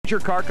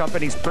major car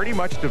companies pretty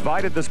much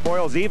divided the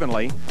spoils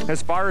evenly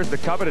as far as the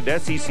coveted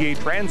SCCA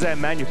Trans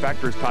Am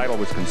manufacturer's title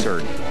was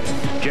concerned.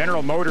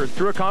 General Motors,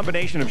 through a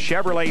combination of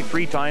Chevrolet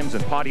 3 times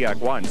and Pontiac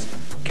once,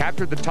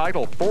 captured the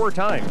title 4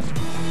 times.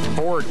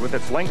 Ford, with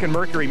its Lincoln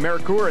Mercury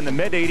Merkur in the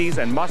mid-80s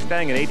and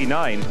Mustang in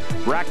 '89,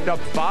 racked up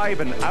 5,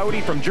 and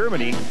Audi from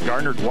Germany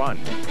garnered 1.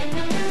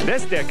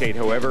 This decade,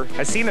 however,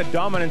 has seen a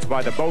dominance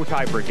by the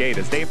Bowtie Brigade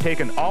as they've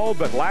taken all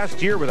but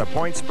last year with a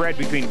point spread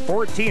between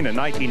 14 in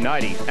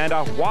 1990 and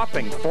a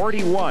whopping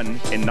 41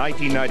 in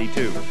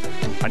 1992.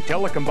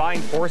 Until the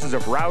combined forces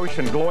of Roush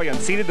and Gloy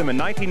unseated them in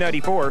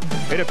 1994,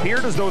 it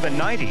appeared as though the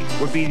 90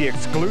 would be the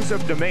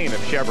exclusive domain of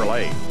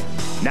Chevrolet.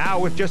 Now,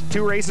 with just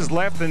 2 races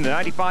left in the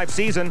 '95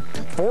 season,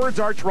 Ford's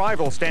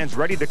arch-rival stands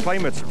ready to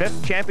claim its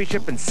 5th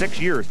championship in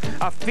 6 years,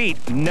 a feat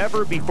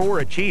never before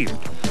achieved.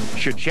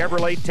 Should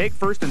Chevrolet take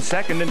 1st and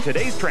 2nd in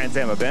today's Trans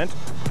Am event,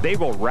 they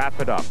will wrap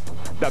it up.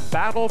 The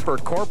battle for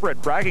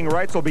corporate bragging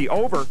rights will be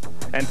over,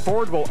 and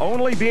Ford will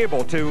only be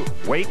able to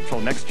wait till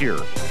next year,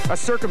 a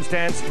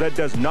circumstance that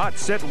does not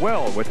sit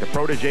well with the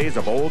protégés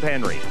of Old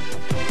Henry.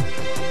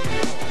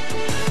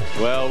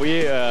 Well,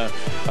 we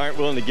aren't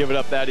willing to give it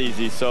up that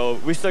easy, so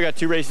we still got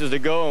 2 races to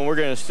go, and we're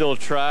going to still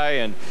try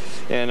and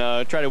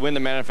try to win the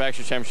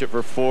manufacturer championship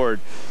for Ford.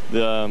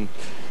 The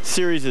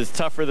series is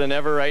tougher than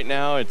ever right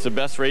now. It's the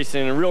best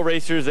racing, and real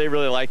racers, they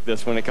really like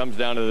this when it comes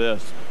down to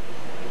this.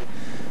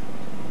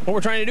 What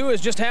we're trying to do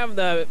is just have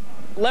the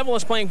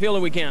levelest playing field that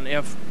we can.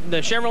 If the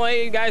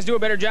Chevrolet guys do a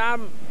better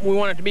job, we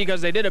want it to be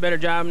because they did a better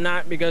job,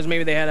 not because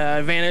maybe they had an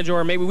advantage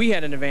or maybe we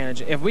had an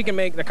advantage. If we can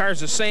make the cars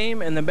the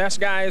same and the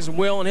best guys,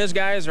 Will and his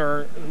guys,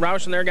 or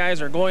Roush and their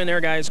guys, or Gloy and their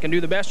guys, can do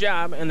the best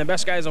job and the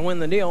best guys will win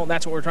the deal,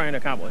 that's what we're trying to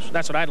accomplish.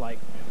 That's what I'd like.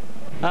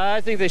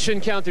 I think they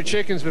shouldn't count their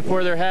chickens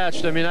before they're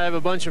hatched. I mean, I have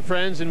a bunch of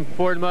friends in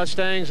Ford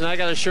Mustangs, and I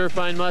got a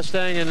sure-fine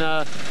Mustang, and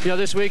you know,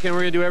 this weekend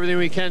we're going to do everything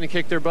we can to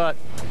kick their butt.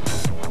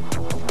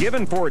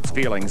 Given Ford's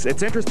feelings,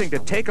 it's interesting to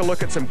take a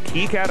look at some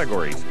key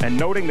categories, and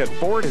noting that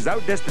Ford has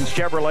outdistanced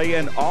Chevrolet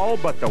in all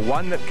but the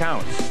one that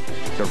counts,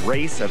 the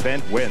race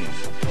event wins.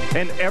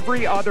 In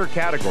every other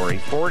category,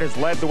 Ford has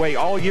led the way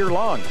all year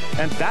long,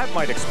 and that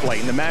might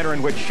explain the manner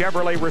in which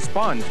Chevrolet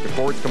responds to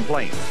Ford's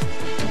complaints.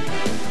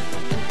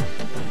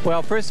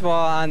 Well, first of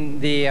all, on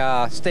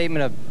the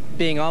statement of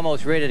being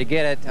almost ready to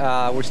get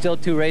it, we're still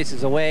 2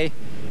 races away,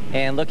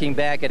 and looking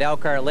back at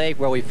Elkhart Lake,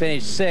 where we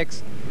finished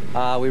 6th,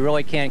 we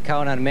really can't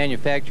count on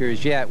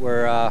manufacturers yet.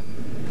 We're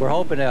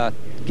hoping to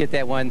get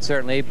that one,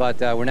 certainly,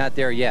 but we're not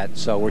there yet,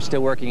 so we're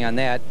still working on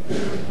that.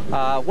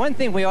 One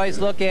thing we always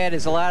look at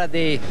is a lot of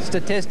the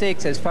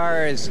statistics as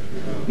far as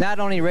not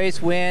only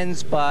race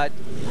wins, but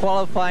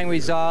qualifying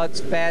results,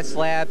 fast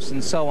laps,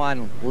 and so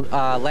on,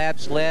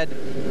 laps led.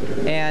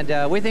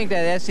 And we think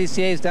that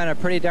SCCA has done a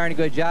pretty darn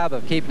good job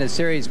of keeping the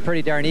series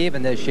pretty darn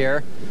even this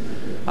year.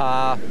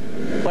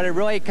 But it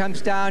really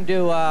comes down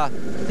to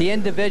the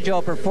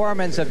individual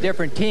performance of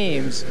different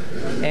teams,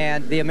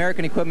 and the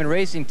American Equipment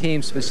Racing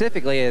team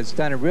specifically has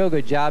done a real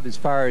good job as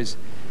far as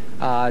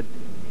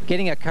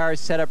getting a car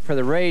set up for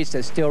the race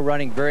that's still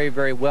running very,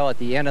 very well at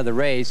the end of the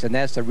race, and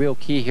that's the real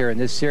key here in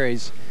this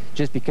series,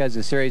 just because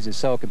the series is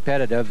so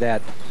competitive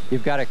that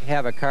you've got to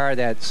have a car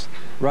that's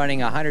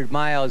running 100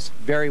 miles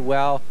very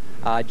well,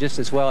 just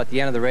as well at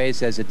the end of the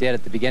race as it did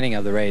at the beginning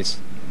of the race.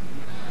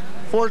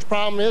 Ford's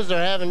problem is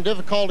they're having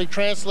difficulty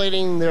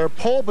translating their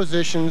pole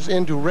positions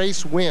into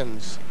race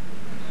wins.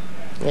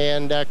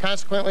 And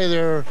consequently,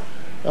 they're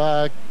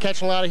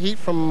catching a lot of heat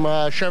from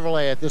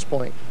Chevrolet at this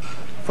point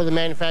for the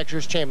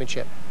manufacturer's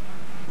championship.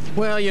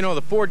 Well, you know,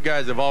 the Ford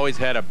guys have always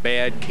had a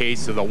bad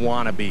case of the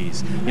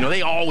wannabes. You know,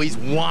 they always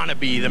want to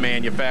be the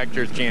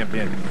manufacturer's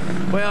champion.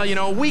 Well, you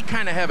know, we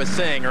kind of have a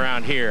saying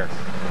around here.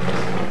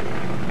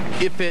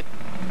 If it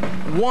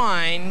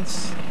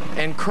whines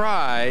and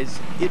cries,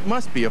 it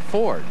must be a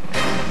Ford.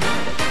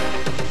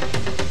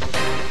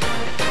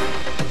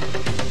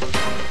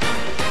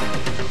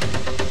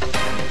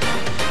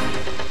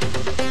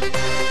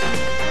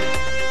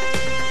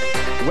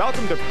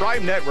 Welcome to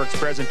Prime Network's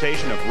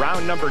presentation of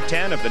round number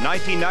 10 of the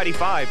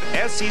 1995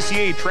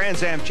 SCCA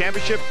Trans Am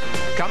Championship,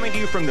 coming to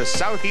you from the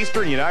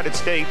southeastern United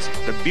States,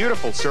 the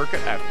beautiful circuit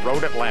at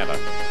Road Atlanta.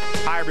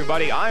 Hi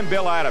everybody, I'm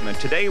Bill Adam, and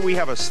today we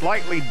have a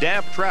slightly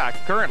damp track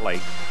currently,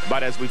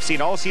 but as we've seen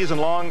all season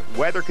long,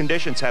 weather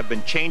conditions have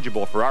been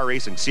changeable for our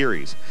racing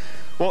series.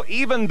 Well,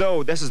 even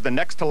though this is the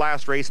next to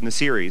last race in the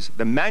series,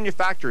 the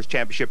Manufacturers'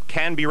 Championship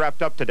can be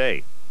wrapped up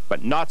today,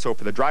 but not so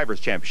for the Drivers'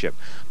 Championship.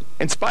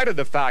 In spite of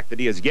the fact that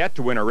he has yet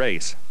to win a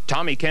race,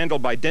 Tommy Kendall,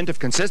 by dint of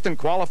consistent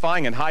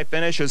qualifying and high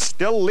finishes,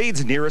 still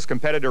leads nearest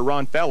competitor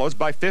Ron Fellows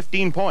by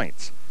 15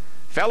 points.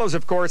 Fellows,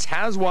 of course,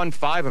 has won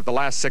 5 of the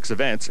last 6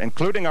 events,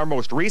 including our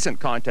most recent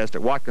contest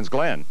at Watkins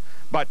Glen.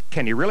 But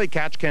can he really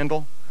catch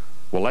Kendall?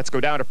 Well, let's go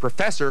down to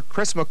Professor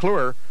Chris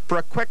McClure for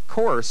a quick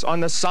course on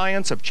the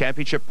science of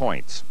championship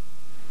points.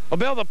 Well,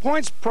 Bill, the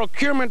points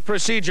procurement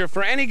procedure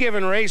for any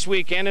given race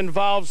weekend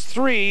involves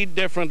 3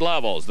 different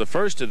levels. The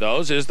first of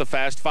those is the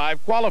Fast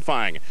 5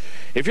 qualifying.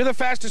 If you're the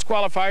fastest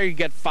qualifier, you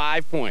get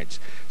 5 points.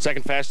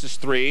 Second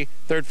fastest, 3.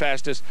 Third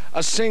fastest,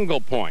 a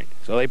single point.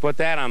 So they put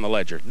that on the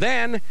ledger.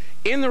 Then,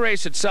 in the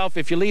race itself,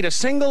 if you lead a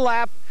single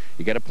lap,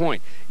 you get a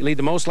point. You lead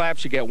the most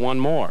laps, you get 1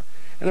 more.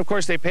 And, of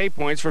course, they pay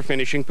points for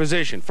finishing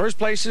position. First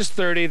place is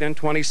 30, then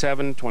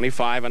 27,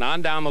 25, and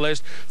on down the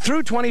list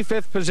through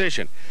 25th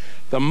position.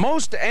 The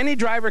most any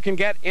driver can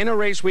get in a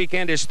race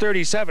weekend is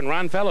 37.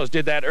 Ron Fellows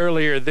did that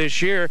earlier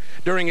this year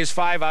during his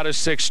 5 out of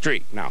 6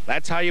 streak. Now,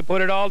 that's how you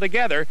put it all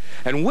together.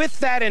 And with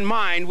that in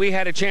mind, we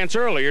had a chance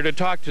earlier to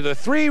talk to the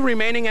 3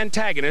 remaining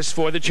antagonists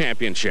for the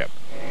championship.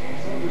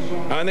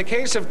 Now, in the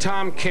case of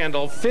Tom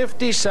Kendall,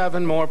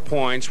 57 more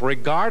points,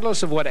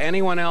 regardless of what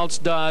anyone else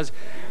does,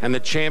 and the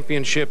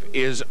championship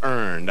is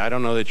earned. I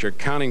don't know that you're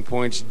counting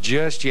points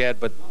just yet,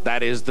 but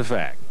that is the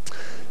fact.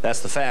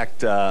 That's the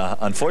fact.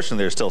 Unfortunately,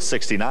 there's still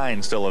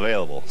 69 still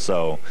available.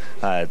 So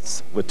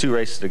it's, with 2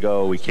 races to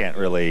go, we can't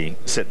really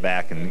sit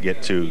back and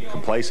get too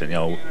complacent. You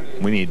know,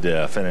 we need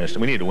to finish.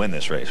 We need to win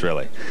this race,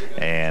 really,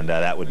 and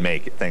that would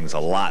make things a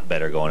lot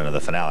better going into the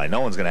finale.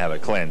 No one's going to have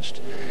it clinched,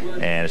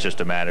 and it's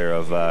just a matter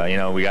of you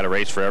know, we got to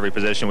race for every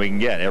position we can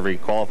get. Every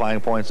qualifying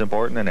point's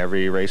important, and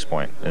every race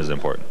point is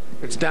important.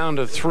 It's down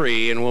to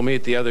 3, and we'll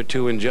meet the other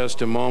 2 in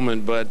just a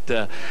moment.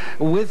 But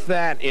with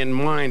that in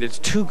mind, it's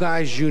 2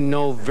 guys you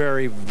know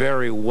very,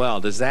 very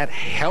well. Does that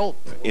help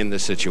in the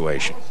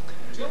situation?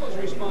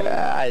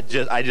 I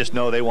just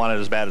know they want it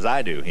as bad as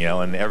I do, you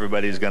know, and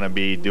everybody's going to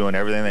be doing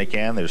everything they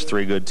can. There's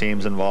 3 good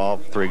teams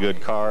involved, 3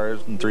 good cars,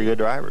 and 3 good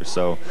drivers.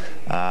 So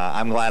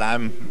I'm glad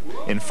I'm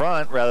in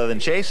front rather than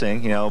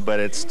chasing, you know,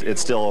 but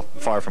it's still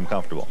far from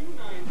comfortable.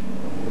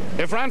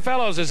 If Ron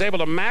Fellows is able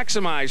to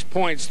maximize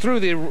points through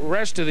the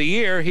rest of the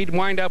year, he'd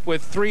wind up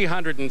with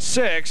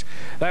 306.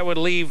 That would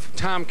leave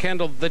Tom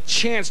Kendall the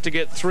chance to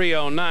get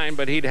 309,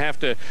 but he'd have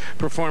to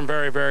perform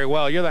very, very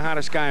well. You're the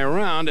hottest guy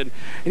around, and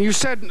you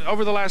said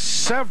over the last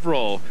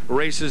several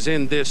races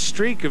in this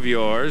streak of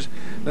yours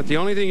that the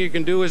only thing you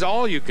can do is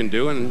all you can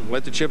do and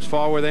let the chips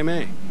fall where they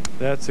may.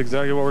 That's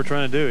exactly what we're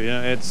trying to do. You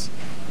know, it's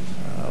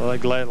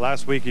like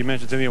last week you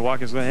mentioned to me at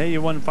Watkins Glen, hey,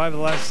 you won 5 of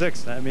the last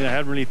 6. I mean, I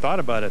hadn't really thought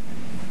about it.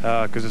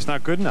 Because it's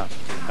not good enough.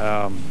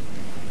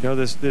 You know,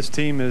 this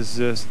team has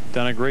just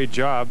done a great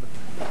job,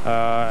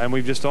 and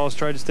we've just always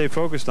tried to stay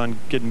focused on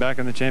getting back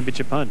in the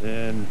championship hunt.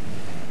 And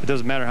it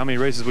doesn't matter how many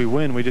races we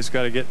win, we just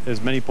got to get as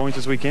many points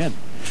as we can.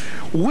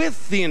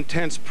 With the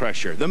intense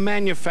pressure, the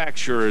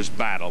manufacturer's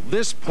battle,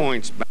 this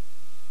points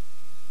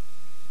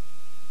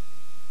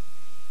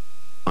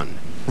fun.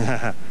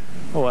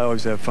 Well, I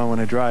always have fun when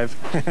I drive.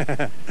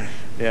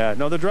 Yeah,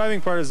 no, the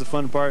driving part is the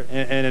fun part,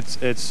 and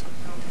it's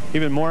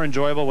even more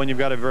enjoyable when you've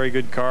got a very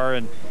good car.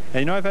 And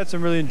you know, I've had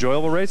some really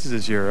enjoyable races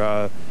this year.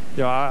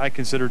 You know, I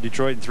consider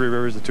Detroit and Three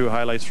Rivers the 2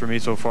 highlights for me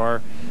so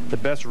far. The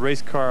best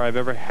race car I've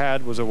ever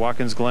had was at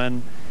Watkins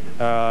Glen.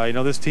 You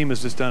know, this team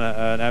has just done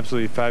an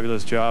absolutely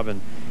fabulous job.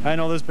 And I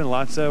know there's been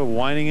lots of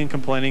whining and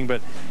complaining,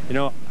 but, you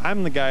know,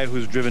 I'm the guy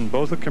who's driven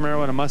both a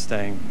Camaro and a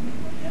Mustang,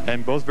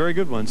 and both very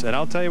good ones. And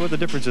I'll tell you what the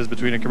difference is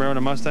between a Camaro and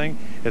a Mustang.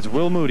 It's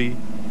Will Moody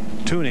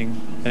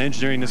tuning and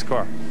engineering this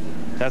car.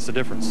 That's the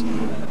difference.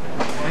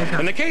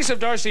 In the case of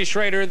Darcy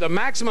Schrader, the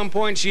maximum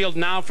points yield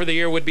now for the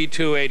year would be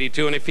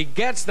 282, and if he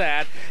gets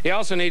that, he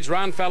also needs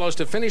Ron Fellows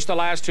to finish the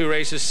last 2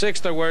 races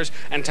 6th or worse,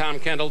 and Tom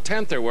Kendall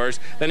 10th or worse,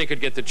 then he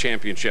could get the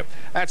championship.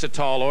 That's a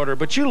tall order,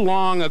 but you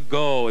long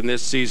ago in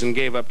this season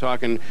gave up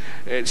talking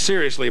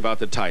seriously about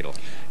the title.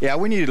 Yeah,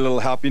 we needed a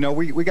little help. You know,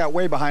 we got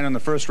way behind on the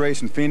first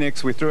race in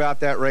Phoenix. We threw out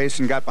that race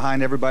and got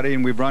behind everybody,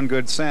 and we've run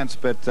good since,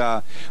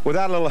 but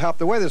without a little help,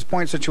 the way this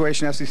point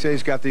situation,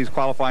 SCCA's got these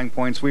qualifying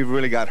points, we've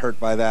really got hurt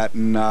by that,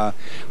 and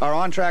our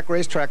on-track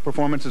racetrack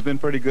performance has been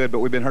pretty good, but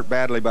we've been hurt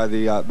badly by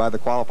the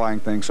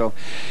qualifying thing. So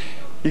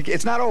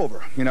it's not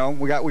over. You know,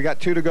 we got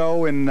 2 to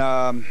go, and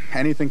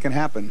anything can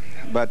happen.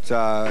 But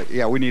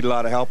yeah, we need a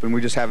lot of help, and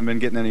we just haven't been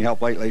getting any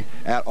help lately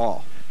at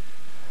all.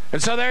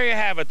 And so there you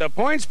have it, the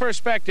points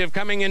perspective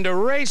coming into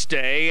race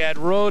day at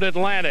Road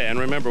Atlanta. And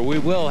remember, we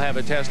will have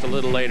a test a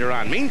little later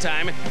on.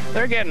 Meantime,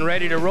 they're getting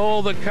ready to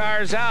roll the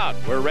cars out.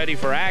 We're ready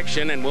for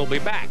action, and we'll be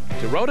back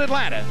to Road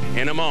Atlanta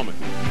in a moment.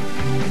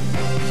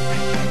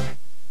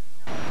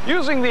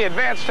 Using the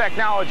advanced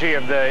technology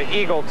of the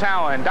Eagle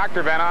Talon,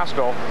 Dr. Van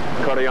Ostel,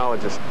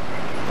 cardiologist.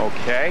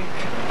 Okay.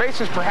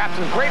 Faces perhaps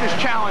his greatest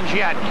challenge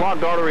yet.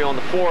 Clogged artery on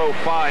the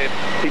 405.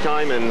 Tea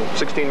time in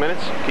 16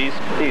 minutes. Keys.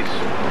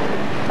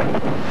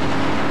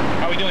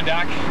 How we doing,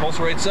 Doc? Pulse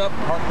rate's up,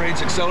 heart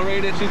rate's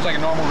accelerated. Seems like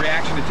a normal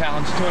reaction to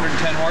Talon's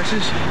 210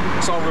 horses.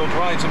 It's all-wheel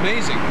drive. It's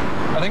amazing.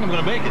 I think I'm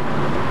going to make it.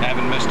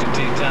 Haven't missed a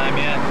tea time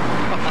yet.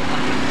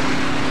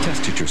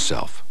 Test it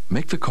yourself.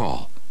 Make the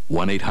call.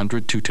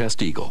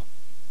 1-800-2-TEST-EAGLE.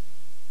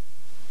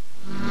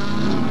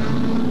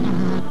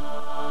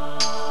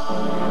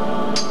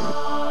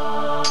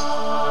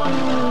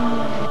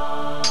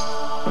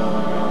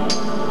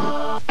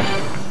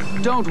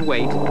 Don't Don't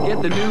wait.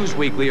 Get the news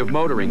weekly of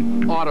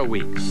motoring, Auto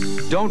Week.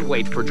 Don't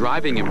wait for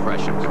driving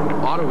impressions.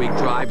 Auto Week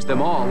drives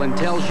them all and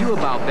tells you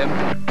about them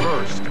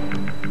first.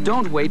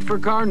 Don't wait for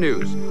car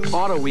news.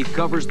 Auto Week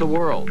covers the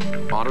world.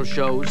 Auto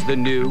shows, the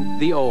new,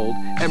 the old,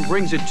 and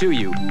brings it to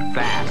you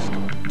fast.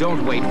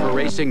 Don't wait for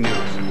racing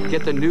news.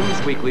 Get the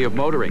news weekly of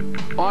motoring.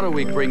 Auto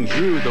Week brings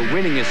you the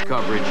winningest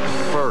coverage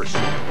first.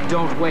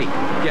 Don't wait.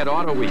 Get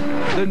Auto Week,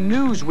 the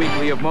news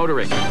weekly of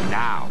motoring,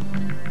 now.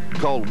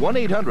 Call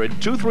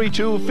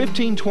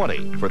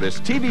 1-800-232-1520 for this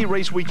TV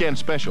race weekend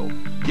special.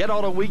 Get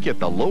Auto Week at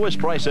the lowest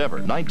price ever,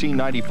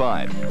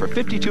 $19.95 for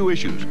 52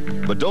 issues.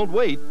 But don't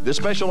wait, this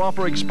special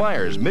offer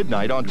expires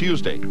midnight on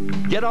Tuesday.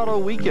 Get Auto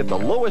Week at the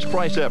lowest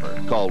price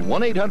ever. Call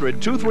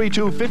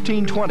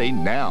 1-800-232-1520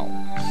 now.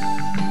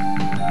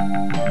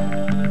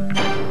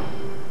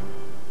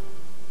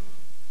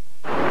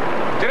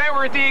 Today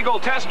we're at the Eagle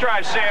Test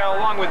Drive sale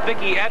along with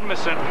Vicki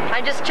Edmondson.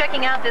 I'm just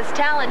checking out this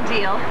Talon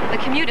deal. The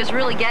commute is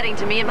really getting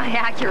to me in my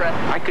Acura.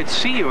 I could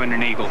see you in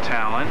an Eagle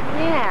Talon.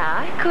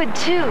 Yeah, I could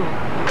too.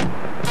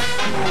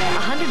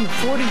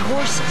 140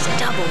 horses,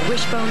 double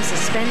wishbone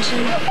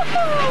suspension.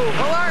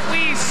 Well, aren't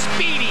we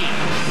speedy?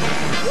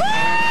 Woo!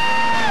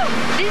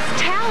 This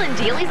Talon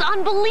deal is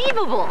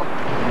unbelievable.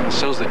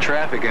 So's the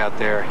traffic out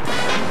there.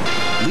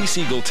 Lease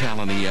Eagle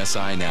Talon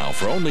ESI now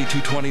for only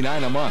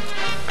 $229 a month.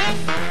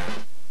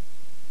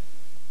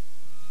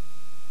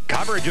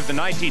 Coverage of the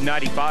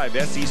 1995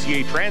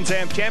 SCCA Trans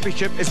Am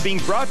Championship is being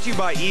brought to you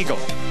by Eagle.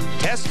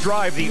 Test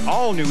drive the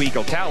all-new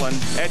Eagle Talon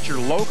at your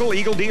local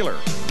Eagle dealer.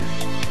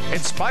 In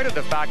spite of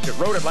the fact that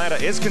Road Atlanta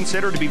is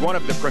considered to be one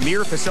of the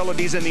premier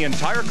facilities in the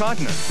entire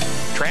continent,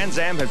 Trans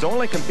Am has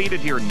only competed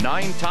here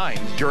 9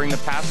 times during the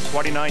past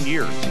 29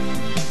 years.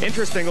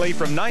 Interestingly,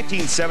 from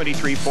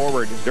 1973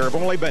 forward, there have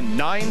only been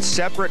 9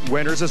 separate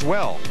winners as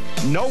well.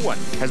 No one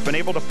has been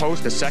able to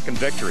post a second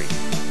victory.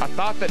 A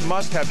thought that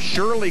must have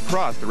surely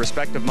crossed the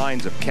respective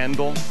minds of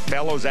Kendall,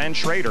 Fellows, and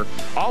Schrader,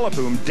 all of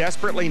whom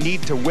desperately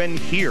need to win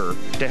here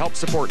to help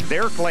support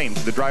their claim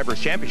to the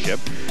Drivers' Championship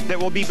that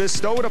will be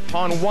bestowed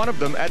upon one of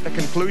them at the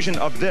conclusion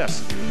of this,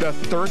 the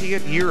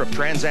 30th year of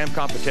Trans Am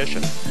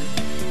competition.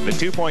 The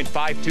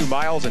 2.52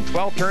 miles and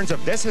 12 turns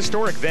of this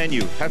historic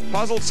venue have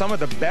puzzled some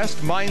of the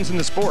best minds in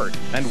the sport,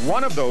 and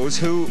one of those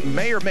who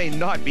may or may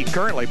not be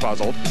currently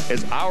puzzled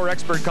is our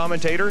expert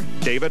commentator,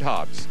 David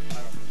Hobbs.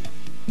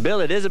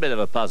 Bill, it is a bit of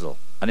a puzzle,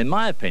 and in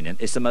my opinion,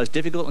 it's the most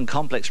difficult and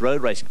complex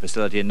road racing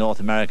facility in North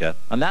America,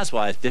 and that's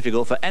why it's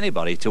difficult for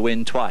anybody to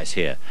win twice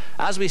here.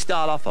 As we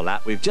start off a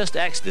lap, we've just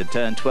exited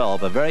turn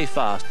 12, a very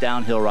fast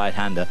downhill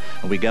right-hander,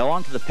 and we go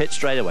on to the pit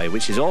straightaway,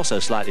 which is also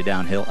slightly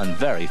downhill and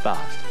very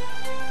fast.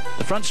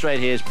 The front straight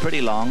here is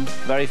pretty long,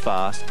 very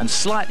fast, and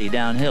slightly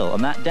downhill,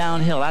 and that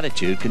downhill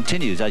attitude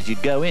continues as you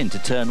go into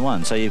turn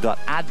 1, so you've got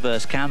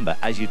adverse camber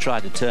as you try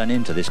to turn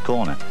into this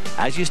corner.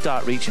 As you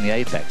start reaching the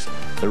apex,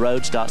 the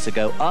road starts to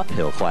go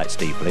uphill quite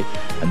steeply,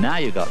 and now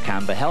you've got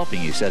camber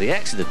helping you, so the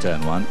exit of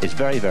turn 1 is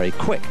very, very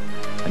quick.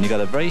 And you've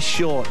got a very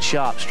short,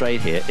 sharp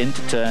straight here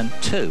into turn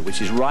 2,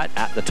 which is right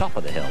at the top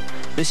of the hill.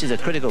 This is a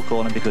critical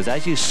corner because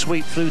as you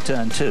sweep through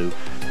turn 2,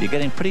 you're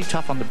getting pretty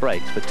tough on the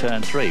brakes for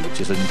turn 3,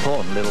 which is an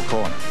important little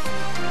corner.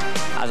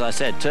 As I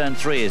said, turn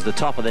 3 is the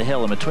top of the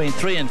hill, and between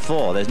 3 and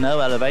 4 there's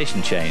no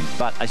elevation change,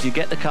 but as you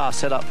get the car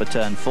set up for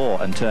turn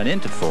 4 and turn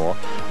into 4,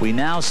 we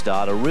now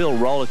start a real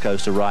roller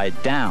coaster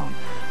ride down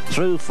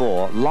through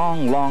 4,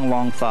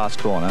 long fast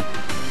corner,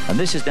 and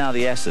this is now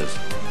the S's.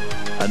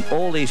 And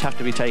all these have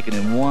to be taken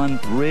in one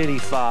really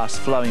fast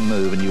flowing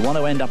move, and you want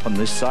to end up on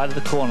this side of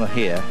the corner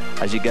here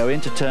as you go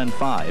into turn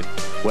 5,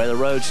 where the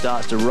road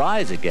starts to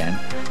rise again.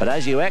 But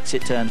as you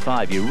exit turn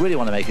 5, you really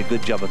want to make a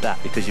good job of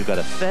that, because you've got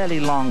a fairly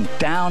long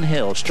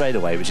downhill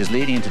straightaway which is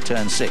leading into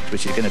turn 6,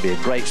 which is going to be a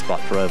great spot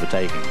for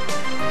overtaking.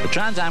 The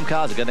Trans Am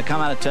cars are going to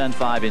come out of turn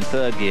 5 in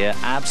 3rd gear,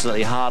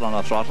 absolutely hard on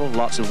the throttle,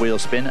 lots of wheel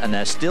spin, and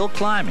they're still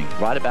climbing.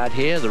 Right about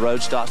here, the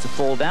road starts to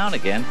fall down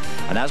again,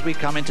 and as we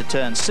come into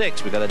turn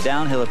 6, we've got a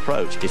downhill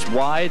approach. It's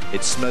wide,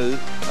 it's smooth,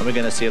 and we're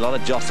going to see a lot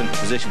of jostling for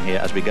position here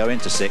as we go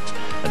into 6.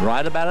 And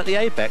right about at the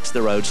apex,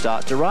 the road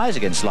starts to rise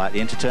again slightly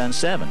into turn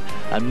 7,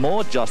 and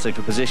more jostling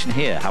for position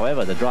here.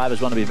 However, the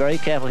drivers want to be very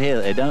careful here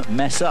that they don't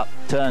mess up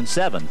turn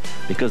 7,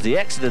 because the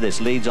exit of this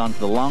leads on to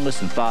the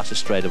longest and fastest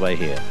straightaway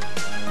here.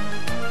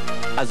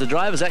 As the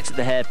drivers exit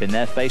the hairpin,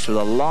 they're faced with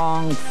a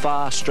long,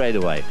 fast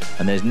straightaway,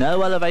 and there's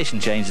no elevation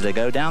change as they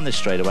go down this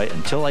straightaway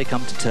until they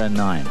come to turn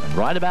 9. And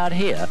right about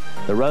here,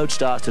 the road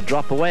starts to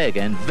drop away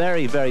again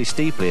very, very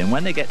steeply, and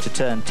when they get to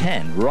turn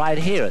 10, right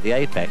here at the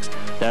apex,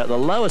 they're at the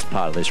lowest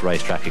part of this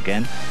racetrack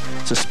again.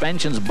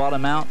 Suspensions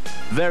bottom out,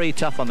 very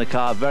tough on the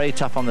car, very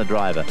tough on the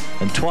driver,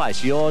 and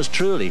twice yours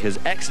truly has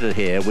exited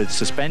here with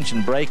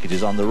suspension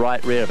breakages on the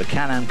right rear of a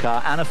Can-Am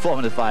car and a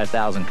Formula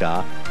 5000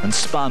 car, and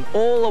spun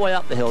all the way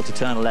up the hill to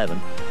turn 11,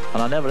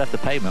 and I never left the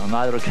pavement on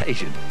either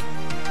occasion.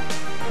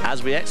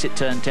 As we exit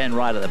turn 10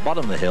 right at the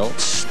bottom of the hill,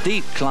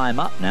 steep climb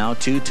up now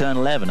to turn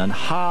 11 and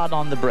hard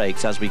on the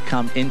brakes as we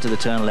come into the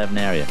turn 11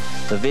 area.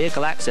 The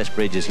vehicle access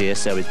bridge is here,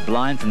 so it's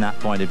blind from that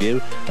point of view,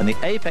 and the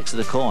apex of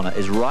the corner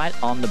is right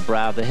on the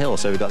brow of the hill,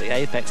 so we've got the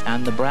apex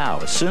and the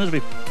brow. As soon as we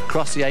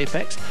cross the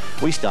apex,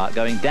 we start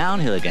going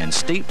downhill again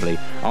steeply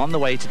on the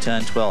way to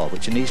turn 12,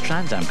 which in these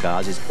Trans Am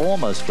cars is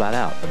almost flat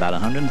out, about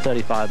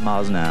 135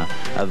 miles an hour,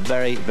 a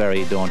very,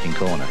 very daunting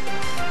corner.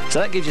 So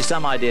that gives you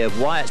some idea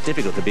of why it's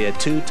difficult to be a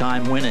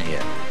two-time winner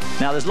here.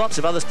 Now, there's lots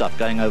of other stuff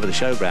going over the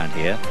showground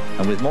here,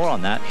 and with more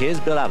on that,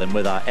 here's Bill Allen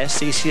with our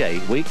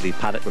SCCA Weekly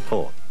Paddock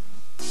Report.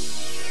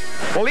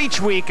 Well, each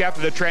week after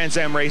the Trans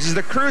Am races,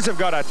 the crews have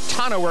got a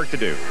ton of work to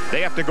do.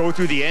 They have to go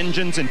through the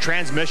engines and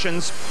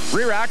transmissions,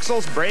 rear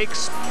axles,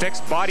 brakes,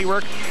 fixed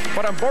bodywork.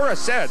 But on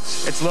Boris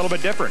Seds, it's a little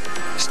bit different.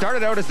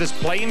 Started out as this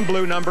plain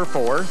blue number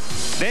 4,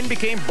 then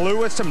became blue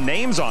with some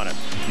names on it.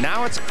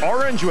 Now it's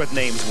orange with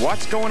names.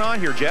 What's going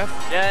on here, Jeff?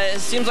 Yeah, it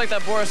seems like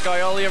that Boris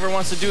guy, all he ever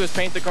wants to do is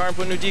paint the car and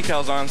put new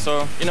decals on.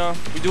 So, you know,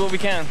 we do what we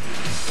can.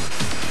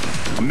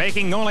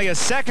 Making only a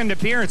second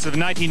appearance of the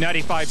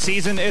 1995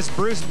 season is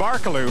Bruce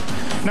Barkaloo.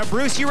 Now,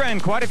 Bruce, you ran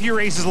quite a few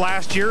races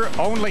last year,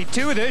 only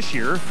 2 this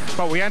year,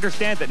 but we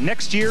understand that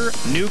next year,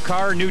 new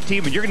car, new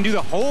team, and you're going to do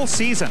the whole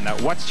season. Now,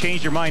 what's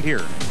changed your mind here?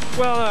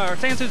 Well,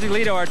 San Susi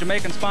Lido, our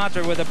Jamaican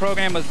sponsor, with the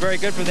program was very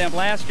good for them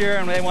last year,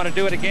 and they want to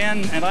do it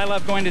again, and I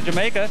love going to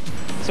Jamaica,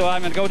 so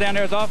I'm going to go down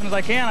there as often as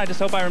I can. I just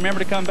hope I remember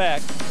to come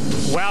back.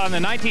 Well, in the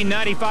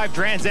 1995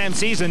 Trans Am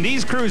season,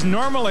 these crews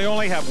normally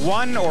only have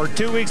 1 or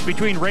 2 weeks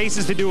between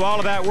races to do all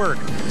of that work.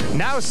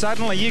 Now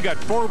suddenly you got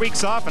 4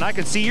 weeks off, and I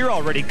can see you're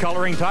already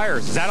coloring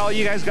tires. Is that all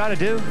you guys got to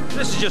do?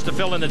 This is just to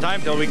fill in the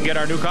time till we can get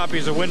our new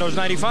copies of Windows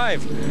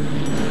 95.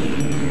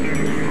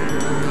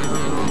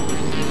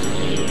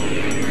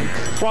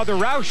 Well, the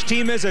Roush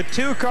team is a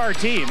 2-car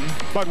team,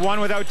 but one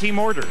without team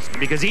orders,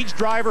 because each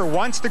driver,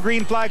 once the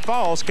green flag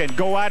falls, can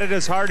go at it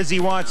as hard as he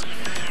wants.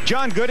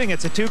 John Gooding,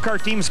 it's a 2-car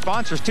team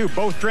sponsors too,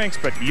 both drinks,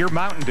 but you're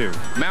Mountain Dew.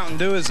 Mountain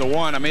Dew is the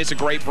one. I mean, it's a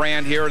great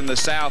brand here in the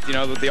South. You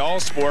know, with the All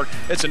Sport,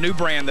 it's a new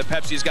brand that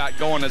Pepsi's got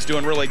going that's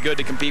doing really good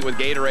to compete with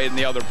Gatorade and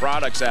the other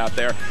products out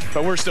there,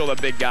 but we're still the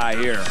big guy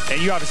here.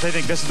 And you obviously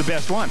think this is the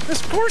best one.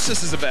 Of course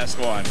this is the best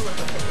one.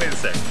 Wait a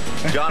sec.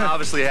 John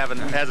obviously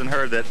hasn't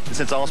heard that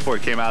since All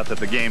Sport came out that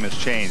the game has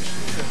changed.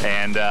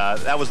 And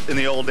that was in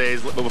the old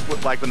days,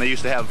 like when they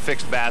used to have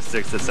fixed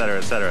baskets, et cetera,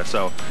 et cetera.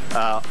 So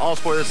All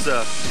Sport, it's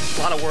a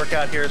lot of work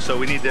out here, so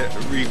we need to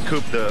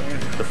recoup the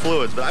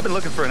fluids. But I've been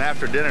looking for an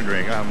after-dinner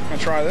drink. Wanna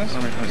try this?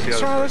 Let's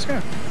try this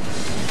guy.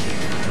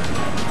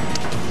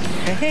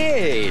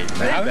 Hey,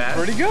 that's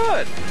pretty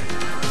good.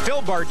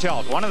 Phil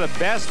Bartelt, one of the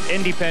best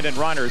independent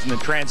runners in the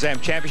Trans Am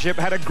Championship,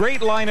 had a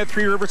great line at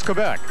Three Rivers,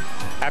 Quebec.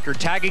 After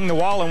tagging the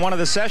wall in one of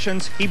the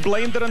sessions, he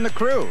blamed it on the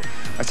crew.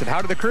 I said, how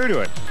did the crew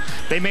do it?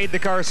 They made the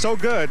car so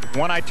good,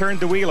 when I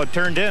turned the wheel, it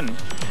turned in.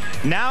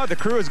 Now the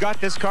crew has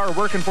got this car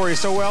working for you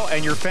so well,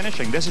 and you're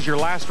finishing. This is your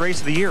last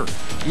race of the year.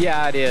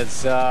 Yeah, it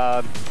is.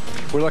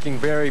 We're looking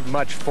very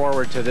much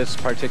forward to this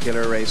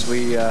particular race.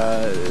 We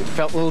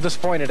felt a little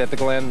disappointed at the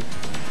Glen.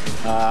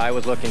 I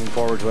was looking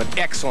forward to an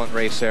excellent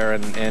race there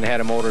and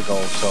had a motor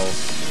goal. So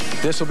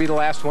this will be the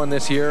last one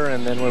this year,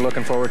 and then we're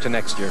looking forward to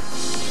next year.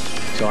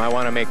 So I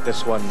want to make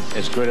this one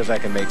as good as I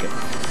can make it.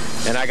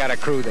 And I got a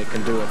crew that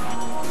can do it.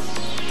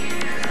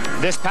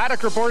 This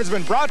paddock report has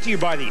been brought to you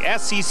by the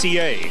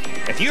SCCA.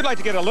 If you'd like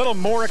to get a little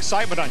more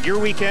excitement on your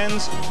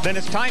weekends, then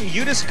it's time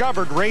you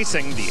discovered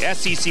racing the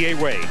SCCA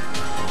way.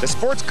 The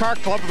Sports Car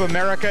Club of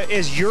America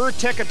is your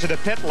ticket to the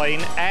pit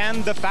lane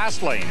and the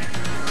fast lane.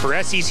 For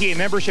SCCA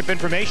membership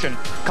information,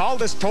 call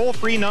this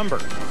toll-free number,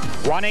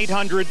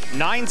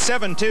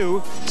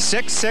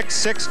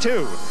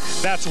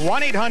 1-800-972-6662. That's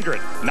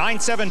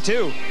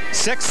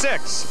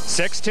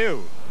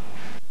 1-800-972-6662.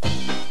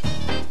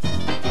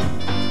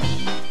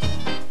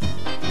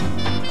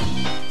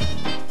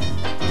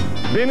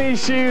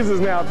 Benny's Shoes is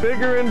now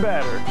bigger and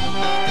better.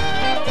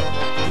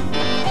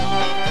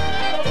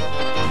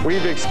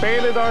 We've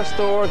expanded our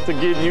store to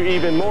give you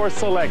even more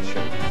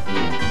selection.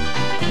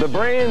 The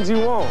brands you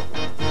want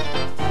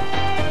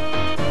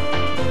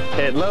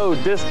at low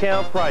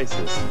discount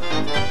prices.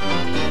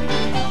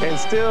 And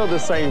still the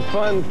same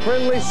fun,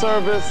 friendly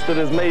service that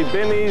has made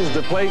Benny's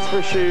the place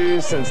for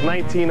shoes since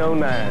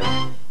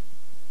 1909.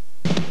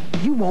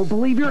 You won't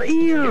believe your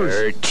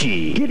ears.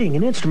 Dirty. Getting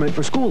an instrument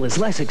for school is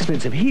less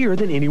expensive here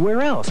than anywhere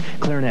else.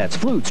 Clarinets,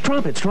 flutes,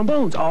 trumpets,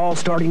 trombones, all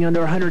starting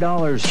under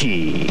 $100.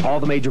 Gee.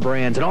 All the major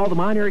brands and all the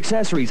minor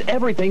accessories,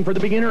 everything for the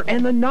beginner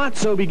and the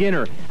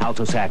not-so-beginner.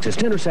 Alto saxes,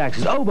 tenor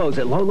saxes, oboes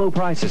at low, low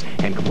prices,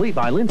 and complete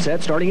violin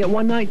sets starting at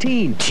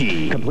 $119.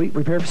 Gee. Complete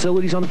repair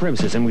facilities on the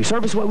premises, and we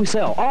service what we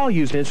sell. All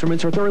used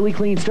instruments are thoroughly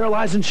cleaned,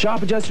 sterilized, and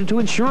shop-adjusted to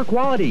ensure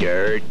quality.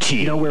 Dirty.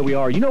 You know where we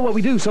are, you know what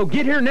we do, so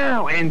get here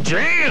now and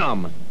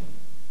jam!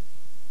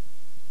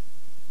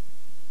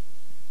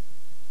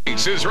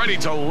 Sports is ready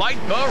to light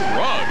the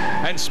rug.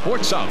 And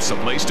Sports South's the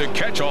place to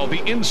catch all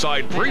the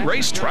inside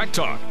pre-race track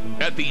talk.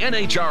 At the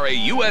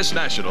NHRA U.S.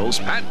 Nationals,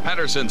 Pat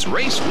Patterson's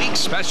Race Week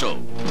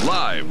Special.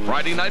 Live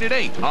Friday night at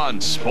 8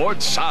 on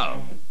Sports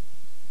South.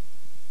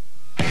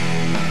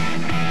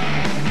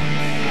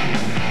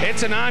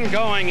 It's an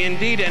ongoing,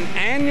 indeed an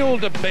annual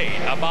debate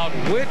about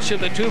which of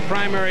the two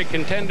primary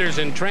contenders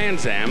in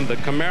Trans Am, the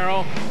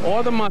Camaro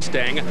or the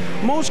Mustang,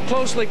 most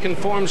closely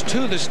conforms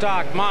to the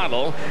stock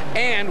model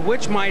and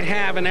which might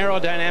have an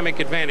aerodynamic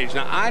advantage.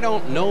 Now, I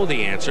don't know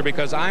the answer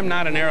because I'm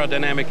not an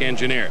aerodynamic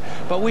engineer,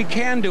 but we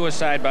can do a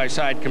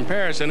side-by-side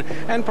comparison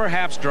and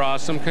perhaps draw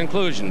some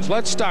conclusions.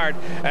 Let's start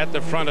at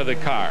the front of the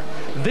car.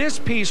 This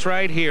piece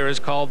right here is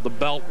called the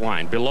belt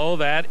line. Below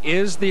that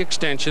is the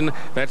extension,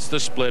 that's the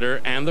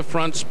splitter and the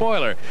front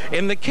spoiler.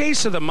 In the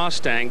case of the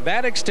Mustang,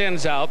 that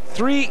extends out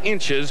 3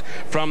 inches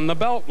from the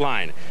belt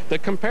line. The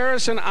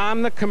comparison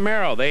on the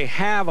Camaro, they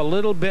have a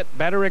little bit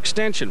better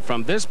extension.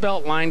 From this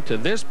belt line to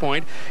this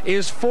point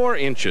is 4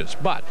 inches.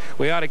 But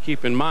we ought to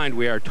keep in mind,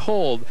 we are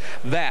told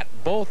that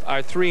both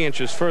are 3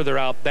 inches further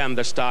out than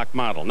the stock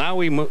model. Now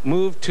we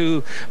move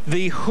to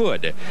the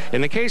hood.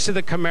 In the case of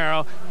the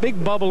Camaro,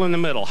 big bubble in the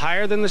middle,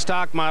 higher than the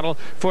stock model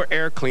for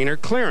air cleaner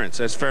clearance.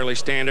 That's fairly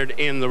standard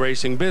in the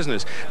racing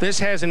business. This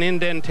has an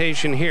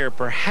indentation here.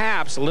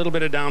 Perhaps a little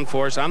bit of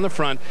downforce on the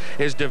front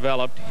is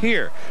developed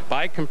here.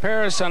 By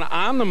comparison,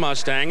 on the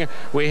Mustang,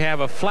 we have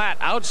a flat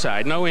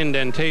outside, no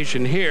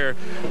indentation here.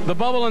 The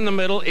bubble in the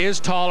middle is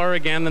taller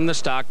again than the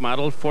stock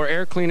model for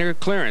air cleaner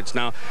clearance.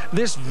 Now,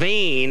 this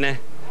vein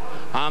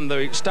on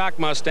the stock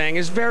Mustang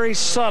is very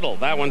subtle.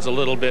 That one's a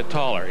little bit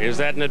taller. Is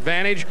that an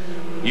advantage?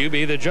 You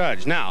be the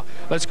judge. Now,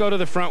 let's go to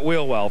the front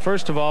wheel well.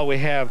 First of all, we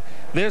have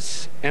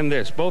this and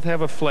this. Both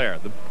have a flare.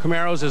 The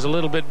Camaro's is a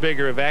little bit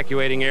bigger,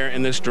 evacuating air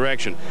in this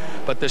direction.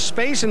 But the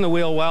space in the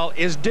wheel well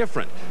is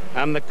different.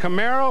 On the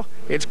Camaro,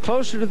 it's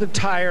closer to the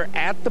tire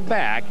at the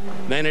back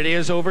than it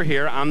is over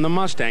here on the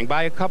Mustang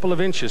by a couple of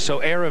inches. So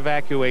air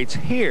evacuates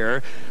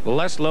here,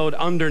 less load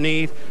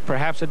underneath,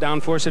 perhaps a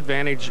downforce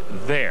advantage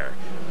there.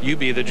 You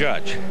be the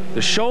judge.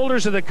 The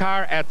shoulders of the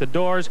car at the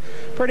doors,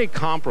 pretty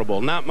comparable.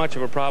 Not much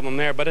of a problem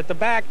there, but at the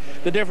back,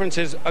 the difference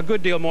is a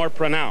good deal more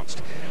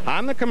pronounced.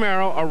 On the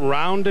Camaro, a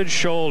rounded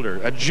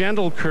shoulder, a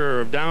gentle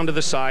curve down to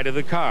the side of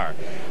the car.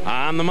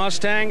 On the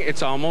Mustang,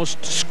 it's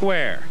almost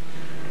square.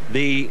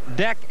 The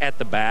deck at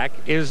the back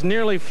is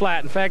nearly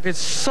flat. In fact, it's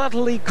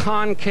subtly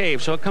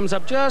concave, so it comes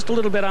up just a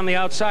little bit on the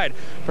outside,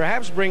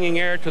 perhaps bringing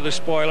air to the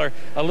spoiler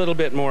a little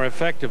bit more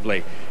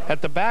effectively.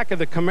 At the back of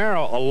the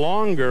Camaro, a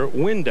longer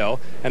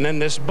window, and then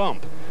this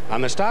bump.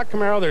 On the stock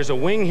Camaro, there's a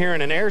wing here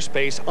and an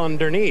airspace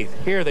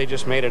underneath. Here, they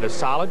just made it a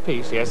solid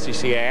piece. The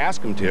SCCA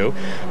asked them to,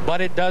 but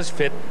it does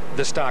fit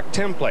the stock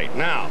template.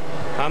 Now,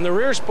 on the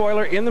rear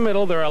spoiler in the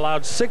middle, they're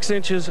allowed 6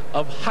 inches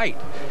of height.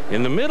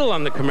 In the middle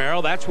on the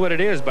Camaro, that's what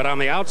it is, but on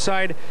the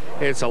outside,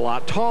 it's a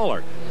lot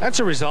taller. That's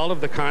a result of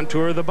the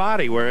contour of the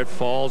body where it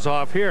falls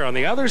off here. On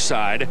the other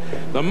side,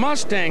 the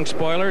Mustang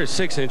spoiler is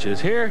 6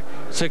 inches here,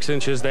 6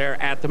 inches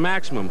there at the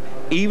maximum,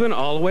 even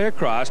all the way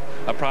across,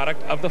 a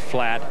product of the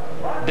flat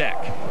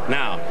deck.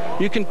 Now,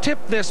 you can tip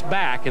this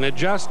back and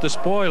adjust the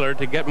spoiler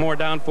to get more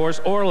downforce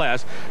or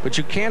less, but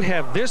you can't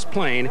have this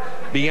plane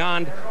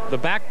beyond the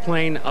back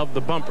plane of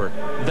the bumper.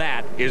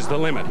 That is the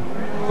limit.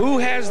 Who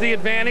has the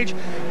advantage?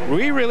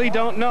 We really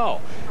don't know.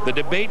 The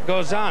debate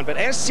goes on, but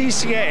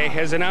SCCA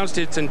has announced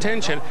its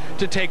intention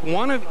to take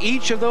one of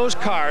each of those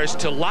cars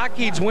to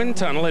Lockheed's wind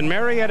tunnel in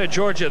Marietta,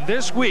 Georgia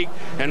this week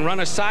and run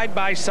a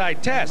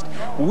side-by-side test.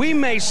 We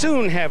may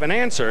soon have an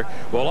answer.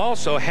 We'll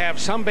also have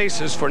some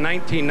basis for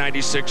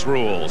 1996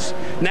 rules.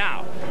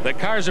 Now, the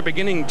cars are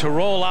beginning to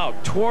roll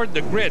out toward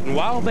the grid, and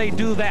while they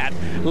do that,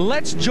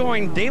 let's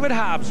join David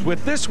Hobbs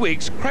with this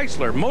week's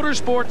Chrysler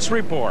Motorsports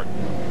Report.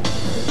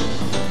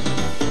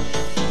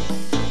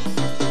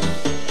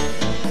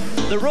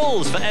 The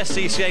rules for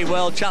SCCA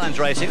World Challenge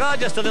Racing are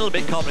just a little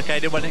bit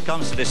complicated when it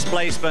comes to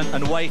displacement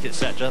and weight,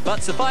 etc.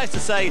 But suffice to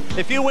say,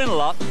 if you win a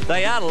lot,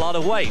 they add a lot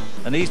of weight.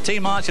 And these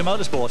Team Archer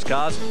Motorsports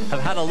cars have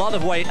had a lot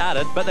of weight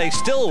added, but they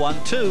still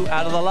won 2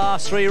 out of the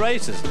last 3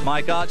 races.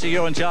 Mike Archer,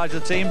 you're in charge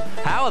of the team.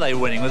 How are they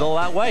winning with all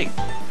that weight?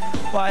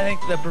 Well, I think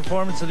the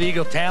performance of the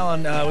Eagle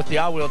Talon with the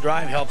all-wheel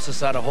drive helps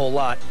us out a whole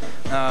lot.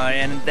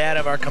 And that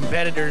of our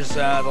competitors,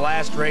 the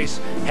last race,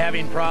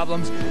 having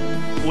problems.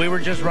 We were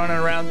just running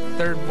around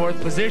 3rd and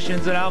 4th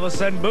positions, and all of a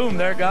sudden, boom,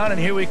 they're gone, and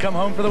here we come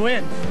home for the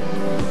win.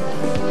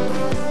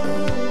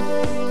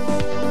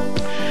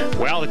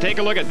 Well, to take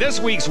a look at this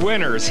week's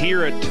winners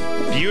here at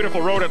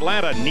beautiful Road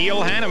Atlanta,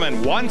 Neil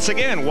Hanneman once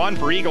again won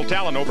for Eagle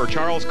Talon over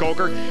Charles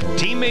Coker.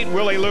 Teammate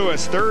Willie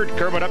Lewis 3rd,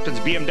 Kermit Upton's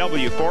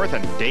BMW 4th,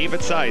 and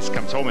David Seiss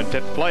comes home in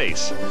 5th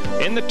place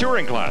in the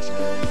touring class.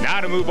 Now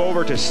to move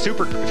over to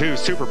super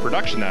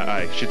production,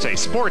 I should say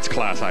sports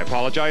class, I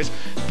apologize.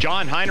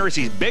 John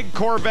Heiner's big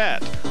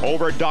Corvette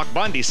over at Doc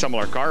Bundy's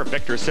similar car,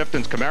 Victor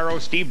Sifton's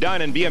Camaro, Steve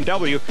Dunn in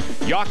BMW,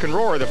 Jochen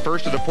Rohr the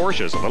first of the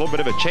Porsches. A little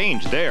bit of a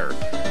change there.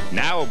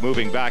 Now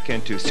moving back into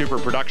into super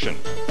production.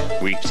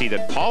 We see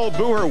that Paul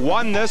Boer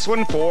won this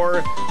one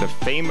for the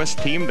famous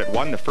team that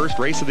won the first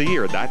race of the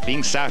year, that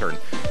being Saturn.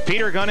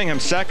 Peter Gunningham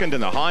second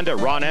in the Honda,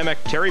 Ron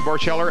Emick, Terry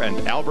Borcheller,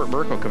 and Albert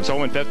Merkel comes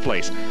home in 5th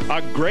place.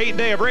 A great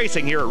day of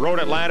racing here at Road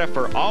Atlanta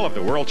for all of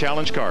the World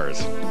Challenge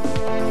cars.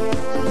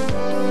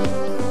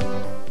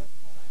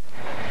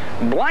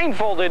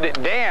 Blindfolded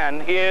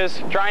Dan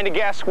is trying to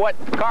guess what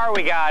car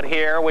we got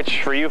here,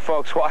 which for you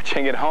folks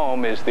watching at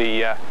home is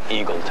the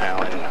Eagle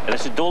Talon.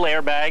 This is dual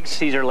airbags.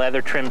 These are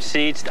leather trimmed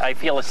seats. I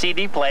feel a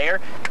CD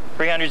player.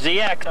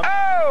 300ZX.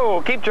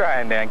 Oh, keep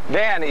trying, Dan.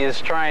 Dan is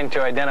trying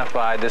to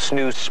identify this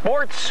new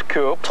sports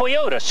coupe.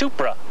 Toyota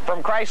Supra.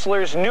 From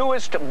Chrysler's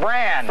newest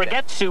brand.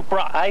 Forget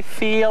Supra. I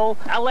feel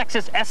a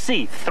Lexus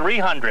SC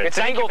 300. It's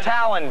an Eagle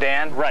Talon,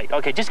 Dan. Right.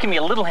 Okay, just give me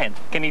a little hint.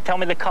 Can you tell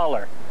me the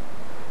color?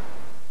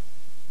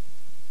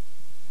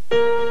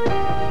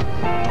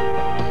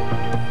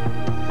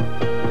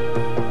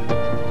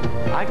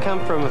 I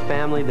come from a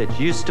family that's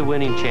used to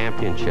winning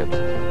championships,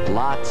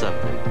 lots of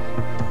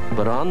them.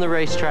 But on the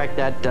racetrack,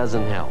 that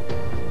doesn't help,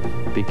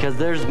 because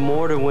there's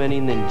more to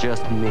winning than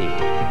just me.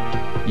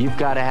 You've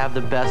got to have the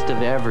best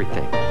of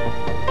everything,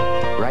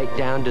 right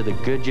down to the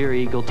Goodyear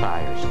Eagle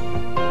tires.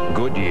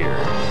 Goodyear,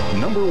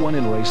 #1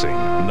 in racing,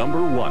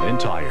 #1 in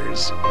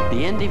tires.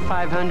 The Indy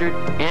 500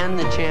 and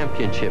the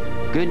championship.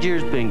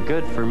 Goodyear's been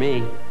good for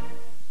me.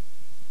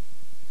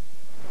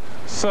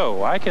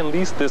 So I can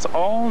lease this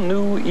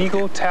all-new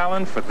Eagle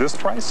Talon for this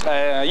price?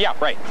 Yeah,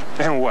 right.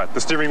 And what, the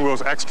steering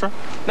wheel's extra?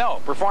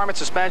 No, performance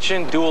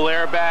suspension, dual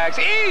airbags,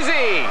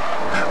 easy!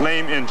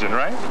 Lame engine,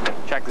 right?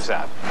 Check this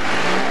out.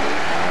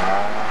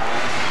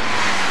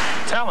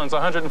 Talon's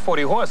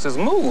 140 horses.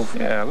 Move.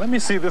 Yeah, let me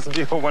see this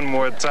deal one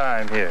more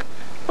time here.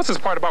 What's this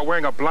part about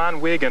wearing a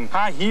blonde wig and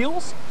high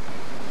heels?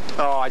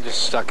 Oh, I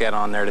just stuck that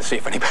on there to see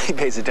if anybody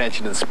pays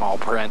attention to the small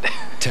print.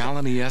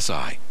 Talon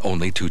ESI,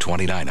 only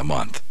 $229 a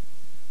month.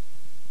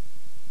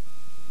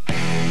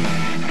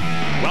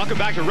 Welcome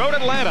back to Road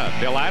Atlanta.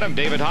 Bill Adam,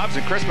 David Hobbs,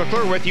 and Chris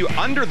McClure with you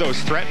under those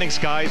threatening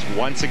skies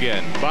once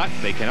again. But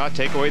they cannot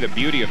take away the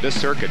beauty of this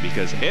circuit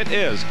because it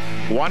is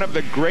one of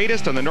the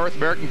greatest on the North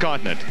American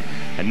continent.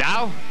 And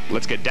now,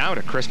 let's get down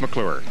to Chris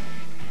McClure.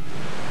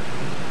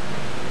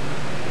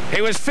 He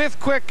was 5th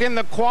quick in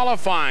the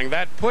qualifying.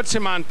 That puts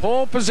him on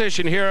pole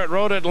position here at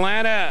Road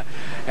Atlanta.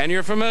 And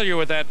you're familiar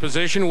with that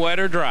position, wet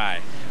or dry?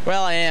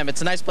 Well, I am.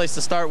 It's a nice place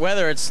to start,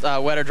 whether it's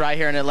wet or dry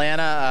here in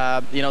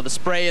Atlanta. You know, the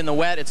spray and the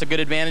wet, it's a good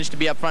advantage to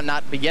be up front,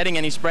 not be getting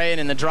any spray,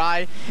 and in the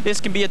dry, this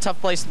can be a tough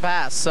place to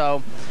pass.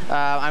 So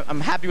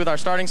I'm happy with our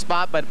starting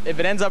spot, but if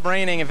it ends up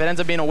raining, if it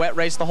ends up being a wet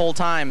race the whole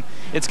time,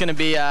 it's going to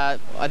be, I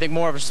think,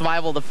 more of a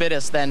survival of the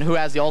fittest than who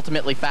has the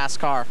ultimately fast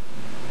car.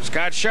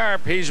 Scott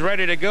Sharp, he's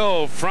ready to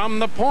go from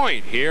the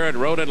point here at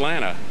Road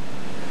Atlanta.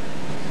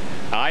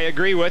 I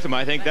agree with him.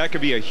 I think that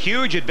could be a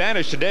huge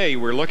advantage today.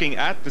 We're looking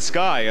at the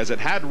sky as it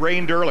had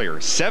rained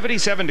earlier.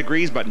 77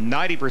 degrees, but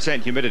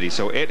 90% humidity.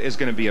 So it is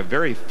going to be a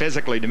very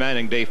physically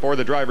demanding day for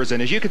the drivers.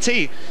 And as you can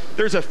see,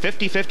 there's a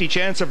 50-50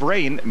 chance of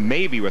rain,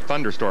 maybe with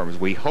thunderstorms.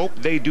 We hope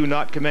they do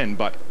not come in,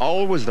 but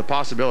always the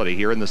possibility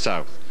here in the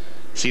south.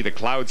 See the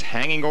clouds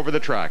hanging over the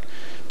track.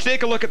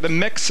 Take a look at the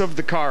mix of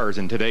the cars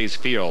in today's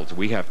fields.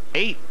 We have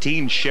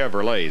 18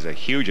 Chevrolets, a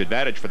huge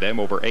advantage for them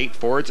over 8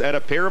 Fords and a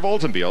pair of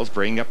Oldsmobiles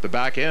bringing up the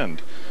back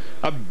end.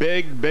 A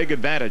big, big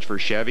advantage for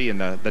Chevy in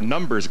the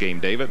numbers game,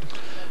 David.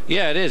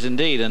 Yeah, it is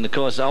indeed. And of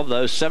course, of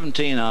those,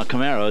 17 are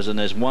Camaros, and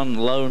there's one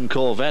lone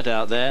Corvette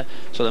out there.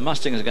 So the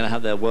Mustangs are going to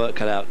have their work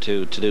cut out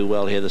to do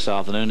well here this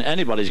afternoon.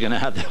 Anybody's going to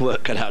have their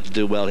work cut out to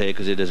do well here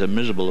because it is a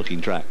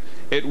miserable-looking track.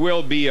 It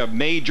will be a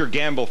major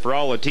gamble for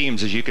all the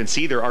teams. As you can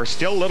see, there are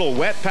still little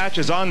wet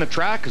patches on the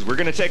track because we're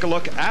going to take a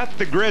look at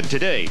the grid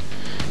today.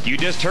 You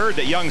just heard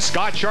that young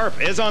Scott Sharp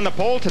is on the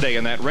pole today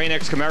in that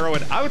Rain-X Camaro,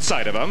 and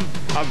outside of him,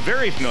 a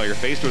very familiar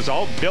face to us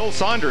all, Bill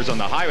Saunders on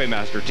the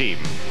Highwaymaster team.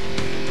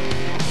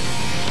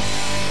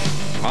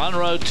 On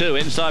road 2,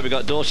 inside we've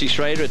got Dorsey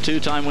Schrader, a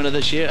 2-time winner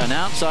this year, and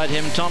outside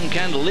him, Tom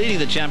Kendall leading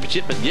the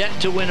championship, but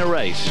yet to win a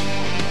race.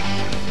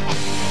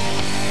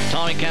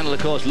 Tommy Kendall, of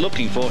course,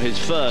 looking for his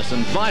first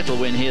and vital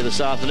win here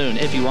this afternoon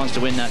if he wants to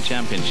win that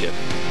championship.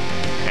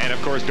 And,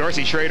 of course,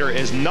 Dorsey Schrader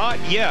is not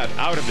yet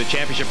out of the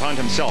championship hunt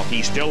himself.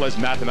 He still is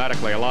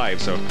mathematically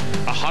alive, so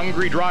a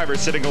hungry driver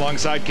sitting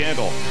alongside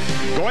Kendall.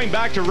 Going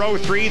back to row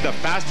 3, the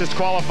fastest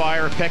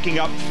qualifier, picking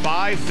up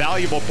 5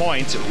 valuable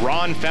points,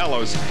 Ron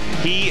Fellows.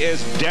 He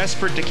is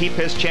desperate to keep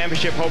his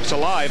championship hopes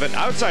alive, and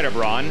outside of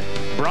Ron,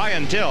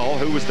 Brian Till,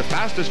 who was the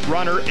fastest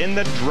runner in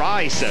the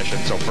dry session.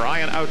 So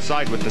Brian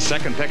outside with the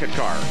second picket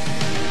car.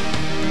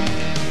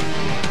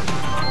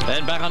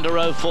 Then back onto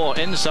row 4.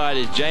 Inside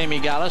is Jamie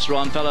Gallus,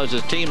 Ron Fellows'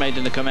 teammate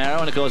in the Camaro,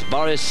 and of course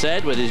Boris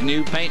Said with his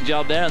new paint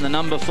job there in the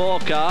number 4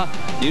 car.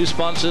 New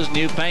sponsors,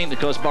 new paint. Of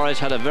course, Boris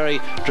had a very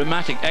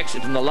dramatic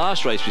exit from the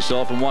last race we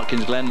saw from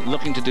Watkins Glen,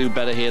 looking to do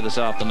better here this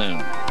afternoon.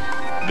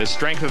 The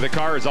strength of the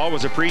car is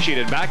always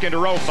appreciated. Back into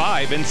row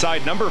 5,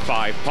 inside number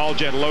 5, Paul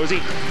Gentilozzi.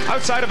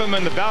 Outside of him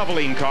in the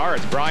Valvoline car,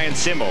 it's Brian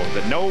Simo,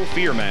 the No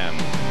Fear Man.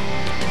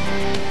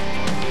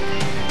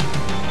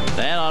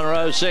 Then on row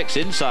row 6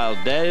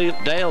 inside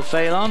Dale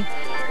Phelan,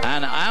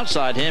 and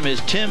outside him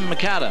is Tim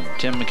McAdam.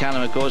 Tim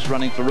McAdam, of course,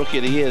 running for Rookie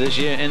of the Year this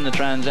year in the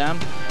Trans Am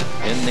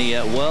in the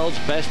world's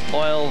best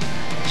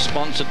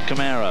oil-sponsored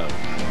Camaro.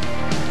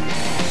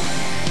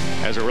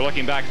 As we're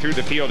looking back through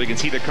the field, you can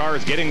see the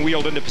cars getting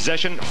wheeled into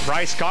position.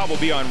 Bryce Cobb will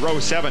be on row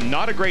 7.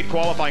 Not a great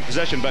qualifying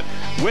position, but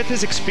with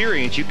his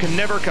experience, you can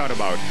never count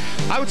him out.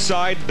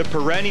 Outside, the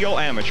perennial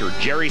amateur,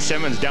 Jerry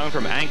Simmons, down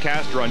from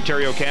Ancaster,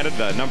 Ontario, Canada,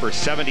 the number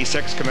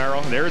 76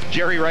 Camaro. There's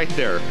Jerry right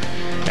there.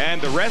 And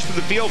the rest of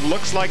the field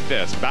looks like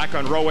this. Back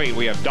on row 8,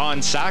 we have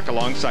Don Sack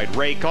alongside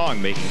Ray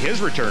Kong making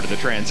his return to the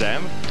Trans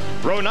Am.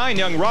 Row 9,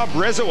 young Rob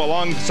Rizzo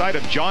alongside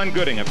of John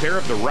Gooding, a pair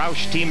of the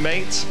Roush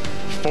teammates.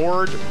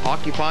 Ford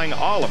occupying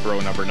all of row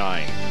number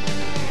 9.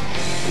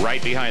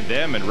 Right behind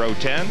them in row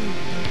 10,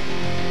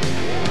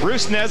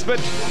 Bruce Nesbitt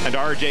and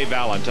R.J.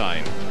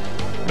 Valentine.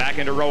 Back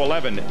into row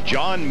 11,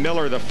 John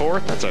Miller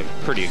IV. That's a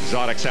pretty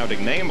exotic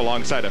sounding name,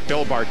 alongside of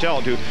Phil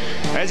Bartelt, who,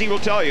 as he will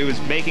tell you,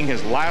 is making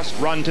his last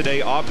run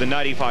today of the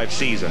 95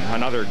 season.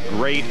 Another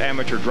great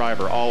amateur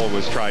driver,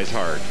 always tries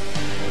hard.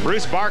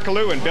 Bruce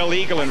Barkaloo and Bill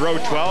Eagle in row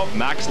 12,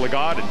 Max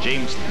Lagarde and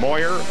James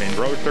Moyer in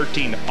row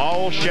 13,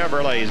 all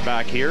Chevrolets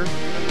back here.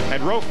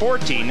 And row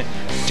 14,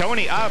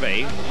 Tony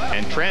Ave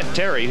and Trent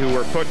Terry, who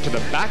were put to the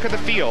back of the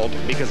field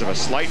because of a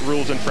slight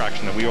rules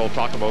infraction that we will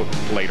talk about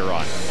later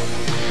on.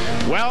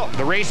 Well,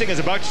 the racing is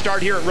about to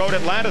start here at Road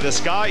Atlanta. The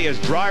sky is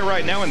dry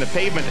right now and the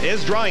pavement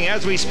is drying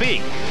as we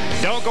speak.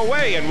 Don't go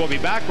away, and we'll be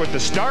back with the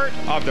start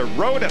of the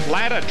Road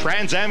Atlanta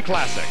Trans Am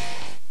Classic.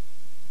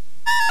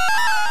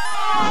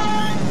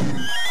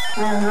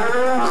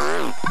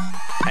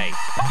 Hey,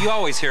 you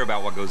always hear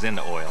about what goes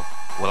into oil.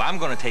 Well, I'm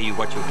going to tell you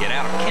what you'll get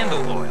out of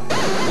Kendall oil.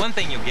 One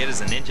thing you'll get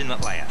is an engine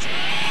that lasts.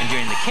 And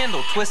during the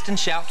Kendall Twist and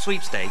Shout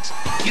sweepstakes,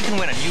 you can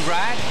win a new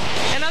ride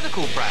and other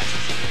cool prizes.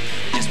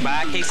 Just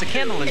buy a case of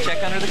Kendall and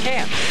check under the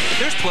cap.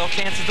 There's 12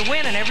 chances to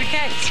win in every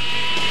case.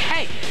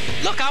 Hey,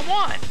 look, I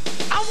won!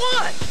 I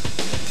won!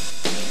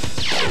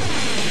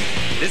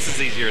 This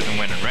is easier than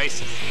winning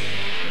races.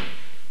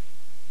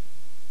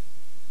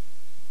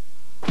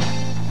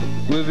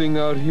 Living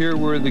out here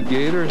where the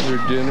gators are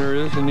dinner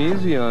isn't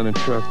easy on a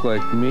truck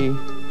like me.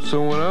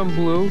 So when I'm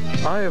blue,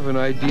 I have an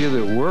idea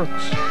that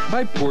works.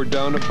 I pour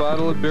down a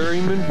bottle of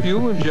Berryman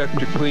fuel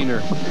injector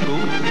cleaner.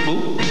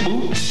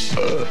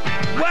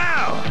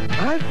 Wow!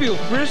 I feel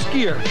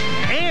friskier.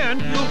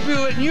 And you'll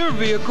feel it in your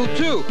vehicle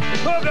too.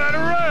 I gotta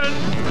run!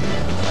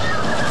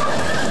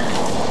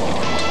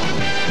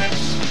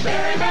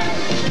 Berryman!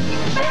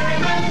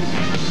 Berryman!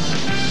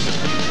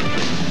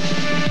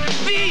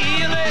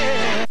 Feel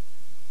it!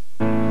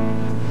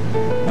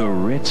 The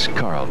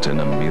Ritz-Carlton,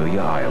 Amelia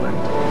Island,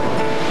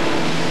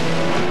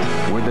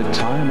 where the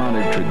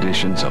time-honored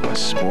traditions of a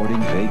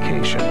sporting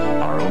vacation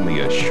are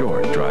only a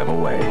short drive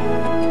away.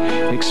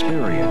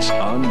 Experience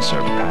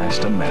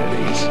unsurpassed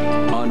amenities,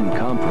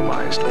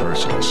 uncompromised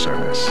personal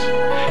service,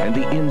 and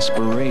the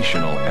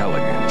inspirational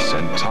elegance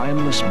and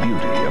timeless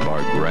beauty of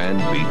our Grand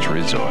Beach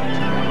Resort.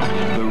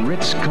 The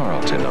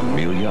Ritz-Carlton,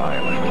 Amelia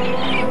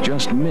Island,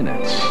 just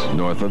minutes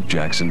north of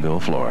Jacksonville,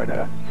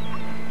 Florida.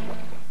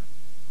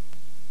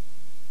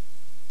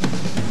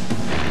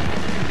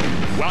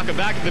 Welcome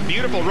back to the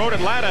beautiful Road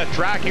Atlanta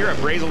track here at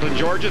Brazelton,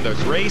 Georgia. This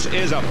race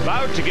is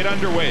about to get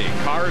underway.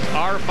 Cars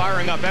are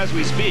firing up as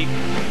we speak.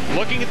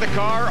 Looking at the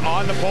car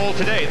on the pole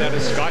today, that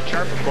is Scott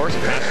Sharp, of course, a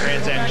past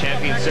Trans Am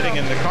champion, sitting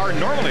in the car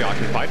normally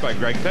occupied by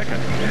Greg Pickett.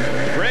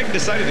 Greg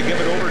decided to give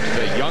it over to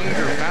the younger,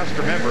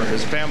 faster member of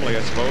his family,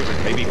 I suppose,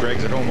 and maybe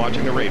Greg's at home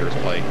watching the Raiders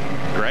play.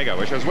 Greg, I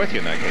wish I was with you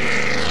in that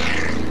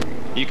case.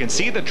 You can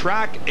see the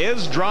track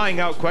is drying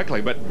out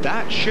quickly, but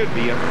that should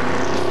be a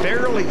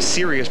fairly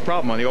serious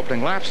problem on the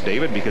opening laps,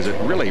 David, because it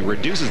really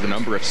reduces the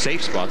number of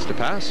safe spots to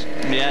pass.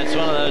 Yeah, it's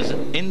one of those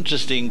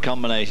interesting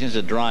combinations,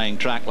 a drying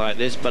track like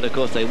this, but of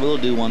course they will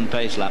do one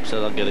pace lap, so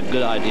they'll get a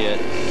good idea.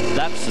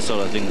 That's the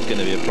sort of thing that's going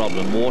to be a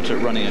problem. Water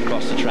running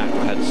across the track.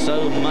 We've had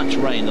so much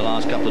rain the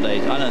last couple of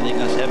days. I don't think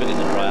that's ever going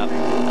to dry up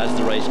as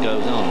the race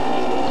goes on.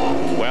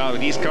 Well,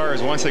 these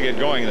cars, once they get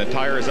going and the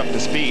tire is up to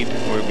speed,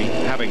 we'll be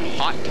having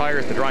hot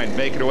tires to try and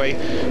bake it away.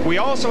 We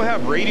also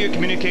have radio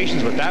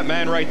communications with that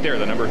man right there,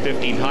 the number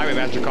 15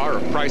 Highwaymaster car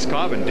of Bryce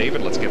Cobb. And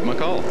David, let's give him a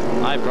call.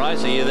 Hi,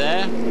 Bryce, are you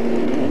there?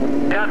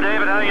 Yeah,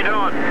 David, how you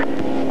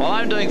doing? Well,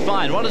 I'm doing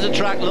fine. What does the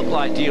track look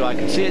like to you? I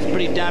can see it's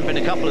pretty damp in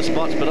a couple of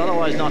spots, but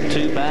otherwise not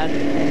too bad.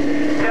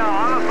 Yeah,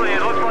 honestly,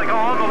 it looks like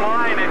on the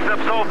line,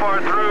 except so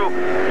far through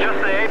just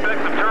the apex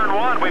of turn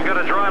 1, we've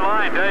got a dry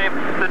line, Dave.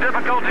 The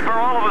difficulty for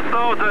all of us,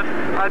 though, is that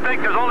I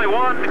think there's only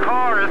one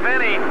car, if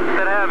any,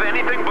 that have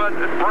anything but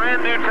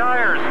brand new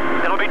tires.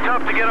 It'll be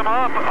tough to get them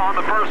up on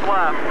the first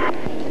lap.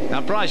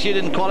 Now, Bryce, you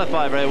didn't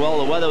qualify very well.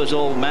 The weather was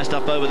all messed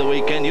up over the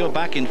weekend. You were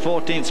back in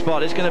 14th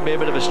spot. It's going to be a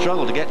bit of a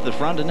struggle to get to the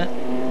front, isn't it?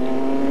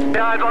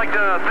 Yeah, I'd like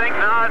to think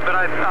not, but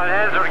I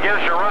hazard a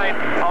guess you're right.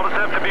 I'll just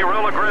have to be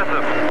real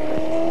aggressive.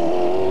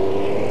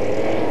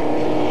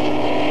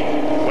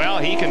 Well,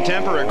 he can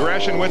temper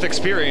aggression with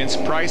experience.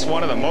 Price,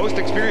 one of the most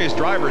experienced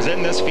drivers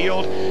in this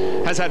field.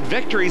 has had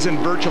victories in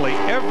virtually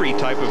every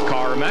type of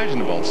car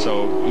imaginable,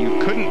 so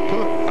you couldn't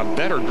put a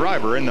better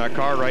driver in that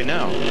car right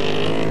now.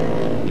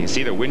 You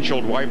see the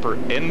windshield wiper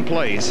in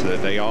place.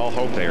 They all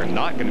hope they are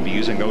not going to be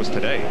using those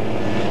today.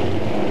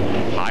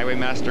 Highway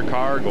Master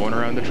car going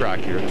around the track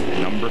here,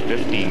 number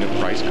 15 of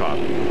Price Cobb.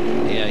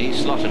 Yeah,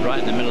 he's slotted right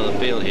in the middle of the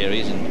field here.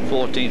 He's in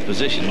 14th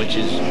position, which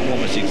is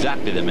almost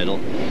exactly the middle.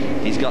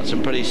 He's got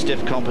some pretty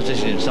stiff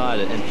competition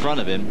in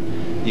front of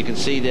him. You can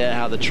see there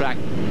how the track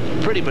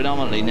pretty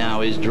predominantly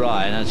now is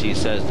dry, and as he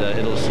says,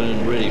 it'll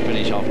soon really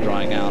finish off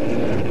drying out.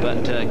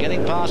 But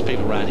getting past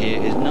people around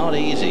here is not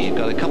easy. You've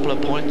got a couple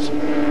of points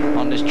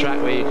on this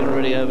track where you can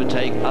really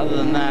overtake. Other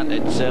than that,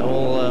 it's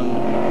all,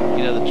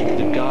 you know,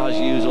 the cars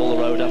use all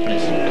the road up, and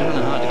it's kind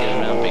of hard to get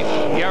around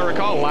people. Yeah, I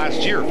recall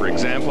last year, for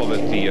example,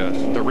 that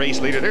the race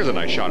leader, there's a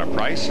nice shot of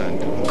Price,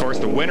 and of course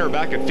the winner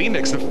back at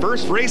Phoenix, the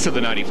first race of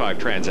the 95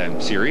 Trans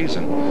Am Series,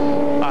 and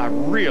a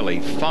really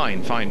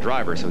fine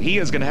driver. So he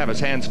is going to have his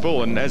hands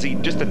full, and as he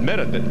just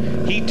admitted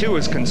that he too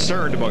is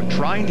concerned about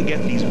trying to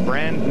get these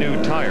brand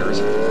new tires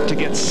to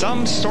get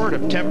some sort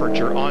of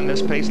temperature on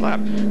this pace lap.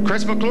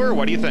 Chris McClure,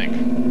 what do you think?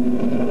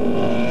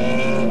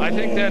 I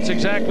think that's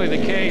exactly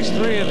the case.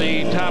 3 of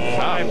the top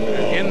 5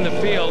 in the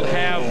field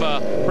have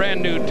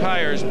brand new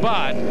tires,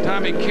 but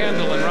Tommy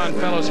Kendall and Ron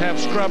Fellows have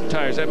scrub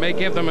tires. That may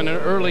give them an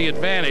early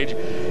advantage.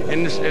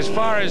 And as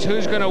far as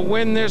who's going to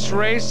win this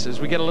race, as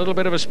we get a little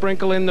bit of a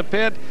sprinkle in the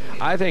pit,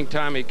 I think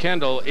Tommy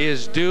Kendall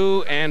is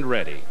due and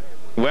ready.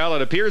 Well,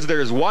 it appears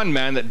there's one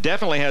man that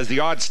definitely has the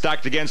odds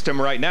stacked against him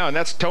right now, and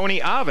that's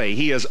Tony Ave.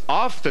 He is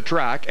off the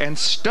track and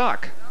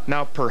stuck.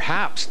 Now,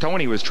 perhaps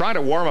Tony was trying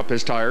to warm up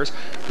his tires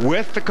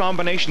with the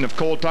combination of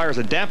cold tires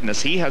and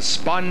dampness. He has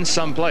spun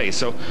someplace,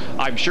 so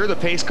I'm sure the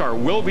pace car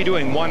will be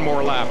doing one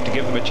more lap to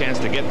give them a chance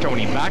to get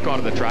Tony back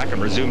onto the track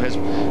and resume his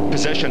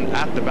position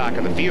at the back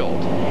of the field.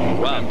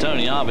 Well,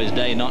 Tony Ave's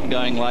day not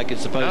going like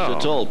it's supposed to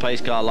at all. Pace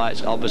car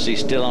lights obviously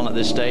still on at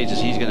this stage, as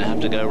he's going to have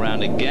to go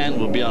around again.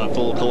 We'll be on a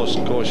full course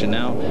caution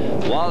now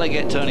while they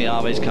get Tony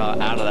Ave's car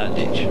out of that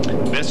ditch.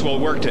 This will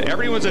work to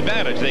everyone's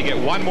advantage. They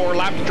get one more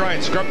lap to try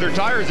and scrub their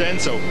tires in,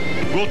 so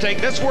we'll take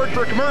this word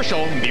for a commercial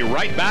and be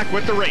right back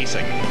with the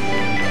racing.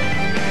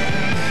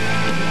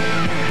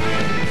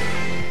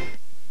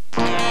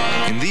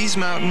 In these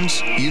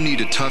mountains, you need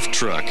a tough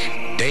truck.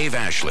 Dave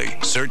Ashley,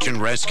 search and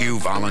rescue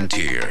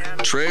volunteer.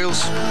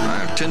 Trails,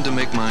 I tend to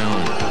make my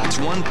own. It's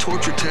one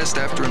torture test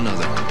after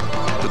another.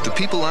 But the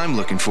people I'm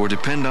looking for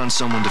depend on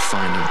someone to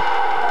find them.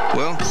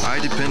 Well, I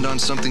depend on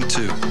something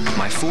too.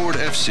 My Ford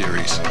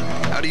F-Series.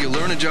 How do you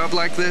learn a job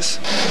like this?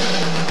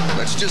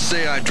 Let's just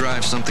say I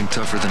drive something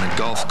tougher than a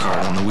golf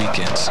cart on the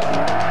weekends.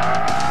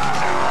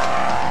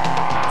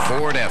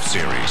 Ford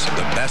F-Series.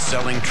 The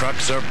best-selling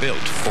trucks are built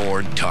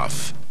Ford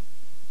tough.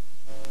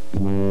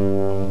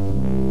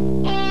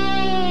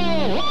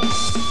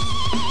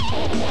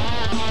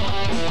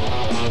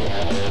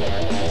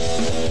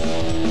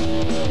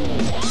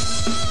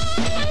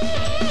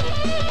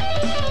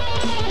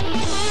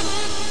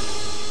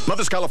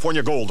 Mother's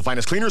California Gold, the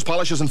finest cleaners,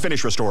 polishes, and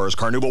finish restorers.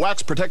 Carnauba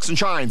wax protects and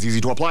shines. Easy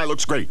to apply,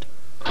 looks great.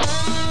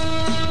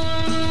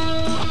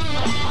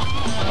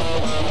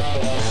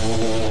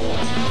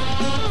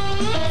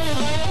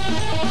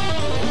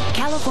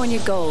 California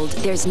Gold,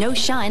 there's no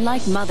shine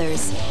like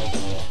Mother's.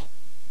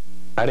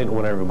 I didn't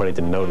want everybody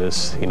to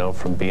notice, you know,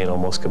 from being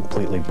almost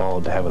completely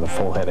bald to having a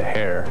full head of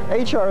hair.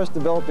 HRS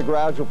developed a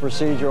gradual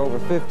procedure over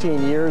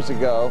 15 years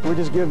ago. We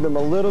just give them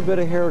a little bit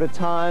of hair at a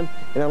time,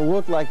 and it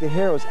looked like the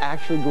hair was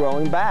actually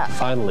growing back.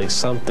 Finally,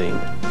 something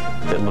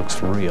that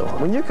looks real.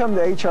 When you come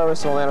to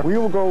HRS Atlanta, we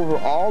will go over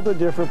all the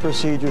different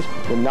procedures,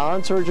 the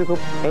non-surgical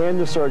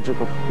and the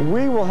surgical.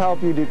 We will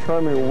help you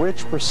determine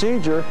which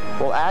procedure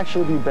will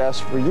actually be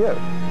best for you.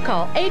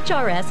 Call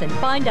HRS and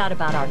find out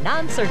about our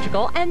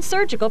non-surgical and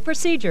surgical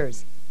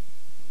procedures.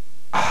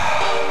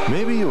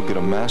 Maybe you'll get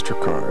a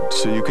MasterCard,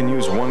 so you can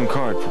use one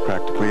card for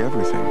practically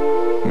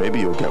everything. Maybe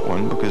you'll get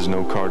one because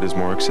no card is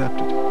more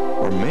accepted.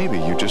 Or maybe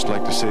you'd just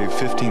like to save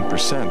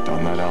 15%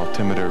 on that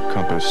altimeter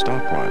compass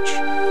stopwatch.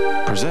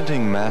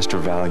 Presenting Master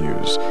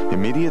Values,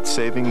 immediate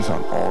savings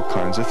on all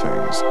kinds of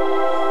things.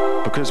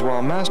 Because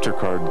while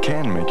MasterCard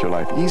can make your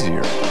life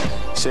easier,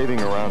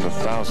 saving around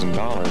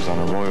 $1,000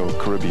 on a Royal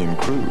Caribbean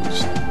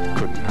cruise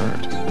couldn't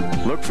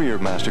hurt. Look for your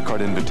MasterCard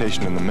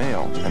invitation in the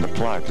mail and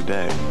apply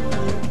today.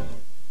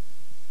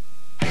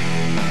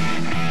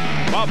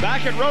 Well,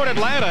 back at Road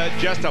Atlanta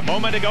just a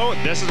moment ago,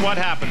 this is what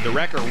happened. The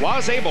wrecker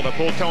was able to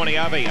pull Tony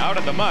Ave out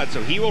of the mud,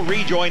 so he will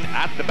rejoin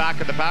at the back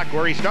of the pack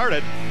where he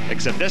started,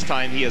 except this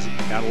time he is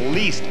at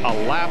least a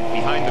lap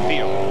behind the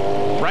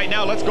field. Right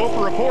now, let's go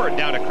for a report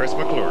down to Chris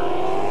McClure.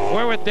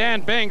 We're with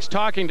Dan Banks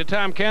talking to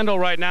Tom Kendall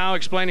right now,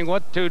 explaining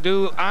what to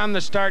do on the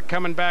start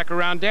coming back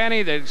around.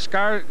 Danny, the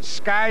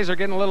skies are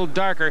getting a little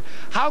darker.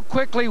 How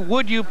quickly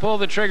would you pull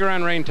the trigger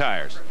on rain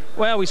tires?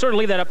 Well, we sort of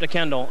leave that up to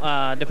Kendall.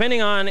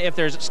 Depending on if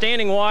there's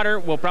standing water,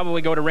 we'll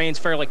probably go to rains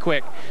fairly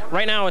quick.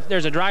 Right now, if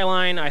there's a dry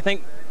line, I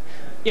think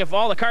if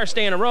all the cars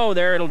stay in a row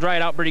there, it'll dry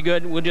it out pretty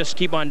good. We'll just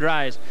keep on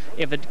dries.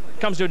 If it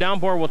comes to a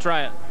downpour, we'll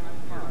try it.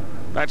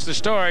 That's the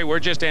story. We're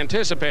just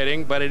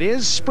anticipating, but it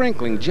is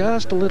sprinkling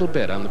just a little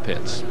bit on the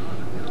pits.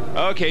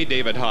 Okay,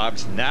 David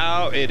Hobbs,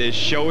 now it is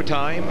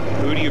showtime.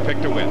 Who do you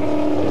pick to win?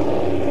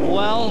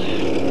 Well,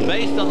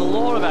 based on the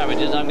law of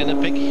averages, I'm going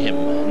to pick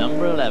him,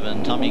 number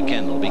 11, Tommy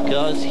Kendall,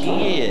 because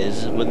he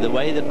is, with the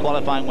way that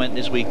qualifying went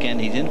this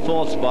weekend, he's in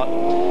 4th spot.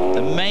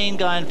 The main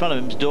guy in front of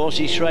him is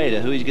Dorsey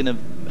Schrader, who he's going to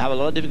have a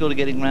lot of difficulty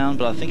getting round,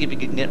 but I think if he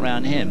can get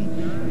round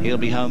him, he'll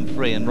be home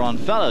free. And Ron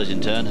Fellows,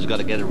 in turn, has got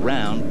to get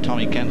around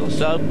Tommy Kendall.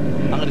 So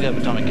I'm going to go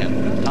for Tommy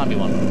Kendall. Time you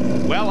want.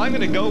 Well, I'm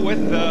going to go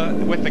with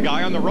the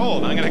guy on the roll,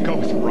 and I'm going to go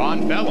with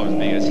Ron Fellows,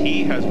 because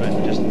he has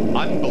been just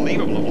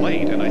unbelievable of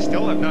late, and I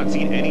still have not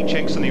seen any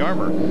chinks in the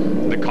armor.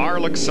 The car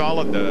looks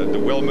solid. The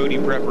Will Moody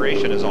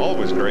preparation is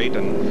always great,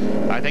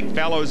 and I think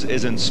Fellows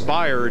is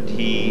inspired.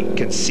 He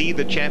can see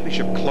the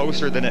championship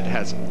closer than it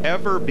has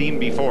ever been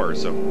before.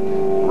 So,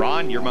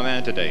 Ron, you're my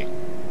man today.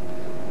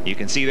 You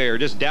can see they are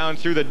just down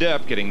through the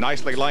dip, getting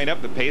nicely lined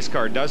up. The pace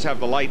car does have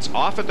the lights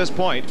off at this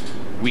point.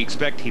 We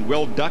expect he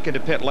will duck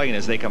into pit lane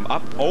as they come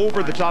up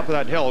over the top of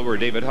that hill where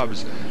David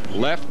Hobbs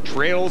left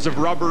trails of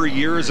rubber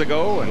years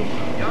ago,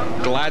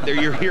 and glad that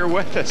you're here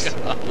with us.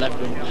 Left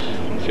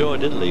them. Sure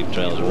did leave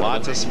trails of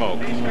lots of smoke.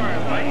 You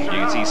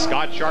can see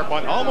Scott Sharp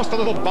on almost a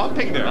little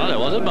bumping there. Oh, there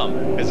was a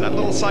bump. Is that a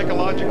little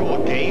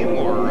psychological game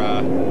or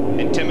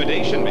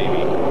intimidation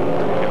maybe?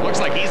 It looks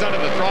like he's under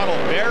the throttle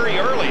very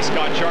early,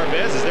 Scott Sharp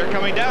is, as they're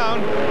coming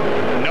down.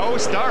 No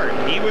start.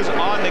 He was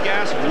on the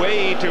gas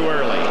way too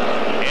early.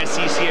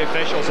 SCCA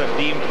officials have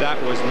deemed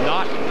that was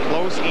not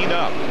close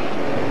enough.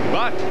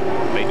 But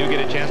they do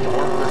get a chance to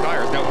warm up their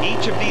tires. Now,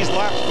 each of these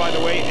laps, by the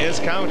way, is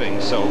counting.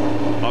 So,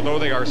 although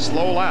they are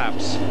slow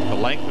laps, the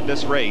length of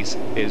this race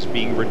is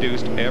being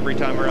reduced every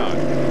time around.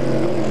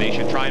 They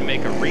should try and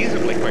make a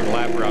reasonably quick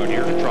lap around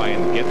here to try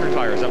and get their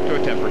tires up to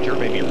a temperature,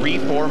 maybe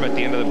reform at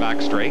the end of the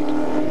back straight,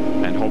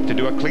 and hope to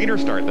do a cleaner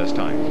start this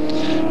time.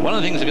 One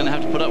of the things they're going to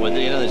have to put up with,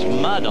 you know, there's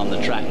mud on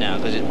the track now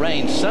because it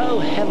rained so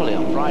heavily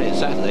on Friday and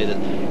Saturday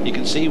that you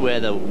can see where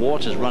the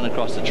water's run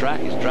across the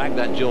track. It's dragged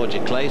that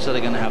Georgia clay, so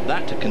they're going to have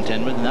that to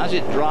contend with. And as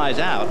it dries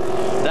out,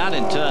 that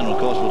in turn, of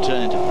course, will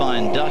turn into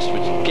fine dust,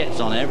 which gets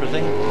on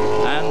everything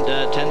and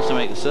tends to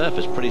make the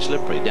surface pretty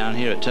slippery. Down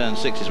here at turn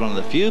 6 is one of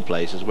the few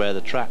places where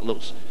the track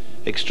looks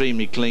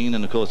extremely clean,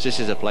 and of course this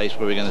is a place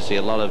where we're going to see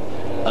a lot of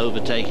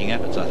overtaking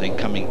efforts, I think,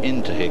 coming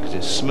into here because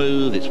it's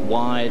smooth, it's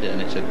wide, and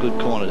it's a good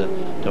corner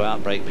to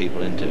outbrake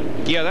people into.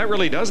 Yeah, that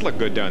really does look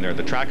good down there.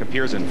 The track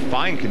appears in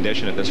fine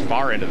condition at this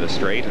far end of the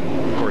straight,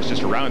 and of course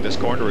just around this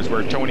corner is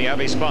where Tony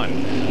Abbey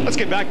spun. Let's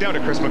get back down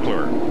to Chris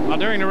McClure. Well,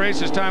 during the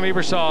race, as Tom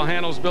Ebersol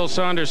handles Bill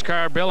Saunders'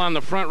 car, Bill on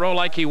the front row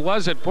like he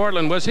was at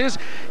Portland. Was his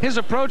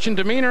approach and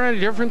demeanor any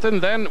different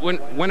than then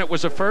when it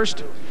was a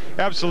first?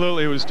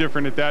 Absolutely, it was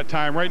different at that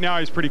time. Right now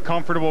he's pretty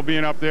comfortable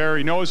being up there.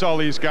 He knows all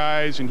these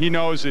guys, and he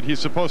knows that he's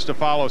supposed to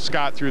follow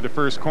Scott through the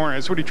first corner.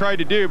 That's what he tried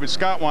to do, but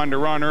Scott wanted to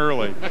run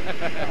early.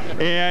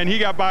 And he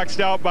got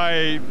boxed out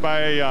by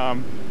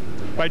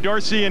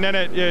Dorsey, and then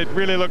it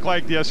really looked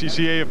like the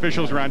SCCA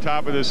officials were on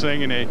top of this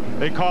thing,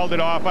 and they called it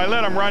off. I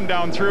let him run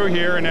down through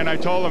here, and then I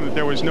told him that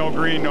there was no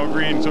green,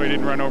 so he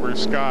didn't run over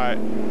Scott.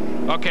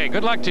 Okay,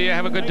 good luck to you.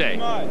 Have a good day.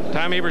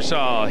 Tom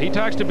Ebersol. He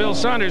talks to Bill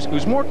Saunders,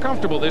 who's more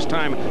comfortable this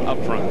time up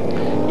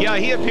front. Yeah,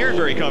 he appeared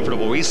very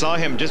comfortable. We saw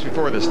him just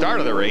before the start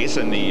of the race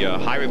in the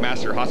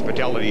Highwaymaster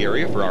hospitality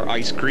area for our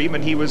ice cream,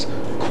 and he was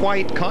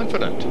quite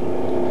confident.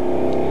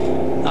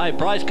 Hi,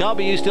 Price Cobb.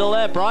 Are you still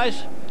there,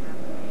 Price?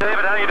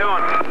 David, how you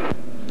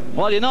doing?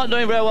 Well, you're not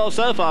doing very well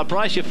so far,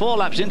 Price. You're 4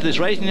 laps into this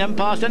race and you haven't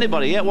passed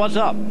anybody yet. What's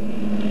up? Hang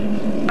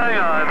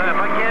on, if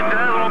I can't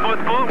handle with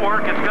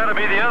footwork, it's got to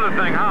be the other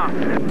thing, huh?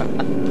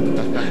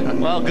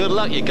 Well, good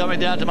luck. You're coming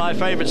down to my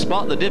favorite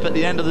spot, the dip at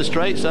the end of the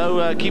straight,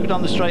 so keep it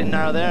on the straight and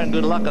narrow there, and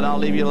good luck, and I'll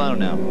leave you alone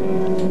now.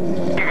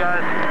 You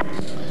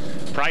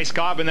guys. Price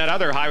Cobb in that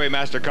other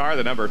Highwaymaster car,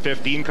 the number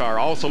 15 car,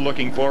 also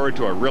looking forward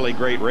to a really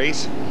great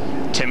race.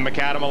 Tim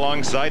McAdam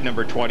alongside,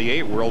 number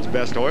 28, World's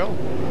Best Oil.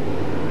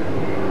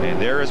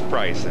 And there is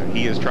Price, and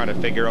he is trying to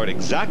figure out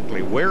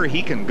exactly where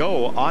he can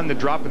go on the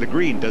drop of the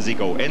green. Does he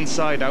go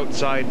inside,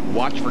 outside,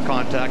 watch for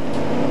contact?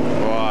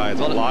 Oh,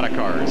 it's a lot of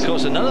cars. Of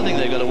course, another thing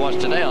they've got to watch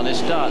today on this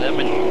start, I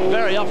mean,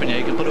 very often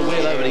you can put a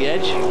wheel over the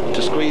edge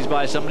to squeeze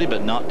by somebody,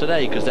 but not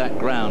today, because that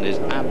ground is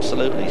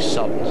absolutely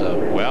sodden. So,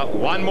 well,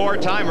 one more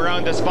time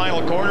around this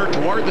final corner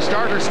toward the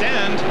starter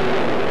stand.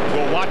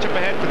 We'll watch up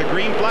ahead for the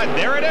green flag.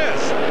 There it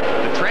is.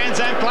 The Trans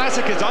Am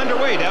Classic is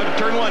underway down to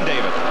turn 1,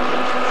 David.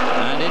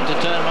 And into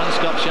turn 1,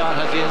 Scott Sharp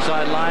has the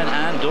inside line,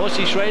 and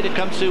Dorsey Schrader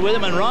comes through with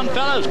him, and Ron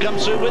Fellows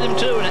comes through with him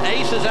too, and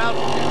aces out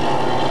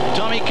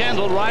Tommy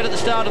Kendall right at the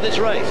start of this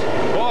race.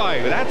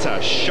 Boy, that's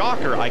a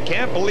shocker. I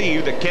can't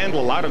believe that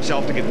Kendall allowed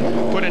himself to get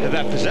put into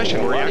that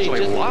position where he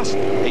actually lost.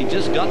 He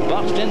just got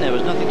boxed in. There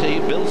was nothing to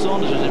eat. Bill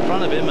Saunders was in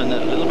front of him and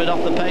a little bit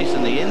off the pace,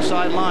 and the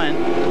inside line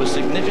was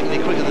significantly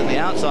quicker than the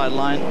outside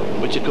line,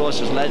 which of course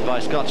was led by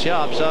Scott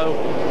Sharp. So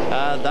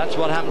That's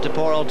what happened to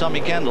poor old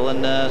Tommy Kendall,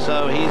 and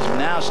so he's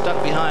now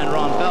stuck behind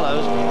Ron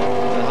Fellows.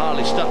 They're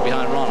hardly stuck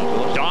behind Ron, of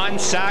course. Don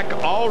Sack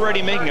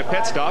already making a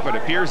pit stop. It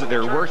appears that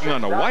they're working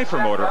on the wiper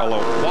motor,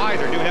 although why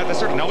they're doing that, that's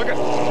certain. Now look at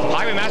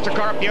Highway Master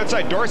car up the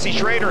outside. Dorsey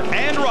Schrader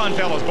and Ron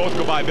Fellows both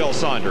go by Bill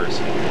Saunders.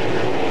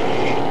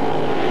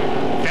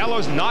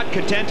 Fellows not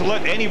content to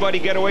let anybody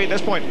get away at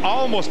this point,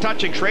 almost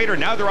touching Schrader.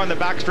 Now they're on the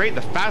back straight,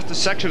 the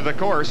fastest section of the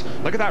course.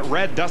 Look at that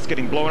red dust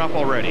getting blown up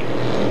already.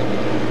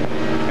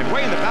 And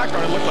way in the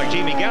background, it looked like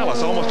Jamie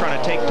Gallus almost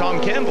trying to take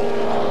Tom Kendall.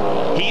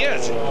 He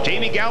is.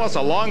 Jamie Gallus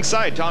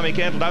alongside Tommy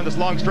Kendall down this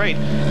long straight.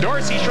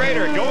 Dorsey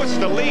Schrader goes to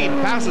the lead,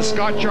 passes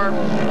Scott Sharp,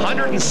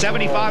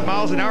 175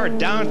 miles an hour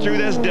down through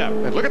this dip.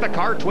 And look at the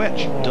car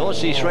twitch.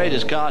 Dorsey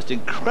Schrader's car's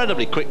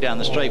incredibly quick down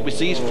the straight, which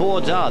these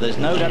Fords are. There's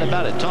no doubt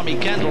about it. Tommy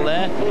Kendall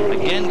there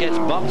again gets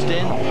boxed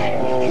in.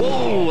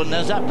 Whoa, and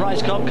there's that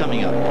Bryce Cobb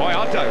coming up. Boy,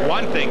 I'll tell you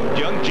one thing.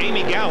 Young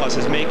Jamie Gallus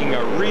is making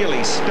a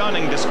really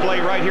stunning display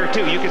right here,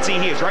 too. You can see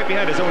he is right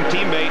behind his own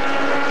teammate,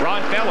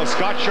 Ron Fellows.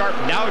 Scott Sharp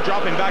now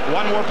dropping back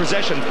one more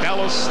possession.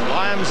 Fellows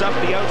slams up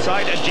the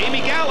outside, and Jamie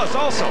Gallus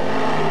also.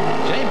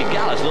 Jamie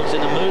Gallus looks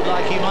in a mood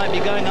like he might be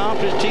going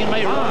after his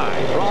teammate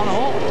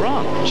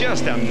Ron.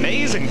 Just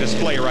amazing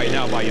display right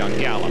now by young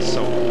Gallus.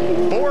 So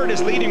Ford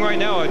is leading right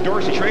now at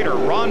Dorsey Schrader.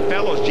 Ron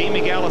Fellows,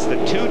 Jamie Gallus, the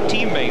two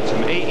teammates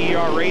from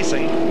AER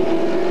Racing.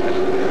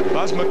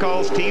 Buzz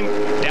McCall's team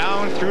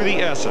down through the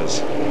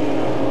S's.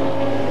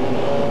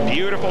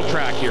 Beautiful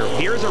track here.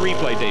 Here's a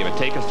replay, David.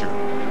 Take us through.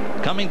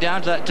 Coming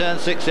down to that turn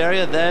 6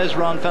 area, there's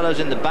Ron Fellows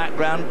in the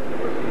background,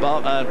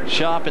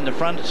 Sharp in the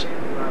front.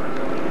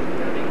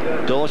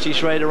 Dorsey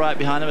Schrader right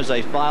behind him as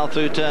they file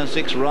through turn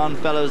 6. Ron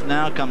Fellows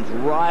now comes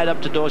right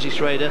up to Dorsey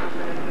Schrader.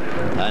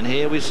 And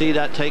here we see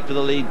that take for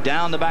the lead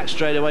down the back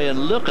straightaway, and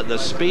look at the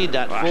speed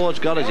that Ford's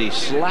got as he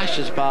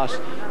slashes past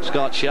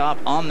Scott Sharp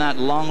on that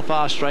long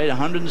fast straight,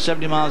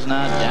 170 miles an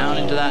hour down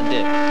into that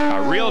dip.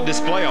 A real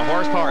display of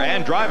horsepower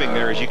and driving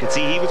there. As you can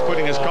see, he was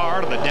putting his car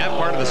out of the damp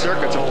part of the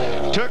circuit,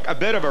 so took a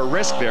bit of a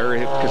risk there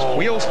because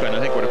wheel spin, I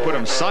think, would have put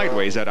him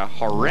sideways at a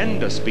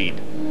horrendous speed.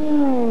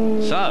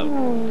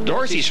 So,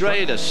 Dorsey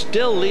Schrader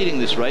still leading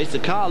this race. The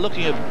car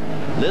looking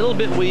a little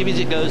bit weavy as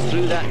it goes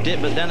through that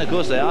dip, but then, of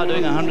course, they are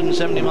doing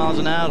 170 miles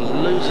an hour.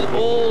 Loses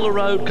all the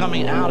road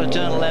coming out of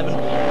turn 11.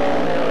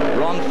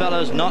 Ron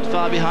Fellows not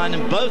far behind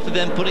them. Both of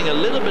them putting a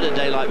little bit of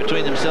daylight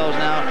between themselves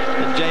now,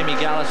 and Jamie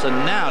Gallus, and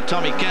now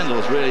Tommy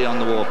Kendall's really on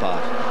the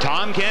warpath.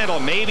 Tom Kendall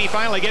maybe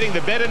finally getting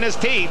the bit in his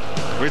teeth.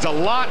 There's a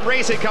lot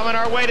racing coming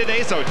our way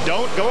today, so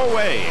don't go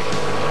away.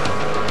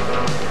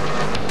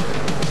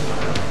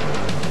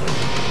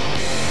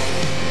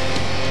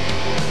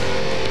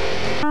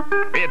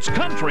 It's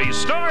Country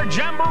Star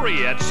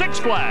Jamboree at Six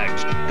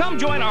Flags. Come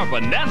join our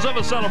bonanza of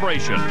a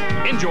celebration.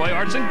 Enjoy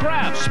arts and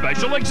crafts,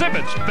 special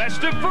exhibits,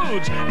 festive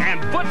foods,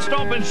 and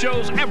foot-stomping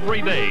shows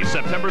every day,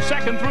 September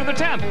 2nd through the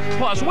 10th,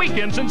 plus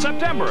weekends in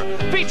September.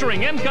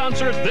 Featuring in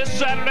concert this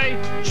Saturday,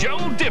 Joe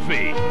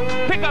Diffie.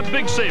 Pick up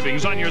big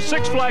savings on your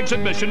Six Flags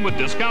admission with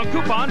discount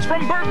coupons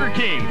from Burger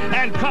King.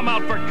 And come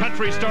out for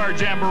Country Star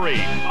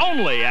Jamboree,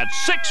 only at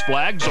Six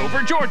Flags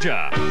over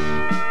Georgia.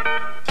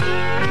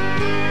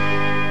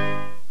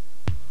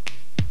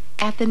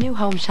 At the new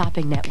Home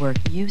Shopping Network,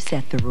 you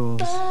set the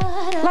rules.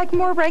 Like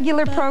more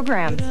regular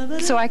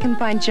programs, so I can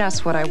find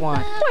just what I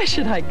want. Why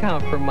should I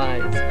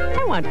compromise?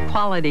 I want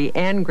quality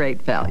and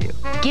great value.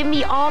 Give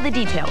me all the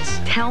details.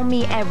 Tell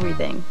me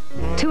everything.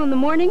 2 in the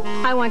morning,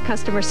 I want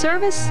customer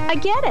service. I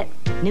get it.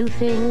 New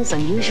things,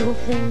 unusual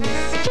things.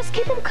 Just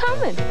keep them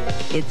coming.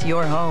 It's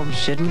your home.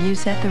 Shouldn't you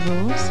set the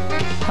rules?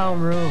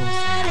 Home Rules.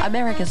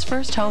 America's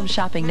first home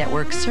shopping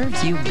network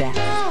serves you best.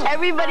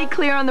 Everybody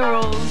clear on the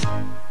rules.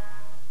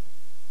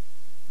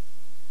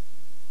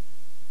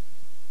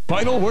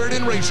 Final word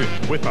in racing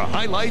with the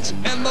highlights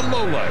and the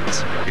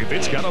lowlights. If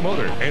it's got a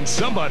motor and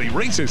somebody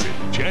races it,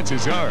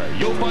 chances are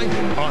you'll find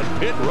it on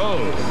Pit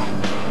Road.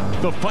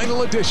 The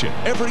final edition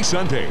every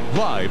Sunday,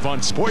 live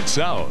on Sports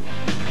South.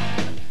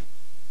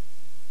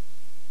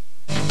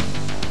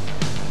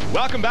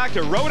 Welcome back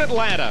to Road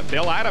Atlanta.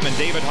 Bill Adam and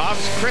David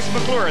Hobbs, Chris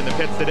McClure in the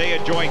pits today,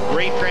 enjoying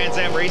great Trans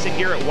Am racing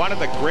here at one of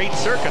the great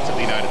circuits of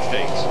the United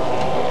States.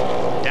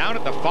 Down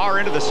at the far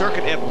end of the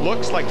circuit, it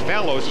looks like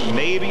Fellows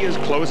maybe is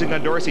closing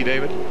on Dorsey,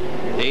 David.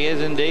 He is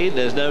indeed.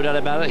 There's no doubt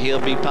about it.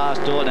 He'll be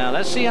past door now.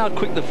 Let's see how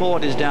quick the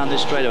Ford is down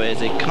this straightaway as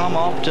they come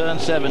off turn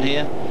 7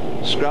 here,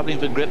 scrubbing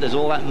for grip. There's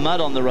all that mud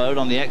on the road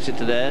on the exit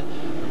to there.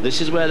 This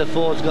is where the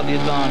Ford's got the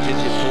advantage.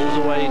 It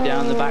pulls away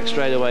down the back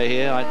straightaway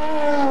here.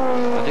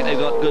 I think they've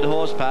got good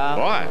horsepower.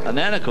 Boy. And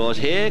then, of course,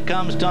 here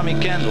comes Tommy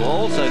Kendall,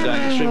 also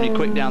going extremely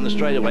quick down the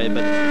straightaway.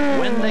 But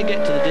when they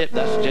get to the dip,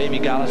 that's Jamie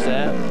Gallus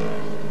there.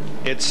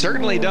 It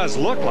certainly does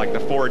look like the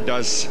Ford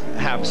does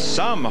have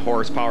some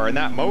horsepower in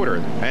that motor.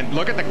 And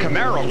look at the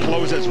Camaro,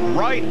 closes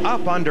right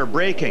up under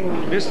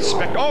braking. Just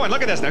oh, and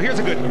look at this. Now here's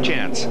a good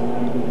chance.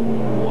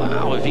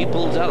 Wow, if he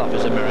pulls that off,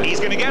 it's a miracle. He's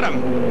going to get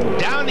him.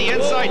 Down the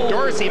inside, whoa.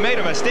 Dorsey made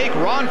a mistake.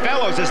 Ron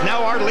Fellows is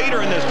now our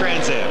leader in this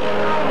Trans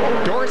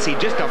Am. Dorsey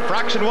just a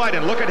fraction wide,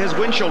 and look at his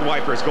windshield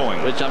wipers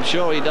going. Which I'm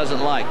sure he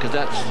doesn't like, because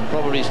that's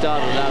probably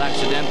started out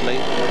accidentally,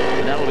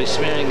 and that'll be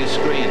smearing his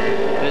screen.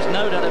 There's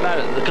no doubt about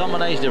it. The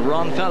combination of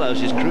Ron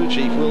Fellows, his crew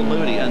chief, Will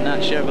Moody, and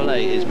that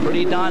Chevrolet is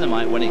pretty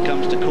dynamite when it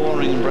comes to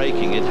cornering and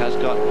braking. It has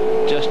got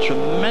just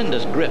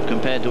tremendous grip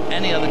compared to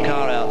any other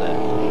car out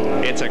there.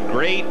 It's a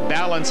great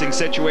balancing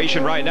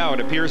situation right now. It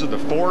appears that the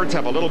Fords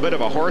have a little bit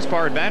of a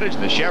horsepower advantage,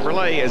 and the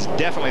Chevrolet is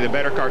definitely the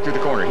better car through the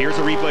corner. Here's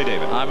a replay,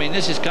 David. I mean,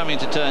 this is coming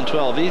to turn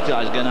 12. These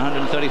guys are going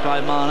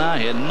 135 mile an hour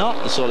here.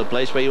 Not the sort of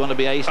place where you want to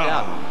be aced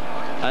out.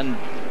 And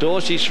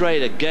Dorsey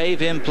Schrader gave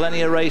him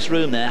plenty of race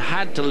room there.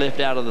 Had to lift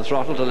out of the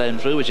throttle to let him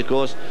through, which of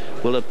course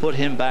will have put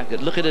him back.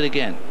 Look at it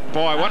again.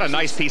 Boy, what a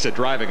nice piece of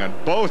driving on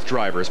both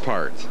drivers'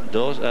 parts.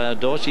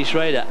 Dorsey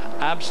Schrader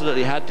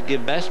absolutely had to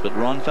give best, but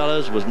Ron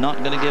Fellows was not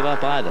going to give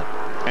up either.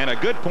 And a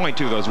good point,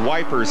 too. Those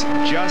wipers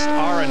just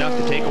are enough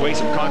to take away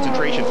some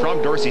concentration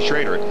from Dorsey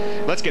Schrader.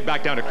 Let's get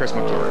back down to Chris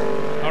McClure.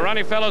 Well,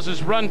 Ronnie Fellows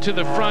has run to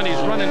the front. He's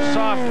running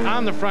soft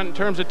on the front in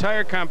terms of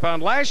tire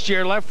compound. Last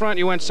year, left front,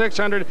 you went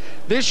 600.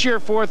 This year,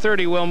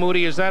 430. Will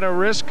Moody, is that a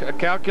risk, a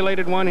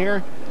calculated one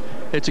here?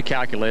 It's a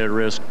calculated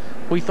risk.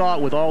 We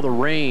thought with all the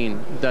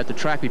rain that the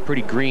track would be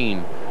pretty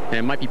green, and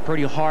it might be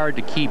pretty hard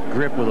to keep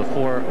grip with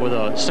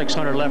a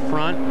 600 left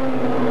front.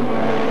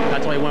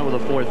 That's why we went with a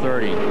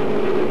 430.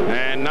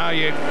 And now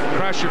you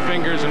cross your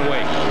fingers and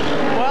wait.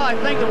 Well, I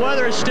think the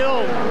weather is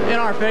still in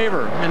our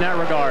favor in that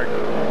regard.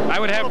 I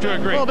would have to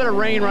agree. A little bit of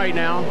rain right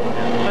now.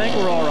 I think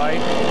we're all right.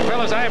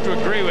 Fellas, I have to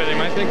agree with him.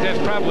 I think that's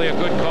probably a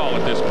good call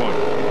at this point.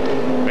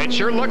 It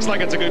sure looks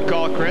like it's a good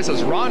call, Chris,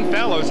 as Ron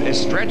Fellows is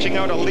stretching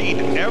out a lead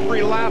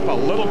every lap a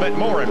little bit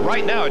more. And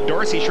right now,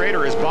 Dorsey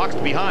Schrader is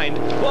boxed behind.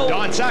 Whoa.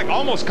 Don Sack,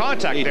 almost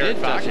contact he there, in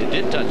fact. He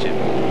did touch him.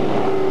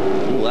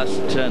 Ooh,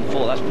 that's turn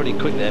 4. That's pretty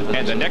quick there.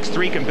 And the next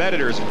three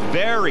competitors,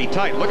 very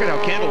tight. Look at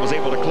how Kendall was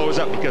able to close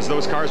up because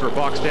those cars were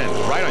boxed in.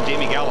 Right on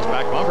Jamie Gallus'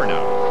 back bumper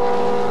now.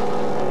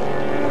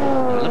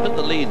 Look at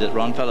the lead that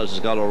Ron Fellows has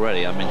got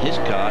already. I mean, his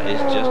car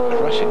is just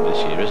crushing this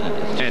year, isn't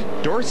it?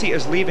 And Dorsey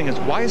is leaving us.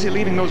 Why is he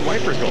leaving those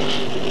wipers going?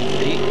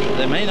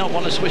 They may not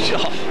want to switch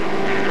off. He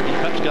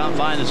perhaps can't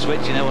find a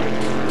switch. You know,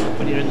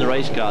 when you're in the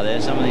race car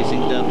there, some of these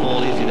things don't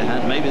fall easy to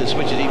hand. Maybe the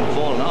switch has even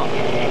fallen off.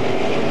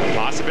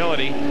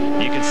 Possibility.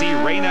 You can see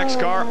Raynek's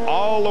car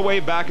all the way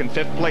back in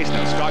 5th place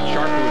now. Scott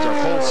Sharp, who is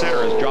our pole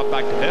sitter, has dropped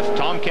back to 5th.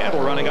 Tom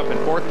Kendall running up in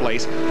 4th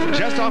place,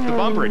 just off the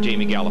bumper of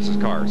Jamie Gallus's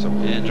car. So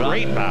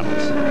great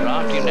battles.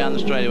 Drafting down the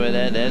straightaway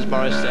there. There's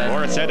Boris Said.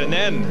 Boris Said, and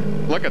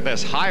then look at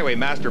this Highway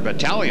Master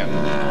Battalion.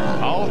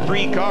 All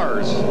three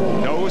cars,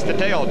 nose to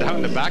tail,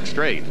 down the back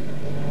straight.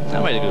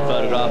 That made a good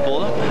photograph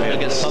for them. They'll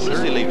get the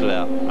publicity leaflet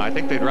out. I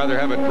think they'd rather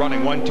have it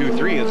running 1, 2,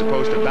 3 as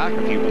opposed to back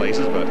a few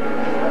places, but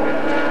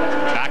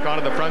back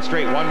onto the front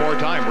straight one more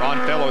time. Ron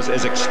Fellows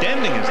is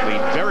extending his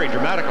lead very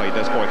dramatically at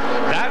this point.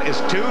 That is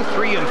 2,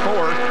 3, and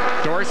 4.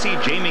 Dorsey,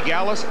 Jamie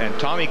Gallus, and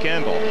Tommy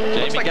Kendall.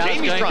 Looks like Gallus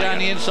Jamie's going down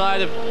the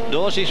inside of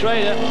Dorsey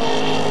Schrader.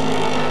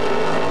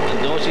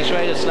 And Dorsey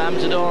Schrader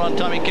slams the door on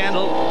Tommy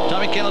Kendall.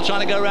 Tommy Kendall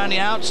trying to go around the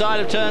outside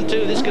of turn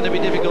 2. This is going to be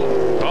difficult.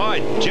 Oh,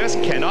 it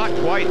just cannot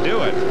quite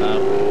do it.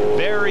 No.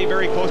 Very,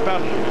 very close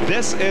battle.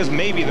 This is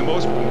maybe the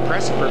most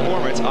impressive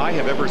performance I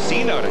have ever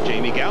seen out of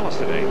Jamie Gallus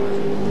today.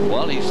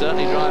 Well, he's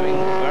certainly driving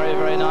very,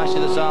 very nicely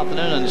this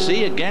afternoon. And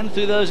see again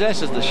through those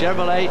S's, the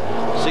Chevrolet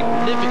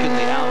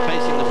significantly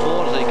outpacing the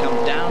Ford as they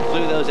come down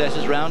through those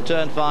S's round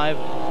turn 5.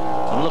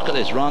 And look at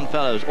this, Ron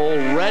Fellows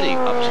already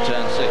up to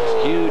turn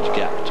 6. Huge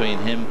gap between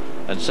him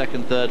and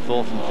 2nd, 3rd,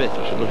 4th, and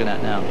 5th, which we're looking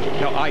at now.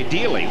 Now,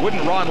 ideally,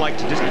 wouldn't Ron like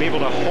to just be able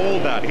to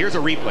hold that? Here's a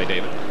replay,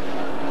 David.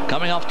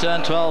 Coming off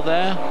turn 12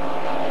 there.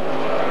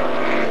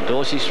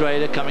 Dorsey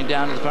Schrader coming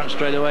down to the front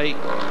straightaway.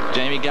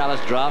 Jamie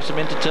Gallus drafts him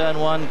into turn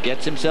 1,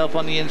 gets himself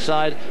on the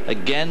inside.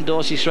 Again,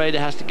 Dorsey Schrader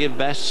has to give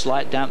best.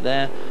 Slight damp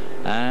there.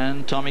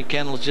 And Tommy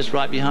Kendall's just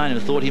right behind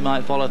him. Thought he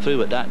might follow through,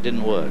 but that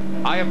didn't work.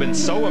 I have been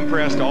so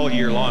impressed all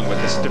year long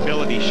with the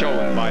stability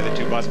shown by the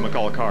two Buzz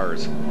McCall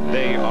cars.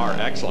 They are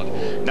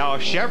excellent. Now,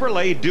 if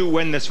Chevrolet do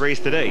win this race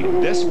today,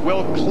 this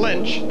will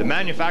clinch the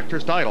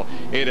manufacturer's title.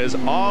 It is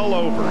all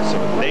over,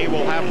 so they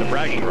will have the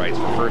bragging rights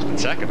for 1st and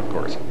 2nd, of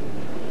course.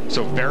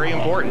 So very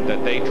important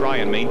that they try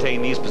and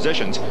maintain these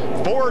positions.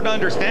 Ford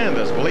understand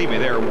this, believe me,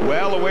 they're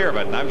well aware of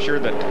it, and I'm sure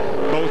that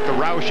both the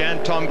Roush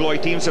and Tom Gloy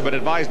teams have been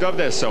advised of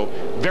this, so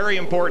very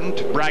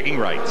important bragging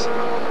rights.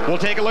 We'll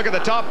take a look at the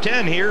top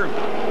 10 here.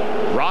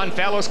 Ron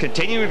Fellows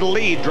continuing to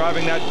lead,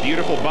 driving that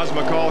beautiful Buzz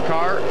McCall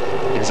car.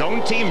 His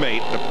own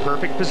teammate, the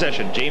perfect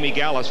position. Jamie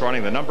Gallus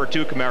running the number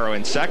 2 Camaro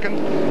in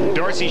second.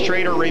 Dorsey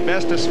Schrader, Ray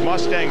Vestas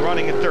Mustang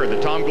running in third. The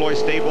Tom Gloy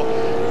stable.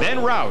 Then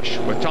Roush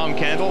with Tom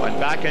Kendall, and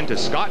back into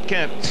Scott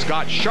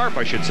Sharp,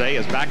 I should say,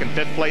 is back in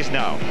 5th place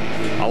now.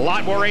 A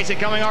lot more racing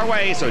coming our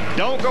way, so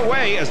don't go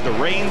away as the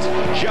rains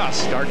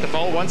just start to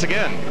fall once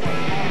again.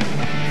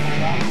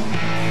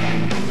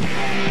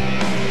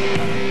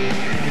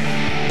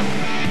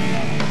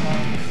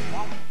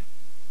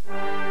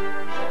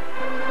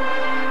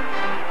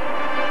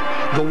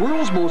 The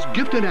world's most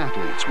gifted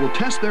athletes will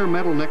test their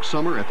mettle next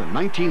summer at the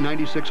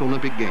 1996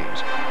 Olympic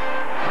Games.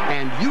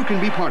 And you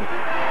can be part of it.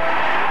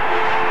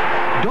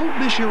 Don't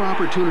miss your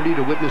opportunity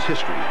to witness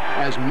history,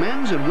 as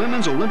men's and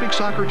women's Olympic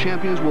soccer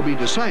champions will be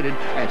decided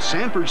at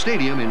Sanford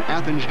Stadium in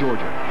Athens,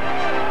 Georgia.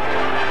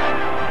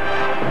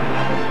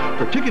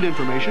 For ticket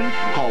information,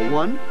 call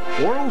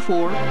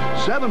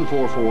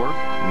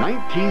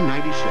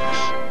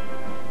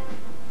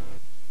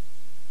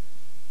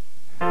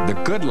 1-404-744-1996. The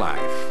good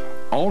life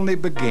only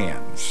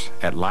begins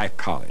at Life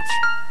College.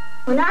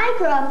 When I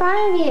grow up,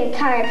 I'm going to be a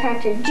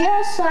chiropractor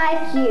just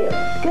like you.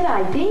 Good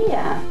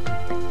idea.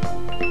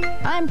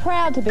 I'm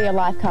proud to be a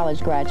Life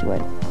College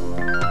graduate.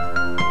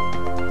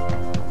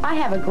 I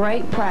have a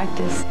great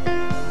practice.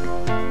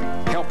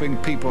 Helping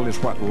people is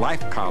what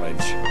Life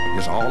College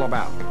is all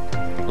about.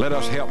 Let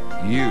us help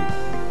you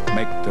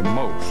make the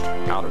most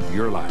out of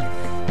your life.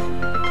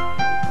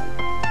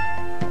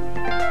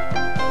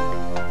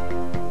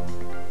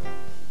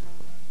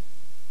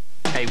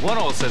 Hey, one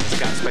oil says it's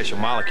got special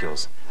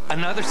molecules.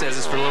 Another says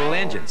it's for little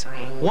engines.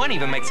 One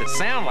even makes it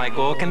sound like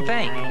oil can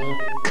think.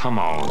 Come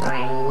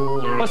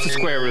on. What's the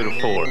square root of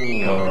 4?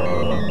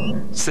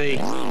 See,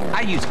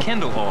 I use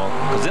Kendall oil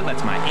because it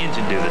lets my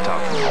engine do the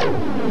talking.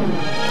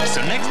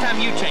 So next time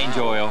you change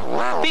oil,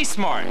 be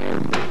smart.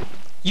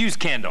 Use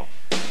Kendall.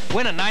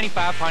 Win a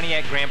 95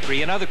 Pontiac Grand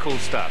Prix and other cool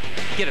stuff.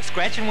 Get a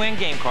scratch and win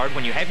game card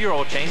when you have your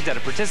oil changed at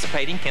a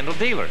participating Kendall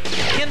dealer.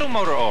 Kendall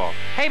Motor Oil.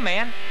 Hey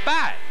man,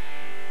 buy it.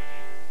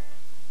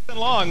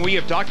 Long we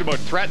have talked about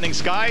threatening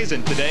skies,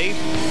 and today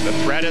the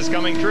threat is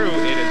coming true.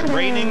 It is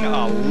raining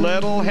a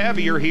little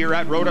heavier here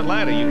at Road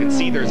Atlanta. You can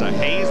see there's a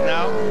haze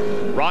now.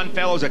 Ron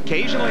Fellows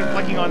occasionally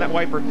flicking on that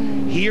wiper.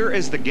 Here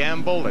is the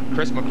gamble that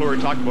Chris McClure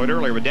talked about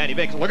earlier with Danny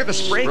Banks. Look at the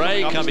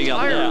spray coming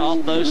up there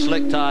off those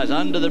slick tires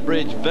under the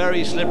bridge.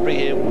 Very slippery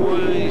here.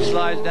 He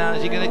slides down.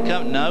 Is he going to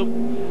come? No.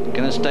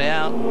 Going to stay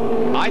out.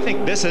 I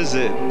think this is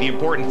the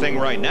important thing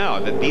right now,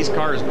 that these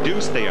cars do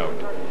stay out.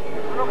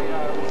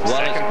 Well,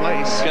 second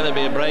place. It's going to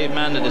be a brave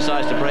man that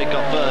decides to break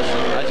off first.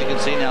 As you can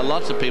see now,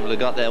 lots of people have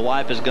got their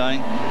wipers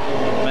going.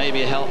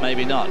 Maybe a help,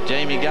 maybe not.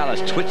 Jamie Gallus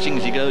twitching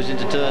as he goes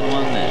into turn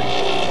 1 there.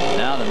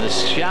 Now then, the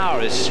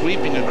shower is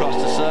sweeping across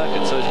the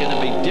circuit, so it's going to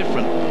be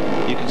different.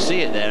 You can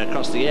see it there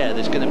across the air.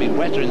 It's going to be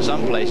wetter in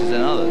some places than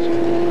others.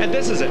 And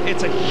this is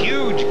it's a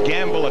huge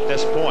gamble at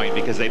this point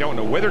because they don't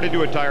know whether to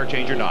do a tire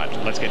change or not.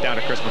 Let's get down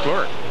to Chris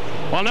McClure.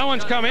 Well, no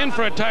one's come in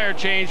for a tire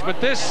change,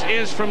 but this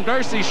is from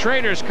Dorsey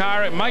Schrader's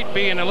car. It might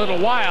be in a little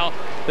while.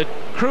 The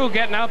crew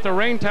getting out the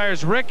rain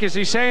tires. Rick, is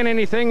he saying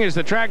anything? Is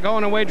the track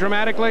going away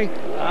dramatically?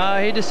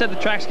 He just said the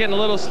track's getting a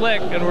little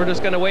slick, and we're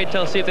just going to wait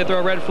till see if they throw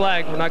a red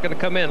flag. We're not going to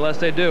come in unless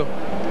they do.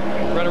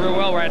 We're running real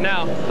well right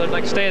now, so I'd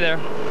like to stay there.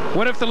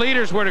 What if the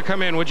leaders were to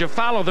come in? Would you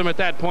follow them at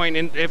that point,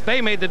 and if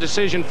they made the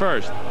decision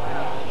first?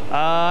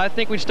 I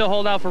think we'd still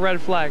hold out for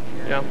red flag.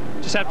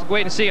 Just have to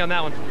wait and see on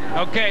that one.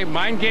 Okay,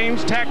 mind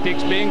games,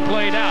 tactics being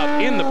played out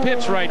in the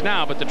pits right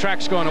now, but the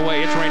track's going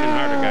away. It's raining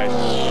harder, guys.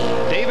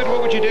 David,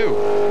 what would you do?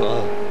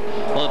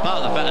 Well,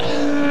 apart from the fact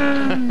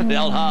the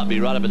old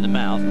heartbeat right up in the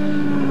mouth,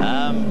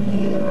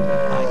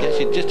 I guess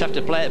you just have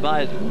to play it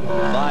by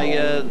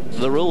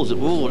the rules. Ooh,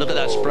 look at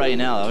that spray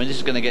now. I mean, this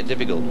is going to get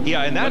difficult.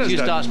 Yeah, and once you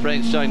start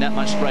showing that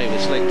much spray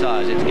with slick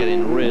tires, it's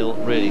getting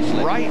really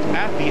slick. Right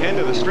at the end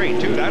of the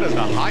straight, too. That is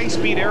the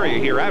high-speed area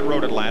here at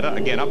Road Atlanta.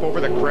 Again, up over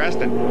the crest,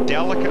 and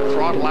delicate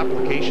throttle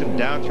application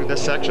down through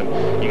this section.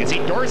 You can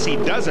see Dorsey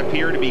does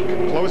appear to be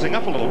closing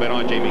up a little bit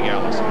on Jamie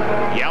Gallus.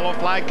 Yellow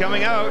flag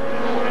coming out.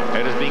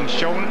 It is being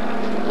shown.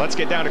 Let's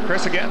get down to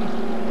Chris again.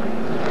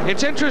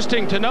 It's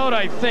interesting to note,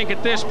 I think,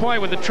 at this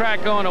point with the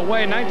track going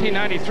away,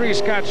 1993,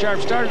 Scott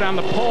Sharp started on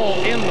the pole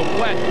in the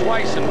wet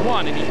twice and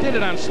won, and he did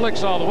it on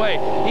slicks all the way.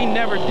 He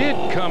never did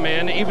come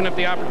in, even if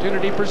the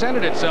opportunity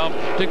presented itself,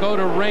 to go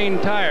to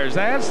rain tires.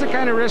 That's the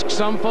kind of risk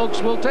some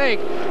folks will take.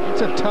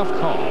 It's a tough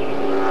call.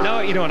 No,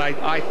 you know, and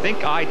I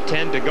think I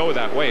tend to go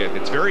that way.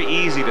 It's very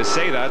easy to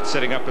say that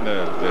sitting up in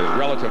the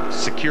relative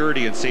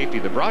security and safety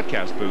of the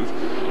broadcast booth.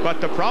 But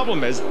the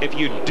problem is, if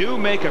you do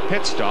make a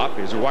pit stop,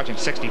 as we're watching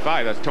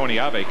 65, that's Tony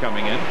Ave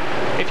coming in.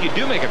 If you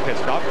do make a pit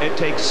stop, it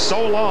takes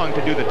so long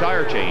to do the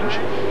tire change.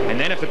 And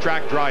then if the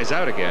track dries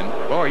out again,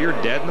 oh, you're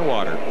dead in the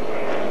water.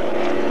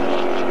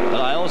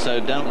 Well, I also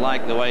don't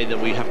like the way that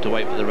we have to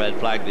wait for the red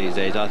flag these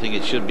days. I think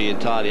it should be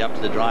entirely up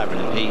to the driver.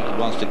 And if he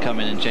wants to come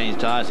in and change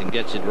tires and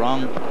gets it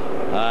wrong,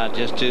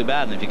 just too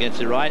bad. And if he gets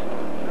it right,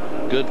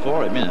 good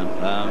for him, you know.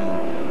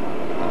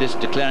 this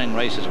declaring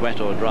race as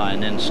wet or dry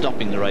and then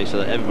stopping the race so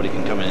that everybody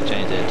can come in and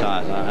change their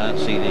tires. I don't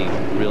see the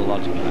real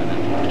logic behind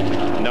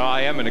it. No,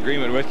 I am in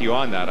agreement with you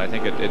on that. I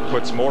think it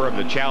puts more of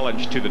the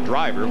challenge to the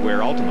driver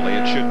where ultimately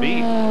it should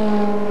be.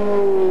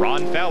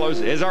 Ron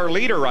Fellows is our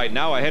leader right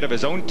now ahead of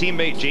his own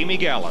teammate Jamie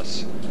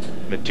Gallus.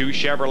 The two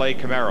Chevrolet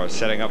Camaros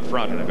setting up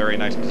front in a very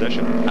nice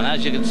position. And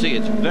as you can see,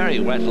 it's very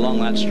wet along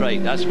that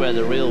straight. That's where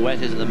the real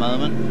wet is at the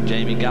moment.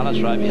 Jamie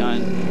Gallus right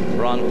behind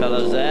Ron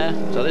Fellows there.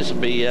 So this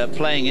will be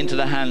playing into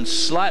the hands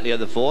slightly of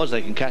the Fords.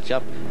 They can catch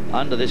up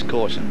under this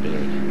caution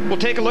period. We'll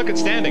take a look at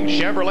standings.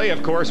 Chevrolet,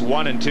 of course,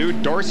 1 and 2.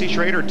 Dorsey,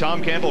 Schrader,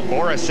 Tom Kendall,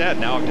 Boris Said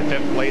now up to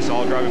 5th place,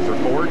 all driving for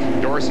Ford.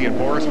 Dorsey and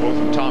Boris, both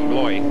from Tom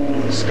Gloy.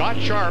 Scott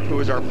Sharp, who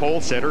is our pole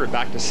sitter,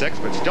 back to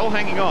 6th, but still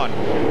hanging on.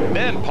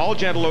 Then Paul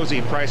Gentilozzi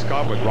and Price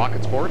Cobb with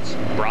Rocket Sports.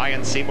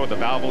 Brian Seymour, the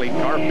Valvoline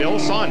car. Bill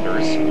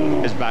Saunders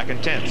is back in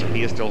 10th, so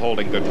he is still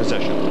holding good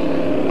position.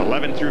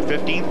 11 through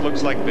 15th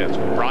looks like this.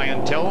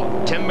 Brian Till,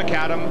 Tim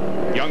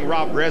McAdam, young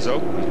Rob Rizzo,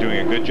 who's doing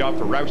a good job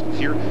for Roush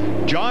this year,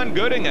 John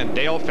Gooding, and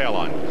Dale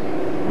Fallon.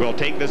 We'll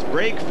take this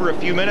break for a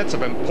few minutes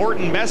of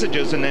important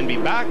messages and then be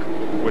back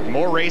with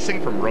more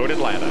racing from Road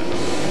Atlanta.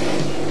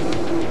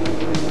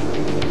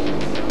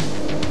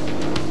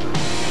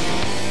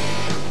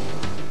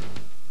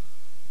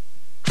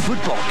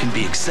 Football can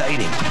be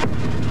exciting,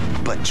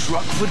 but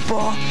truck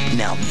football,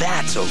 now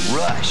that's a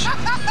rush.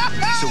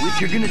 So if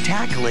you're going to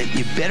tackle it,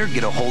 you better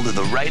get a hold of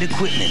the right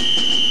equipment.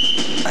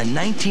 A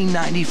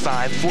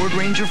 1995 Ford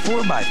Ranger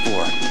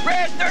 4x4.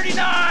 Red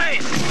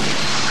 39!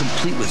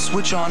 Complete with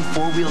switch-on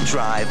four-wheel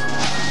drive,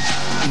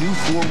 new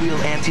four-wheel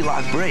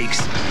anti-lock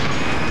brakes,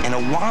 and a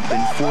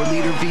whopping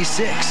 4-liter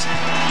V6.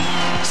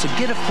 So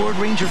get a Ford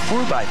Ranger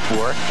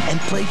 4x4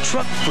 and play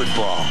truck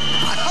football.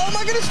 How am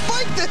I going to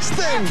spike this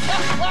thing?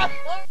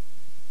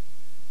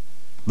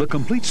 The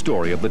complete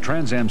story of the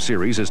Trans Am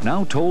Series is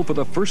now told for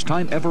the first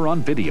time ever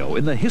on video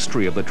in the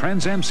history of the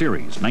Trans Am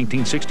Series,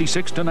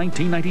 1966 to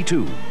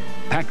 1992.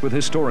 Packed with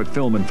historic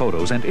film and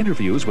photos and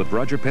interviews with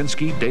Roger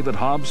Penske, David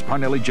Hobbs,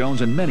 Parnelli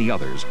Jones, and many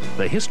others,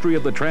 the history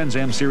of the Trans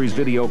Am Series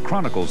video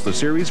chronicles the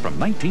series from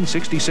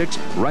 1966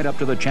 right up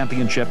to the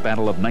championship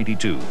battle of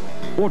 '92.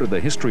 Order the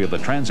history of the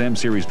Trans Am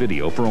Series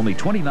video for only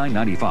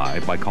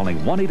 $29.95 by calling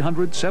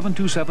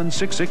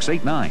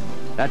 1-800-727-6689.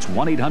 That's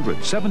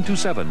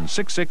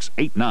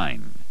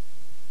 1-800-727-6689.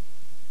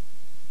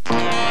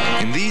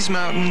 In these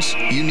mountains,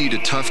 you need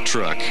a tough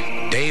truck.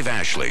 Dave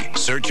Ashley,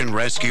 Search and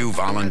Rescue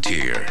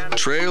Volunteer.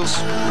 Trails,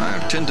 I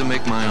tend to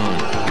make my own.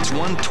 It's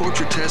one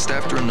torture test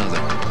after another.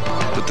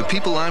 But the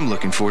people I'm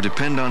looking for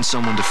depend on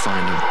someone to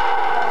find them.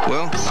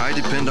 Well, I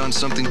depend on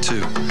something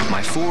too.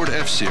 My Ford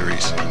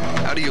F-Series.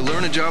 How do you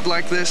learn a job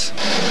like this?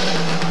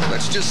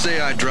 Let's just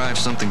say I drive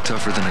something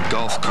tougher than a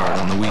golf cart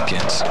on the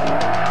weekends.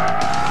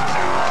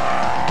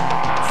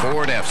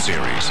 Ford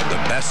F-Series.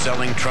 The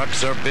best-selling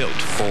trucks are built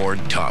Ford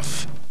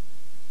tough.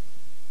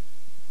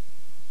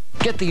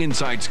 Get the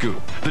inside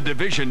scoop, the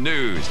division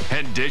news,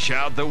 and dish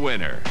out the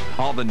winner.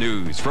 All the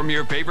news from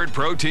your favorite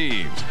pro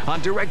teams on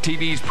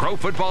DirecTV's Pro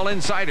Football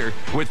Insider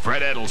with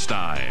Fred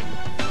Edelstein.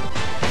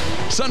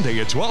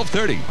 Sunday at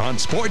 12:30 on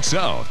Sports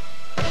South.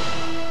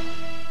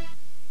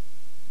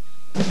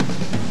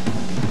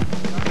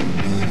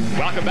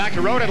 Welcome back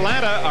to Road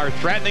Atlanta. Our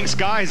threatening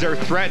skies are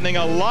threatening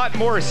a lot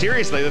more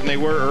seriously than they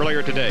were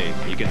earlier today.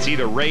 You can see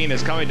the rain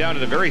is coming down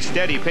at a very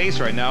steady pace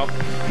right now,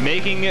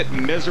 making it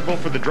miserable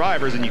for the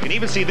drivers, and you can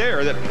even see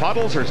there that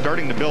puddles are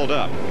starting to build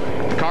up.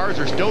 Cars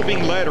are still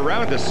being led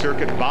around this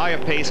circuit by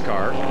a pace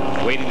car,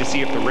 waiting to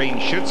see if the rain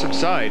should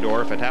subside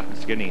or if it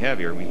happens to get any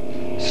heavier. We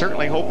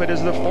certainly hope it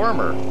is the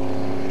former.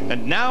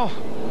 And now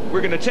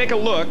we're going to take a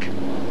look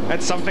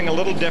at something a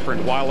little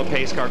different. While the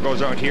pace car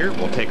goes out here,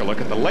 we'll take a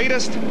look at the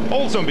latest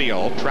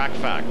Oldsmobile Track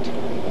Fact.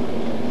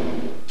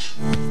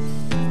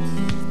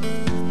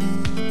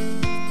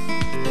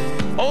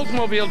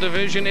 Oldsmobile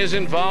division is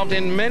involved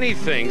in many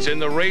things in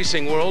the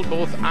racing world,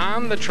 both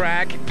on the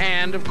track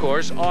and, of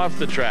course, off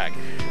the track.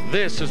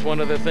 This is one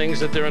of the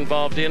things that they're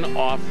involved in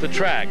off the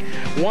track.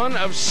 One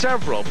of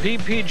several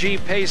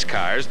PPG pace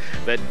cars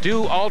that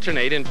do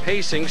alternate in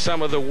pacing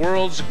some of the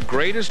world's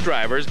greatest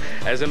drivers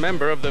as a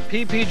member of the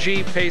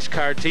PPG pace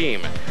car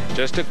team.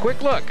 Just a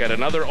quick look at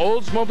another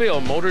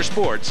Oldsmobile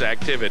Motorsports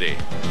activity.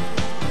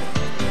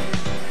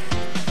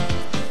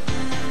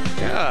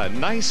 Yeah,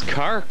 nice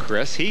car,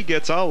 Chris. He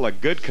gets all the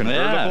good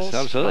convertibles. Yes,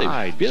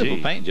 absolutely. Beautiful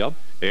paint job.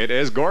 It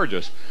is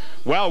gorgeous.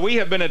 Well, we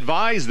have been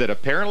advised that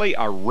apparently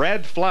a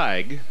red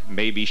flag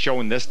may be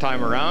shown this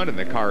time around, and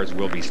the cars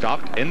will be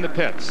stopped in the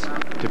pits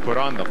to put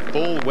on the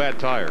full wet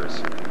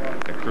tires.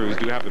 The crews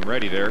do have them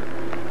ready there.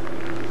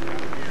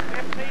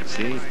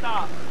 See,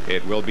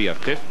 it will be a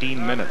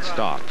 15-minute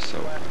stop.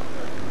 So,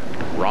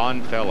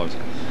 Ron Fellows,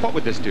 what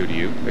would this do to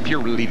you if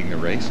you're leading the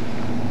race?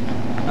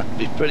 I'd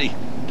be pretty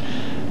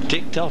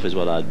ticked off is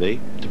what I'd be,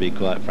 to be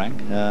quite frank.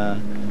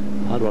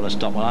 I'd want to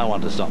stop when I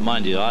wanted to stop.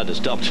 Mind you, I'd have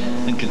stopped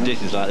in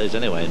conditions like this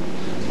anyway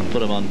and put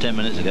them on 10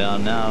 minutes ago,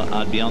 and now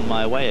I'd be on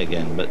my way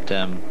again. But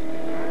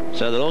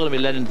so they're all going to be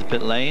led into the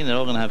pit lane. They're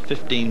all going to have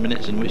 15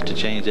 minutes in which to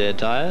change their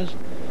tyres.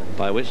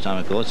 by which time,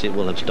 of course, it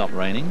will have stopped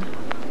raining.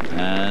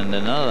 And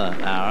another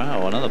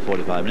hour or another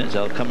 45 minutes,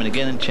 they'll come in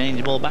again and change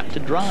them all back to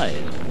dry.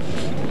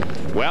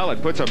 Well,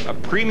 it puts a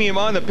premium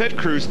on the pit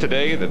crews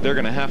today that they're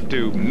going to have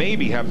to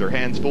maybe have their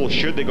hands full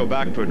should they go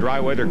back to a dry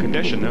weather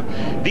condition.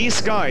 Now, these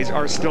skies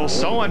are still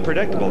so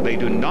unpredictable. They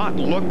do not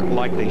look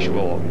like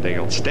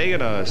they'll stay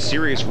in a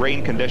serious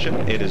rain condition.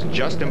 It is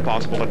just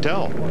impossible to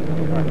tell.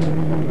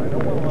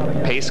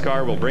 Pace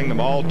car will bring them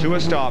all to a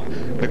stop.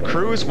 The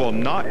crews will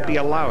not be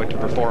allowed to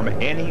perform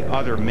any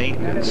other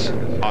maintenance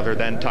other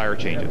than tire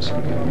changes.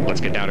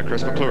 Let's get down to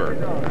Chris McClure.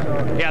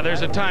 Yeah,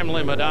 there's a time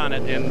limit on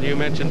it, and you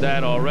mentioned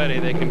that already.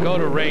 They can go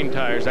to rain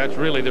tires. That's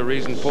really the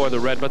reason for the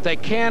red, but they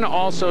can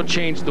also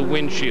change the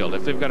windshield.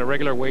 If they've got a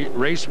regular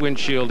race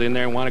windshield in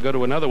there and want to go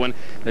to another one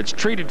that's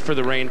treated for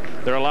the rain,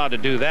 they're allowed to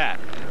do that.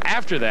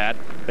 After that,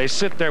 they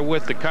sit there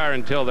with the car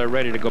until they're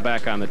ready to go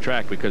back on the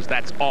track, because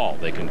that's all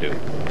they can do.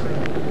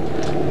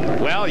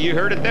 Well, you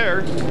heard it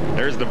there.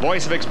 There's the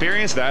voice of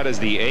experience. That is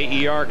the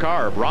AER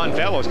car. Ron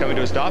Fellows coming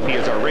to a stop. He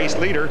is our race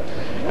leader.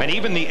 And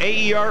even the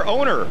AER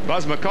owner,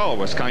 Buzz McCall,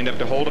 was kind enough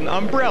to hold an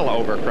umbrella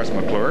over Chris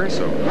McClure.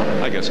 So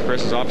I guess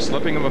Chris is off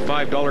slipping him a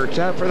 $5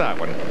 tab for that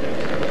one.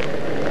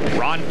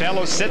 Ron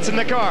Fellows sits in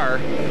the car.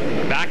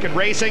 Back in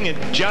racing in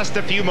just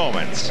a few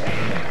moments.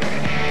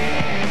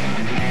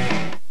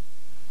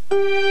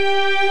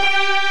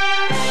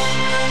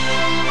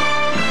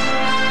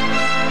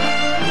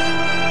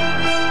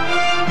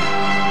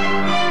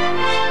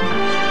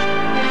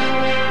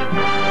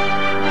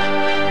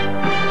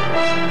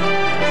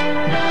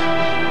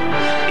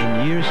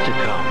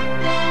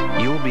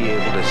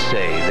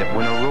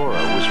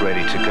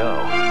 Ready to go.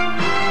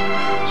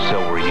 So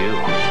were you.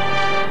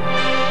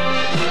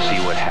 See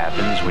what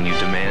happens when you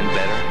demand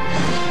better?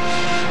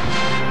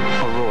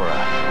 Aurora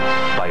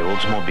by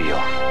Oldsmobile.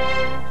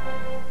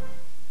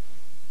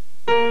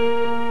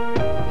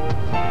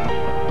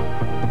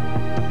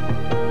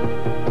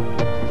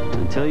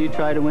 Until you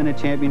try to win a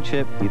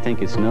championship, you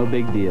think it's no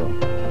big deal.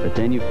 But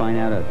then you find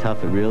out how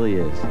tough it really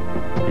is.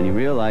 And you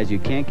realize you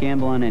can't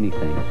gamble on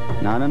anything.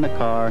 Not on the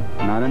car,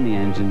 not on the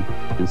engine,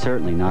 and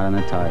certainly not on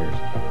the tires.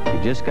 You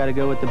just got to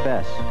go with the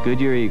best.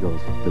 Goodyear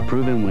Eagles, the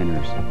proven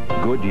winners.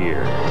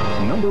 Goodyear,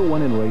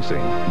 #1 in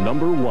racing,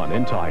 #1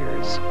 in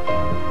tires.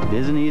 It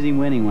isn't easy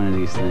winning one of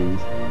these things,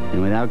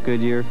 and without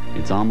Goodyear,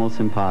 it's almost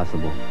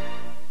impossible.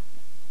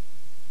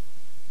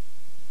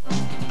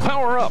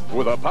 Power up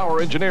with a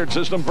power-engineered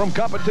system from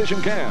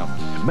Competition Cam.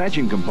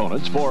 Matching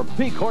components for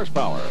peak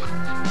horsepower.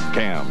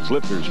 Cams,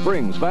 lifters,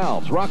 springs,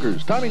 valves,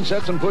 rockers, timing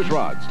sets, and push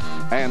rods.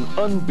 An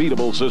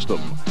unbeatable system.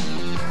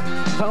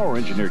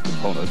 Power-engineered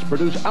components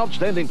produce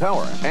outstanding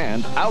power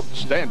and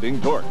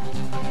outstanding torque.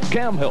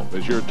 Cam Help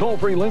is your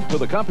toll-free link to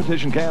the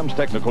Competition Cam's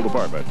technical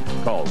department.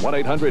 Call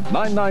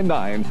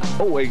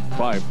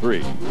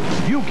 1-800-999-0853.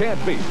 You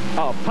can't beat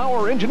a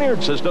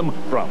power-engineered system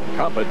from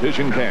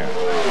Competition Cam.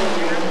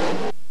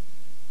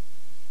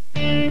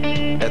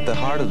 At the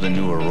heart of the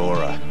new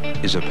Aurora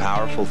is a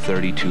powerful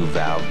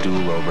 32-valve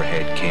dual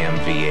overhead cam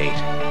V8.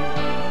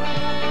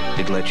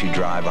 It lets you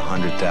drive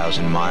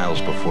 100,000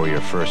 miles before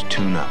your first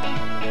tune-up.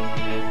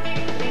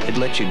 It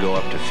lets you go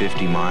up to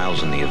 50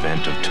 miles in the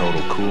event of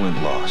total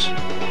coolant loss.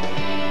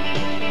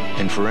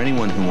 And for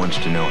anyone who wants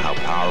to know how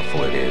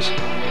powerful it is,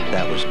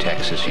 that was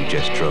Texas you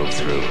just drove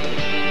through.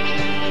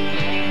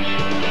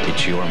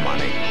 It's your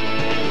money.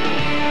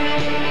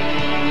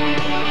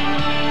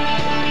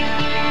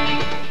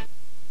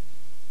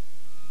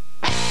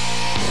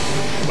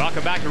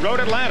 Welcome back to Road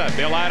Atlanta.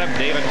 Bill Adam,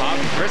 David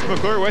Hobbs, Chris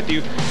McClure with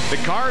you. The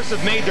cars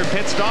have made their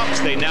pit stops.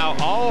 They now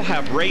all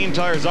have rain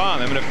tires on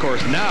them. And of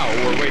course, now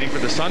we're waiting for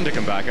the sun to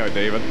come back out,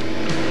 David.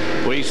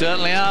 We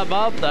certainly are,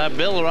 Bob.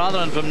 Bill, rather,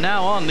 and from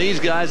now on, these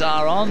guys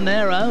are on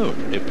their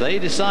own. If they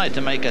decide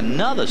to make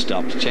another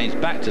stop to change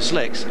back to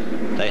slicks,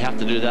 they have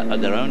to do that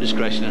at their own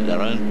discretion, at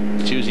their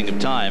own choosing of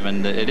time,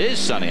 and it is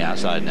sunny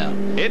outside now.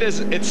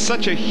 It's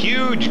such a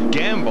huge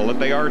gamble that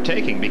they are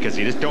taking, because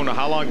you just don't know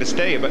how long to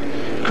stay. But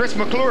Chris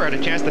McClure had a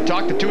chance to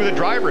talk to two of the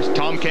drivers,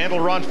 Tom Kendall,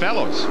 Ron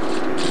Fellows.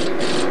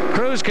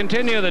 Crews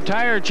continue the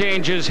tire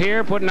changes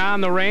here, putting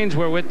on the reins.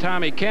 We're with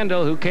Tommy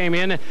Kendall, who came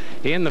in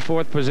the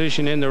 4th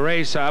position in the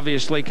race.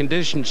 Obviously,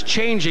 conditions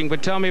changing,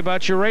 but tell me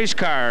about your race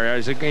car.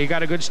 You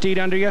got a good steed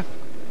under you?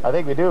 I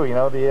think we do. You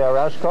know, the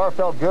Roush car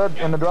felt good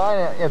in the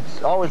dry.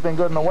 It's always been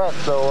good in the wet.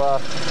 So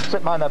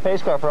sitting behind that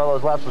pace car for all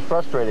those laps was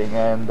frustrating,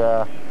 and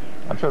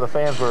I'm sure the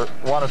fans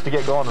want us to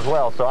get going as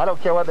well. So I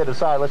don't care what they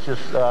decide. Let's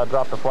just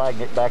drop the flag and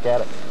get back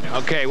at it.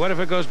 Okay, what if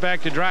it goes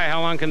back to dry?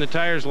 How long can the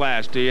tires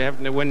last? Do you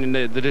have to, when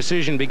the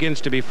decision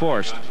begins to be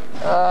forced?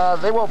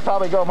 They won't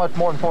probably go much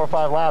more than 4 or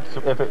 5 laps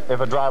if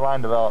a dry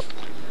line develops.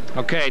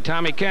 Okay,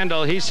 Tommy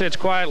Kendall, he sits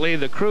quietly.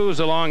 The crews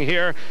along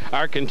here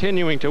are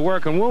continuing to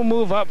work, and we'll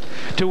move up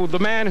to the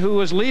man who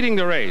was leading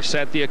the race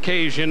at the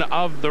occasion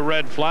of the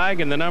red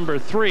flag in the number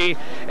 3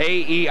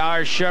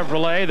 AER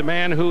Chevrolet, the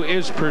man who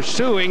is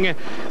pursuing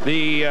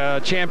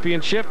the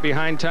championship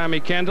behind Tommy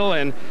Kendall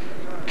and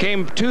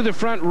came to the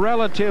front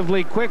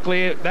relatively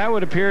quickly. That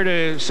would appear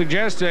to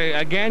suggest,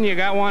 again, you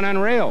got one on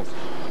rails.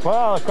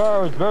 Well, the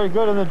car was very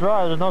good in the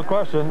dry, there's no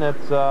question.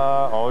 It's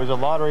always a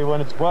lottery when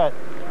it's wet.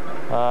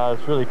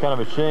 It's really kind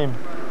of a shame.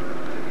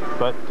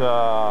 But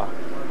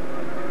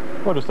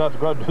we'll just have to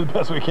go out and do the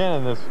best we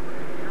can in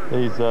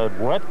these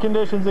wet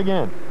conditions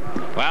again.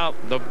 Well,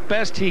 the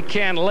best he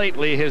can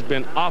lately has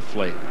been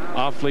awfully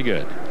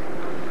good.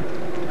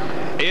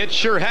 It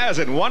sure has,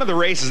 and one of the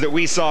races that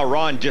we saw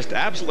Ron just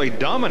absolutely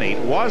dominate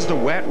was the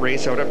wet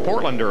race out at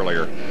Portland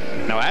earlier.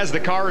 Now, as the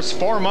cars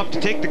form up to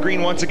take the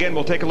green once again,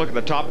 we'll take a look at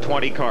the top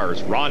 20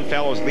 cars. Ron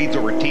Fellows leads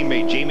over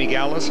teammate Jamie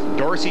Gallus,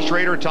 Dorsey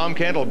Schrader, Tom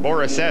Kendall,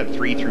 Boris Ed,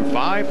 3 through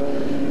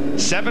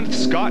 5. Sixth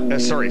is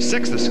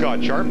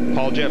Scott Sharp,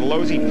 Paul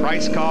Gentilozzi,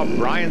 Price Cobb,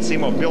 Brian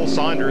Simo, Bill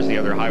Saunders, the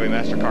other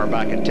Highwaymaster car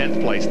back in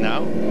 10th place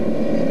now.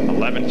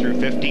 11th through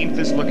 15th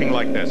is looking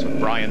like this with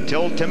Brian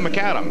Till, Tim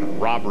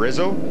McAdam, Rob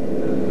Rizzo.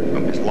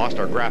 We just lost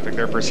our graphic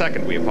there for a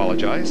second. We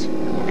apologize.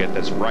 We'll get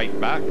this right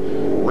back.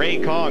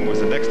 Ray Kong was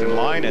the next in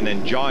line, and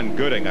then John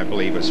Gooding, I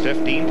believe, was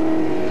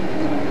 15th.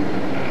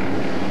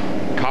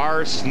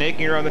 Cars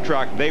snaking around the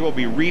track. They will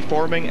be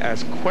reforming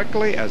as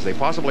quickly as they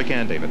possibly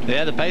can, David.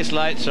 Yeah, the pace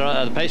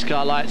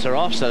car lights are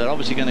off, so they're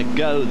obviously going to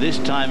go this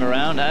time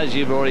around. As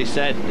you've already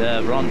said,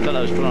 Ron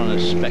Fellows put on a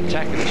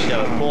spectacular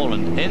show at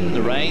Portland in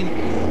the rain,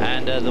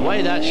 and the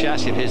way that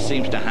chassis of his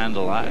seems to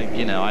handle,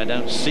 I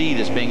don't see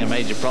this being a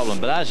major problem.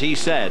 But as he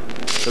said,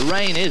 the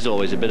rain is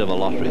always a bit of a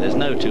lottery. There's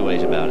no two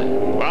ways about it.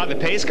 Well, the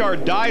pace car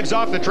dives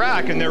off the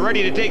track, and they're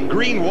ready to take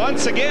green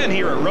once again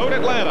here at Road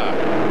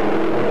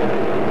Atlanta.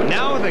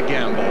 Now the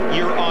gamble.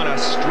 You're on a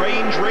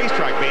strange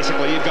racetrack,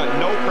 basically. You've got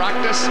no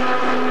practice.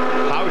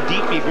 How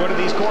deep you go to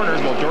these corners?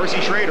 Well,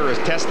 Dorsey Schrader is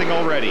testing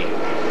already.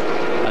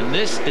 And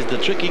this is the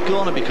tricky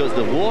corner because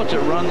the water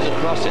runs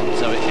across it,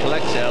 so it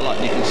collects there a lot.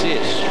 And you can see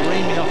it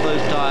streaming off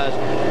those tires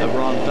of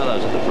Ron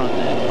Fellows at the front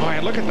there. Oh,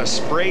 and look at the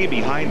spray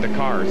behind the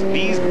cars.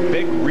 These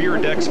big rear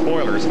deck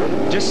spoilers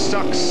just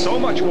suck so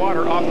much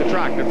water off the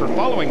track that for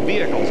following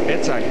vehicles,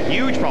 it's a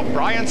huge problem.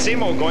 Brian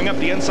Simo going up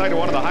the inside of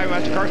one of the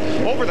Highwaymaster cars,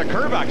 over the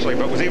curb actually,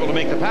 but was able to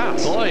make the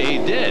pass. Boy, he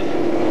did.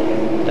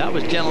 That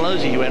was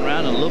Gentilozzi. He went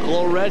round and look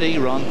already.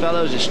 Ron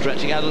Fellows is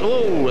stretching out.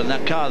 Oh, and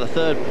that car, the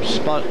third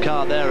spot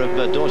car there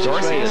of Dorsey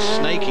Schrader,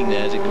 snaking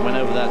there as it went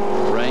over that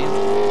rain.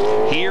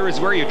 Here is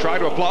where you try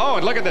to apply. Oh,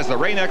 and look at this. The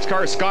Rain-X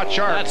car, Scott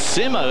Sharp. That's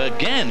Simo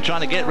again,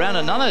 trying to get round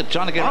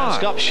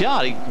Scott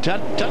Sharp. He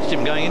touched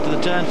him going into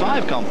the turn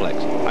 5 complex.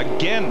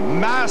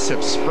 Again,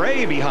 massive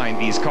spray behind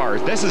these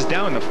cars. This is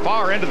down the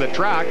far end of the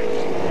track.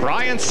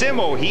 Brian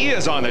Simo, he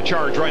is on the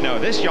charge right now.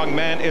 This young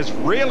man is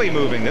really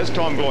moving this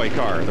Tom Gloy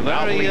car, the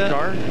Valvoline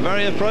car.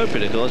 Very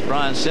appropriate, of course.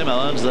 Brian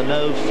Simo owns the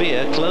No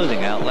Fear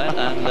clothing outlet,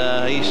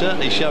 and he's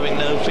certainly showing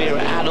no fear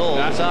at all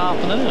this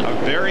afternoon.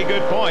 A very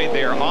good point.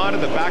 They are onto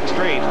the back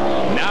straight.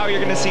 Now you're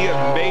going to see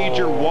a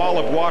major wall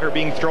of water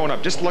being thrown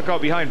up. Just look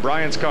out behind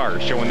Brian's car,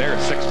 showing there at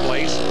 6th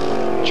place,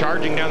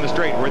 charging down the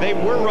straight, where they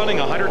were running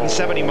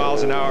 170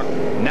 miles an hour.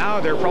 Now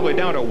they're probably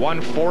down to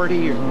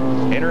 140,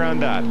 in around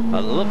that.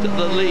 And look at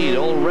the lead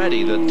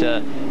already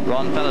that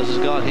Ron Fellows has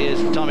got.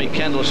 Here's Tommy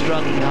Kendall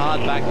struggling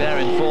hard back there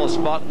in 4th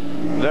spot.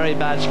 Very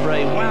bad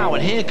spray. Wow,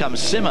 and here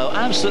comes Simo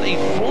absolutely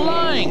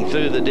flying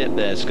through the dip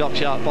there. Scott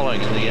Sharp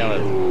following in the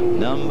yellow.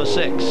 Number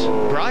 6.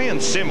 Brian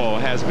Simo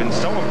has been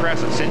so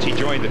impressive since he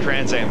joined the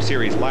Trans Am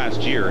Series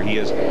last year. He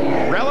is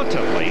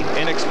relatively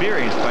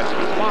inexperienced, but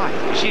why,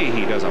 gee,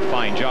 he does a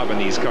fine job in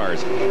these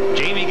cars.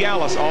 Jamie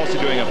Gallus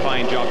also doing a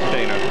fine job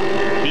today.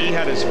 Now, he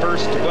had his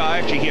first, well,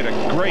 actually, he had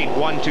a great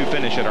 1-2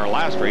 finish at our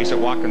last race at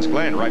Watkins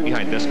Glen, right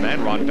behind this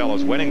man. Ron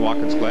Fellows winning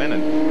Watkins Glen,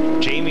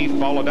 and Jamie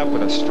followed up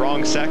with a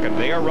strong second.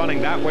 They are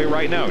running that way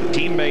right now.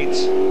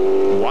 Teammates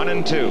 1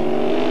 and 2.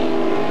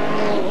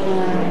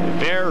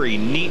 Very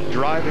neat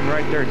driving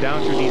right there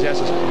down through these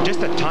S's.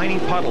 Just a tiny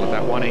puddle at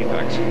that one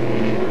apex.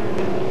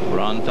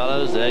 Ron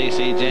Fellows, there you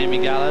see Jamie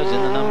Gallows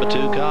in the number 2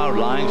 car,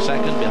 lying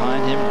second.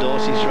 Behind him,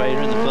 Dorsey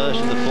Schrader in the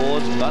first of the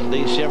Fords, but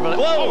the Chevrolet...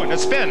 Whoa! Oh, and a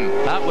spin!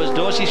 That was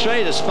Dorsey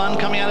Schrader, spun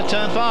coming out of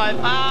turn 5.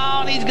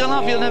 Oh, and he's gone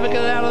off. He'll never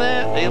get it out of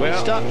there. He'll be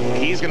stuck.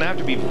 He's going to have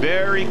to be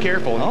very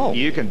careful. Oh.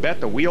 You can bet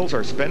the wheels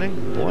are spinning.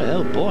 Boy,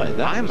 oh boy.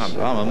 I'm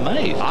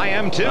amazed. I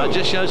am too. That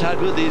just shows how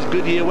good these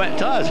Goodyear wet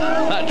tires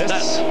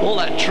are. All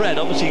that tread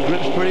obviously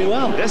grips pretty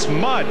well. This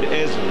mud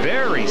is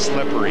very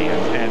slippery,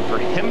 and for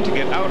him to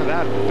get out of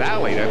that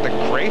valley, the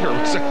crater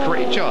was a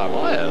great job.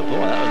 Oh, boy,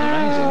 that was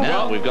amazing.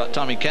 Now we've got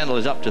Tommy Kendall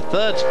is up to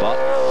 3rd spot.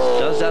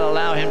 Does that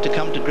allow him to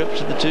come to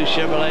grips with the 2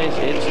 Chevrolets?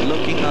 It's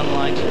looking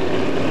unlikely.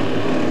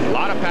 A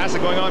lot of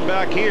passing going on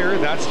back here.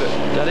 That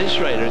is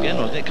Schrader again,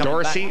 wasn't it?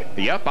 Dorsey, back.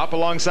 Yep, up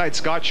alongside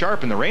Scott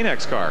Sharp in the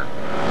Rain-X car.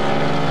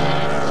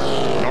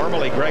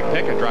 Normally Greg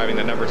Pickett driving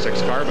the number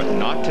 6 car, but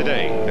not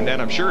today. And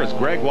then I'm sure as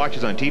Greg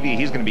watches on TV,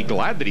 he's going to be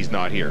glad that he's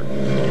not here.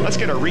 Let's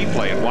get a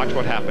replay and watch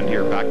what happened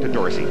here. Back to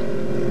Dorsey.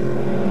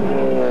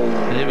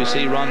 And here we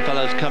see Ron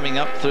Fellows coming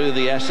up through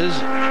the S's,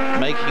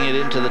 making it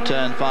into the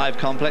turn 5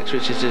 complex,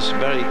 which is this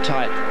very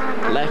tight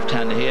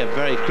left-hander here,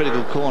 very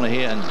critical corner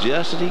here, and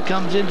just as he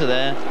comes into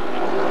there,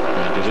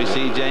 We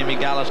see Jamie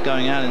Gallus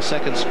going out in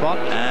second spot,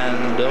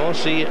 and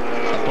Dorsey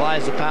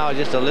applies the power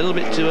just a little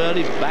bit too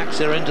early, backs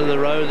her into the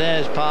row there,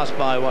 is passed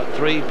by, what,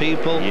 3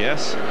 people?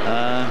 Yes.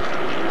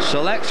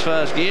 Selects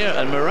first gear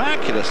and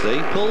miraculously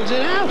pulls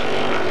it out.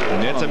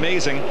 And it's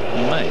amazing.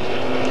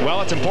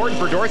 Well, it's important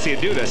for Dorsey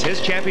to do this.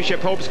 His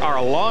championship hopes are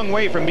a long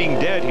way from being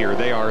dead here.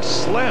 They are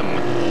slim,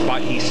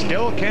 but he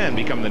still can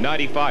become the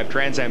 95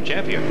 Trans Am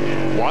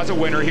champion. Was a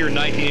winner here in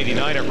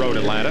 1989 at Road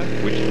Atlanta,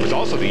 which was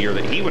also the year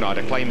that he went on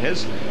to claim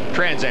his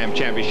Trans Am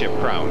championship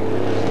crown.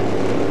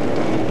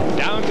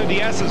 Down to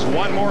the S's,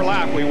 one more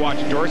lap. We watch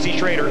Dorsey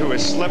Schrader, who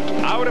has slipped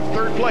out of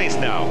third place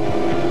now.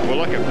 We'll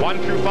look at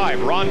 1 through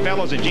 5. Ron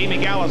Fellows and Jamie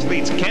Gallus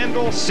leads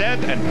Kendall,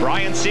 Sed, and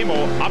Brian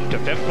Simo up to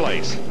 5th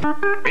place.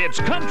 It's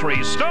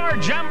Country Star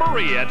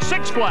Jamboree at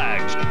Six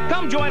Flags.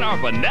 Come join our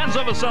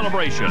bonanza of a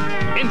celebration.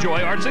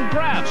 Enjoy arts and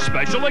crafts,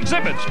 special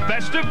exhibits,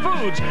 festive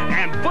foods,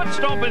 and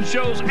foot-stomping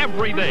shows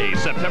every day,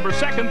 September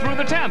 2nd through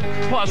the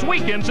 10th, plus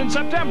weekends in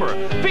September.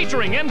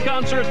 Featuring in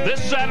concert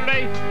this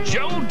Saturday,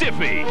 Joe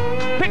Diffie.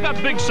 Pick up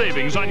big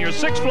savings on your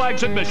Six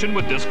Flags admission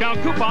with discount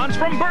coupons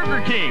from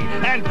Burger King.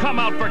 And come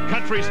out for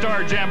Country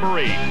Star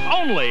Jamboree,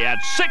 only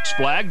at Six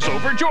Flags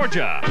over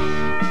Georgia.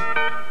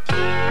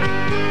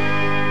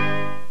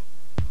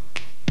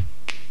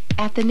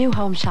 At the new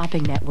Home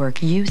Shopping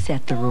Network, you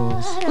set the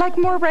rules. Like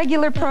more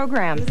regular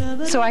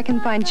programs, so I can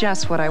find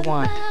just what I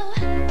want.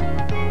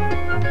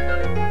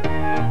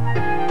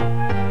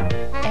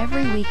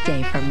 Every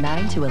weekday from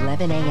 9 to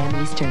 11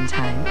 a.m. Eastern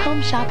Time,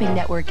 Home Shopping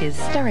Network is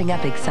stirring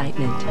up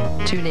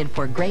excitement. Tune in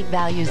for great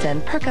values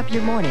and perk up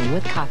your morning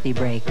with Coffee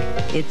Break.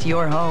 It's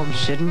your home.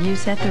 Shouldn't you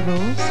set the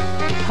rules?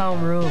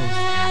 Home Rules.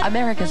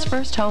 America's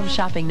first home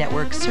shopping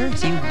network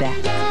serves you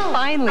best.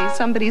 Finally,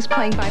 somebody's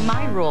playing by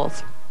my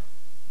rules.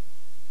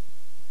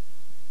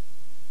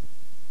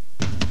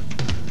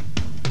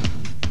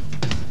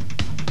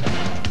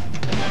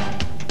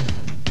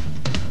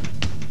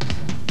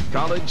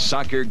 College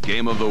Soccer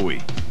Game of the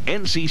Week.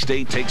 NC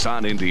State takes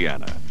on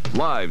Indiana.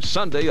 Live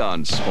Sunday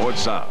on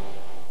Sports South.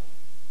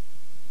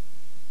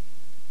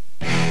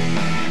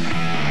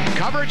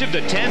 Coverage of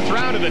the 10th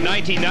round of the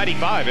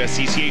 1995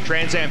 SCCA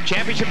Trans Am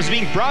Championship is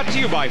being brought to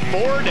you by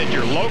Ford and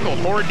your local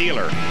Ford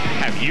dealer.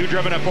 Have you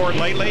driven a Ford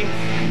lately?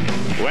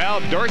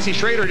 Well, Dorsey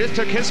Schrader just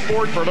took his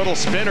Ford for a little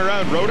spin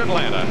around Road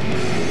Atlanta.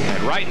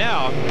 And right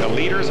now, the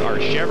leaders are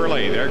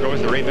Chevrolet. There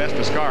goes the Ray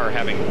Vestas car,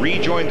 having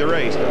rejoined the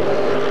race.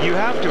 You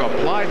have to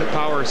apply the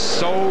power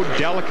so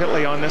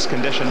delicately on this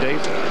condition, Dave.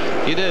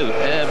 You do,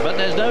 but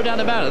there's no doubt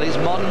about it. These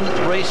modern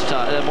race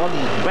tires, modern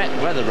wet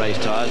weather race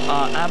tires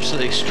are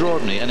absolutely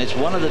extraordinary, and it's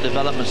one of the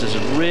developments that's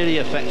really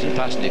affected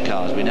passenger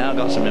cars. We now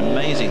got some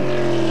amazing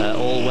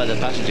all-weather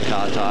passenger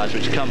car tires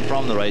which come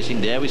from the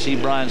racing. There we see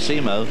Brian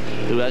Simo,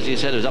 who, as you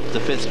said, was up to the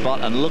 5th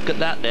spot, and look at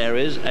that, there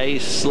is a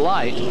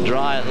slight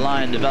dry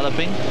line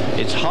developing.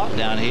 It's hot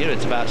down here,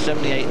 it's about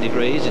 78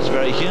 degrees, it's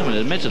very humid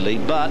admittedly,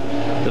 but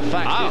the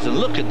fact is, and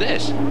look at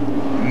this.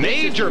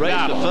 Major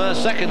battle. The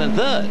first, second, and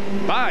third.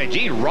 By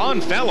gee,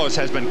 Ron Fellows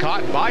has been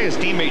caught by his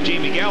teammate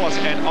Jamie Gallus,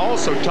 and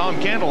also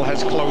Tom Kendall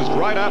has closed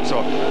right up. So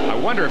I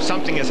wonder if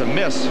something is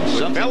amiss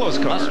with Fellows'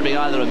 car. Must be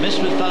either a miss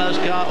with Fellows'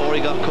 car, or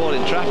he got caught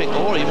in traffic,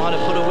 or he might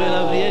have put a wheel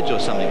over the edge or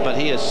something. But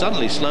he has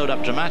suddenly slowed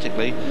up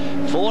dramatically,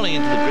 falling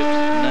into the grips.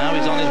 Now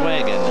he's on his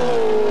way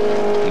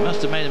again. He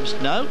must have made a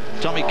mistake. No,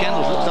 Tommy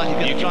Kendall looks like he's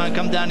going to try and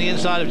come down the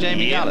inside of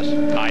Jamie Gallus.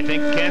 I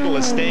think Kendall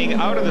is staying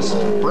out of the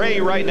spray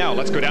right now.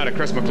 Let's go down to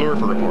Chris McClure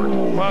for a report.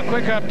 Well,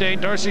 quick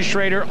update. Dorsey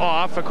Schrader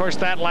off. Of course,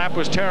 that lap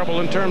was terrible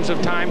in terms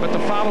of time, but the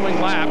following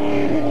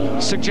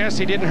lap suggests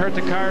he didn't hurt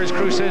the car. His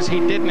crew says he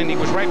didn't, and he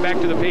was right back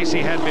to the pace he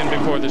had been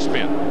before the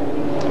spin.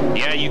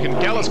 Yeah, you can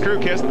tell his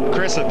crew, Chris,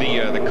 that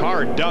the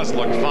car does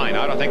look fine.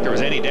 I don't think there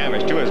was any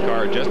damage to his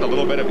car, just a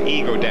little bit of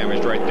ego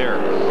damage right there.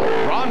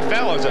 Ron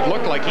Fellows, it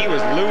looked like he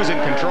was losing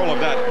control of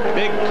that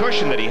big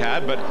cushion that he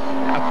had, but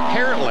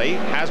apparently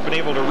has been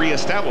able to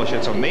reestablish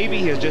it, so maybe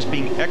he's just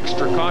being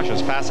extra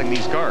cautious passing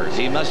these cars.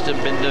 He must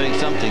have been doing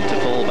something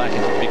to fall back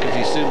into, because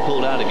he soon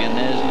pulled out again.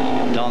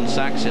 There's Don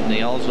Sachs in the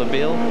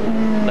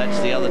Oldsmobile, lets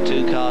the other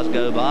 2 cars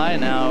go by.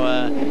 Now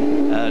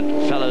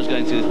Fellows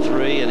going through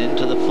 3 and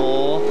into the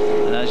 4,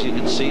 and as you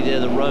can see there,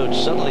 the road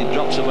suddenly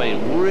drops away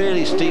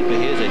really steeply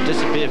here. They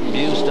disappear from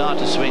view, start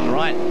to swing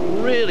right,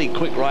 really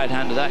quick right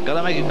hand to that. Got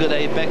to make a good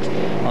apex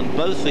on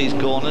both these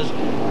corners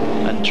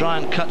and try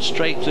and cut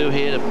straight through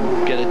here to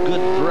get a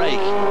good break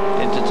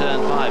into turn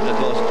 5. Of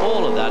course,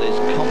 all of that is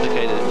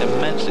complicated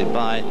immensely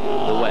by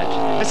the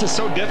wet. This is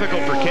so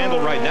difficult for Kendall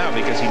right now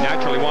because he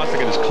naturally wants to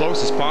get as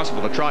close as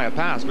possible to try a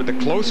pass, but the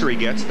closer he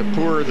gets, the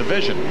poorer the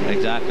vision.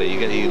 Exactly.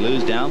 You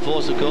lose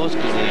downforce, of course,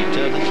 because the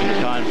turbulence from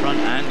the car in front,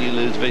 and you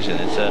lose vision.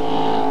 It's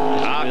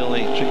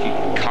really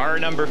tricky. Car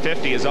number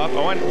 50 is off.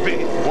 Oh,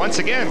 and once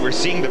again, we're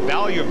seeing the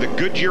value of the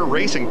Goodyear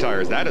racing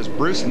tires. That is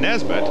Bruce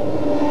Nesbitt.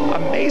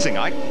 Amazing.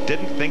 I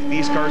didn't think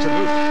these cars had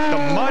moved.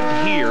 The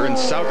mud here in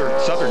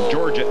southern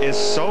Georgia Georgia is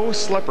so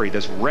slippery.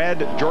 This red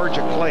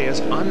Georgia clay is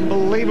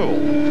unbelievable.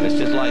 It's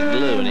just like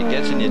glue, and it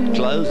gets in your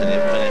clothes, and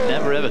it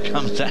never ever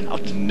comes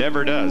out.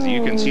 Never does.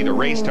 You can see the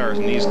race tires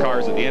in these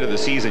cars at the end of the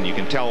season. You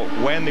can tell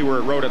when they were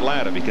at Road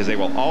Atlanta because they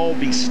will all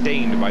be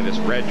stained by this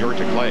red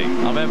Georgia clay.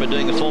 I remember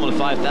doing a Formula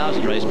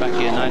 5000 race back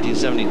here in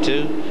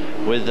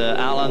 1972 with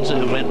Al Unser,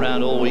 who went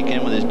round all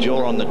weekend with his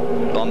jaw on the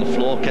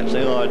floor, kept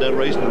saying, "Oh, I don't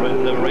race in the race,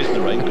 never race in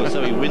the race," because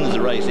so he wins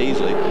the race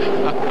easily.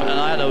 And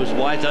I had those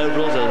white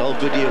overalls, those old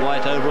Goodyear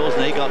white overalls,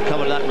 and they got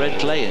covered in that red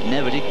clay. It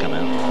never did come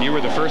out. You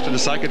were the first of the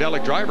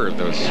psychedelic driver of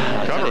those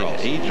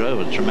coveralls. He drove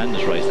a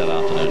tremendous race that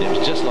afternoon. It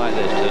was just like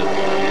this,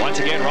 too. Once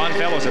again, Ron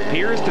Fellows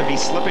appears to be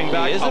slipping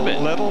back a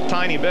little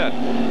tiny bit.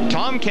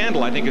 Tom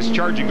Kendall, I think, is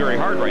charging very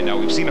hard right now.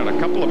 We've seen on a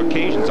couple of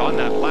occasions on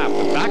that lap,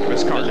 the back of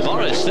his car.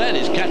 Boris said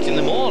he's catching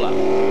them all up.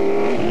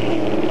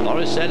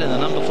 Boris said in the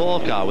number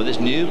 4 car with this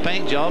new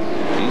paint job,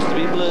 it used to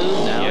be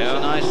blue, now it's a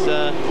nice,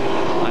 I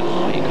don't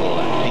know what you call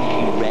that,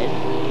 pinky red.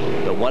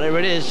 But whatever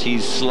it is,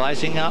 he's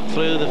slicing up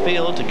through the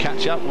field to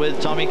catch up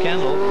with Tommy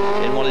Kendall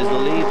in what is the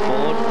lead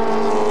Ford.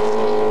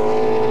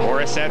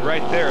 Boris said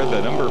right there,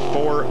 the number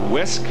 4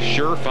 Whisk,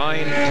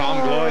 Surefine, Tom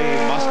Gloy,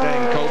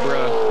 Mustang,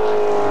 Cobra,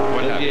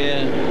 what have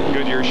you?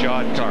 Goodyear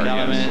shod car.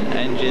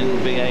 Engine,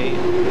 V8.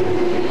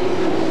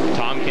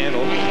 Tom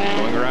Kendall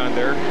going around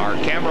there. Our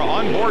camera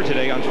on board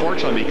today,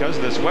 unfortunately, because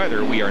of this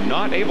weather, we are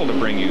not able to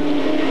bring you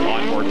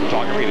onboard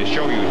photography to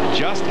show you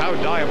just how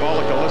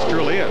diabolical this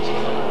truly is.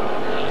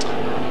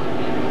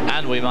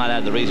 And we might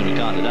add the reason we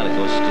can't do that, of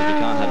course, is because we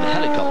can't have the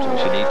helicopter,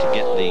 which you need to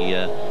get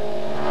the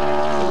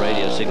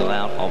radio signal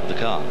out of the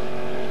car.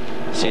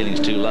 The ceiling's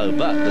too low,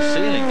 but the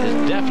ceiling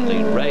is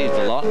definitely raised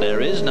a lot. There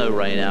is no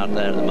rain out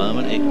there at the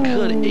moment. It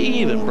could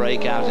even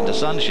break out into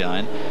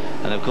sunshine.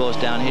 And of course,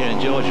 down here in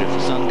Georgia, if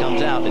the sun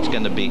comes out, it's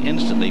going to be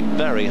instantly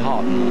very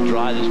hot and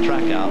dry this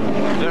track out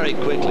very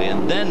quickly.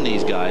 And then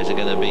these guys are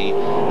going to be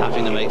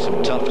having to make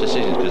some tough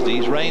decisions because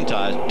these rain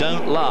tires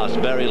don't last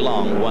very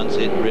long once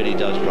it really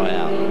does dry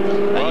out.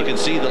 And you can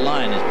see the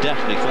line is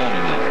definitely forming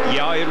there.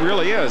 Yeah, it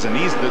really is. And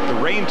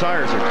the rain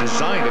tires are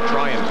designed to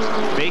try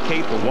and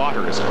vacate the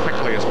water as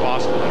quickly as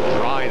possible and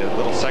dry the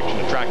little section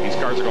of track these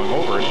cars are going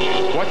over.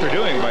 And what they're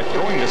doing by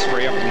throwing this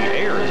spray up in the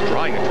air is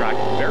drying the track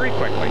very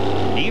quickly.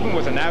 Even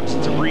with an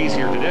absence of breeze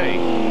here today,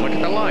 look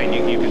at the line.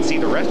 You can see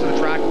the rest of the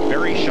track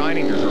very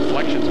shining. There's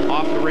reflections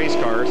off the race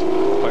cars,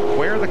 but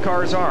where the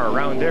cars are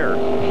around there.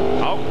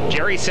 Oh,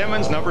 Jerry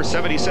Simmons, number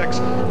 76.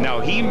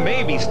 Now, he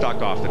may be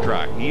stuck off the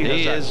track. He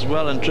is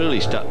well and truly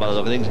stuck by the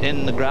look of things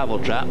in the gravel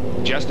trap.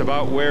 Just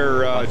about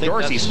where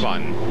Dorsey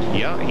spun.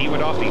 Yeah, he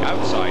went off the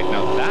outside.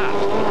 Now,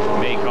 that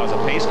may cause a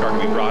pace car to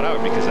be brought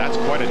out because that's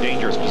quite a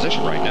dangerous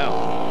position right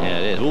now. Yeah,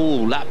 it is.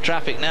 Ooh, lap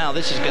traffic now.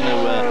 This is going to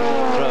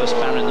throw a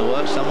spanner in the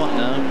works somewhat.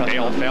 No,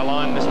 Dale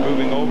Fallon is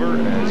moving over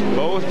as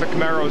both the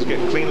Camaros get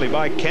cleanly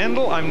by.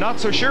 Kendall, I'm not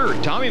so sure.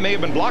 Tommy may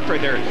have been blocked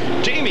right there.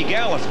 Jamie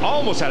Gallus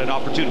almost had an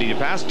opportunity to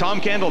pass. Tom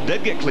Kendall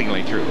did get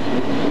cleanly through.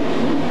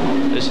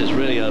 This has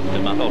really opened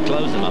them up, or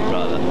closed them up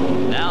rather.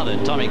 Now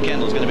then, Tommy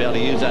Kendall's going to be able to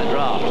use that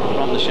draft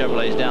from the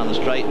Chevrolets down the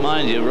straight.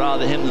 Mind you,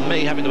 rather him than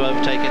me having to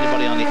overtake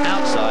anybody on the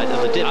outside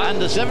of the dip.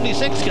 And the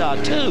 76 car,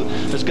 too,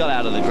 has got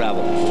out of the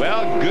gravel.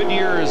 Well,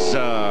 Goodyear's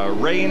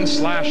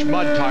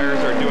rain/mud tires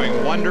are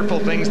doing wonderful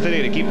things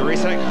today to keep the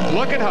race tight.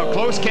 Look at how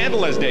close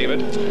Kendall is,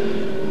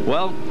 David.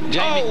 Well,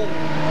 Jamie...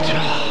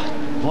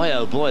 Boy,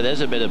 oh boy,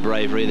 there's a bit of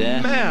bravery there.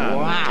 Man.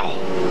 Wow.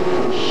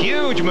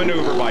 Huge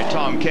maneuver by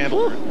Tom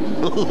Kendall.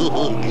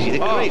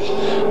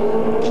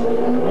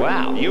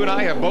 Wow. You and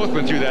I have both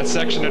been through that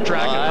section of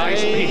track at high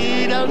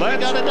speed.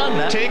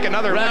 Let's take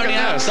another look at this.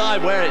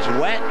 Outside where it's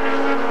wet,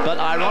 but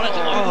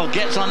ironically,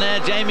 gets on there.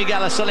 Jamie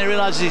Gallus suddenly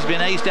realizes he's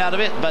been aced out of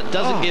it, but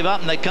doesn't give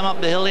up, and they come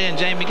up the hill here, and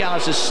Jamie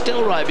Gallus is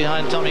still right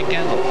behind Tommy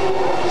Kendall.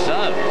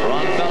 So,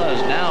 Ron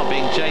Fellows now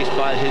being chased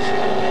by his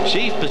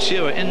chief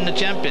pursuer in the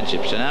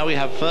championship. So now we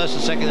have first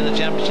and second in the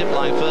championship,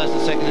 lying first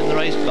and second in the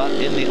race, but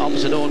in the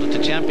opposite order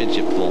to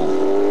championship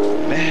form.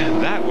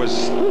 Man, that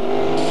was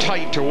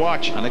tight to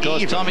watch. And of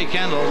course, Tommy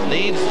Kendall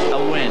needs a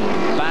win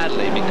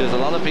badly because a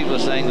lot of people are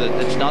saying that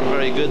it's not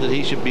very good that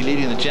he should be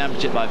leading the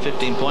championship by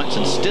 15 points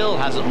and still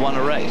hasn't won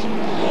a race.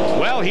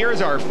 Well,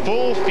 here's our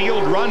full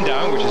field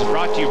rundown, which is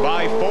brought to you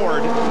by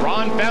Ford.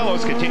 Ron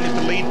Fellows continues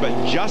to lead, but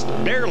just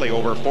barely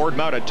over Ford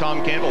mounted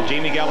Tom Kendall,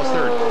 Jamie Gallus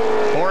third.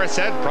 Forrest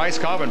Head, Bryce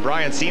Cobb, and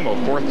Brian Simo,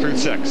 4th through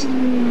 6th.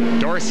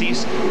 Dorsey,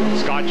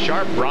 Scott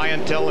Sharp,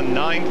 Brian Till in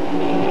 9th.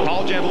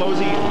 Paul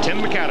Gentilozzi, Tim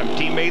McAdam,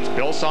 teammates.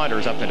 Bill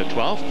Saunders up into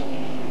 12th.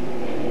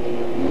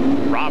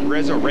 Rob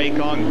Rizzo, Ray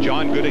Kong,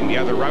 John Gooding, the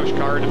other Roush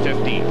car, to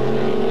 15th.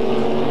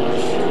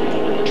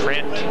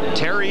 Trent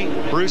Terry,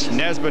 Bruce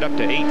Nesbitt up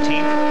to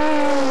 18th.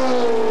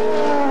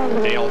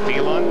 Dale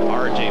Phelan,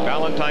 R.J.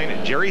 Valentine,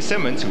 and Jerry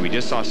Simmons, who we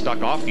just saw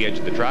stuck off the edge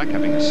of the track,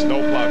 having a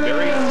snowplow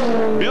buried.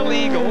 Bill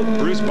Eagle,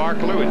 Bruce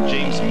Barclay, and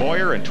James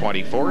Moyer in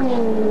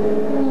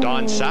 24th.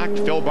 Don Sack,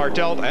 Phil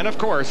Bartelt, and of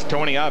course,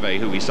 Tony Ave,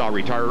 who we saw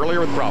retire earlier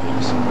with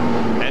problems.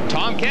 And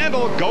Tom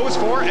Kendall goes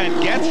for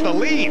and gets the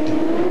lead.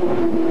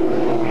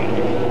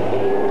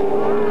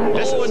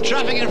 some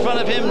traffic in front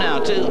of him now,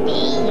 too.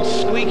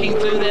 Squeaking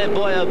through there.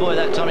 Boy, oh boy,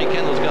 that Tommy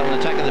Kendall's got an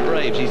attack of the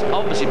Braves. He's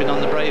obviously been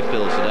on the Brave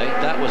pills today.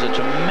 That was a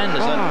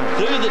tremendous one.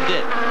 Through the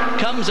dip,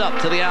 comes up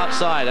to the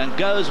outside and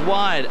goes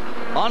wide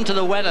onto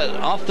the wet,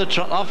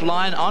 off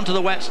line, onto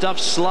the wet stuff,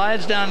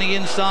 slides down the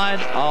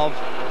inside of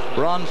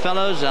Ron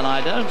Fellows, and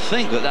I don't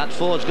think that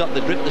Ford's got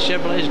the grip the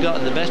Chevrolet's got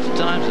in the best of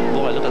times, and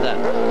boy, look at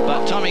that.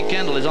 But Tommy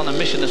Kendall is on a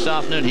mission this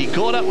afternoon. He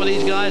caught up with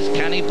these guys.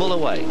 Can he pull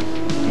away?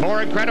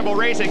 More incredible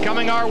racing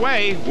coming our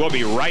way. We'll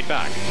be right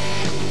back.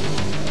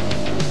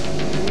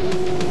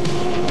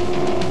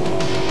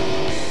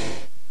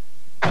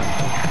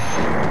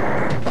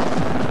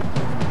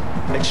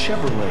 At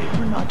Chevrolet,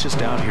 we're not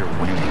just out here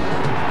winning.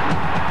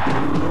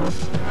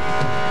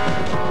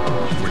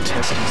 We're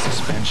testing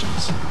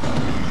suspensions,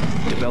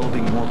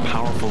 developing more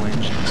powerful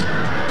engines,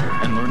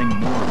 and learning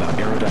more about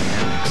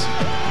aerodynamics.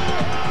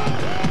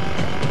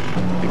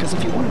 Because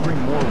if you want to bring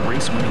more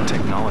race-winning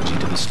technology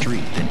to the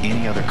street than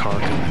any other car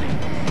company,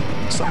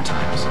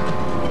 sometimes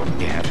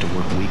you have to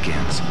work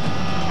weekends.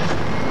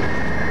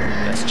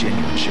 That's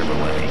genuine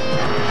Chevrolet.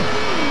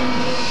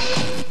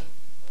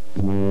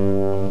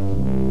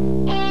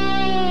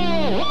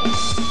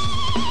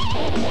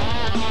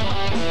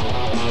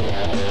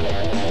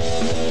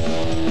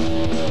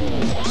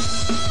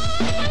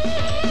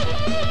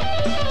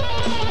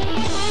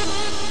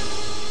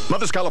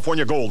 Mother's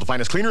California Gold, the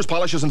finest cleaners,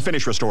 polishes, and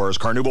finish restorers.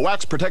 Carnauba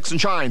Wax protects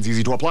and shines.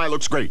 Easy to apply,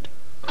 looks great.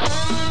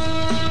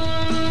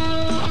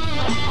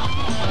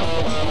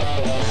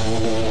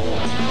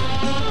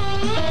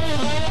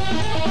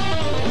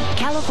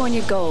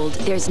 California Gold,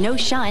 there's no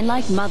shine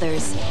like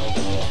Mother's.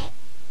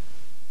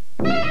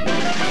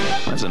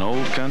 That's an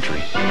old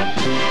country.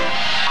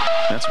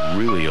 That's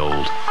really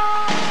old.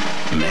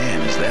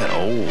 Man, is that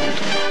old.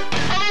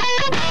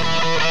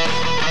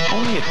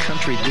 Only a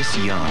country this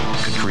young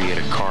could create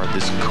a car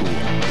this cool.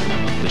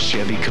 The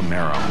Chevy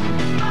Camaro.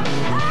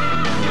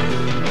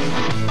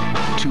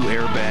 2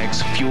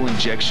 airbags, fuel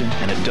injection,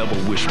 and a double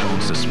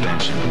wishbone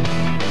suspension.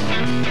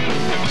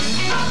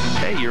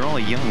 Hey, you're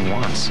only young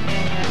once.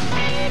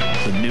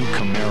 The new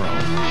Camaro.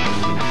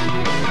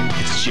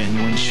 It's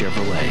genuine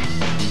Chevrolet.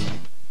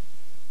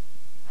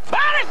 But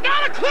it's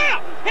not a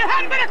clip! It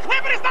hadn't been a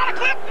clip, and it's not a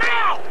clip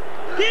now!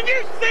 Can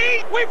you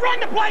see? We've run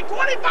the play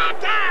 25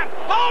 times.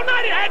 All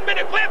night it hadn't been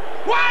a clip.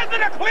 Why is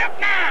it a clip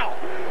now?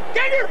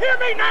 Can you hear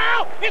me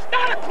now? It's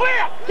not a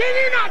clip. Can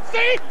you not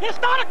see?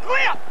 It's not a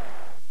clip.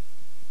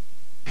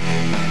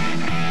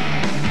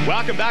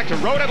 Welcome back to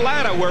Road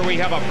Atlanta, where we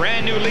have a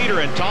brand new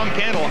leader in Tom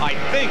Kendall. I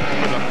think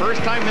for the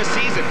first time this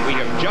season, we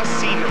have just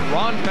seen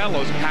Ron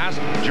Fellows pass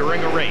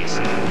during a race.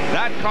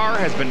 That car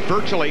has been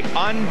virtually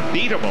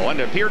unbeatable, and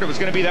it appeared it was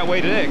going to be that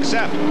way today,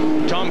 except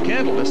Tom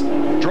Kendall just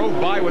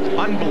drove by with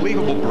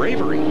unbelievable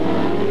bravery.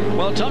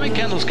 Well, Tommy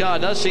Kendall's car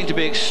does seem to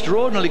be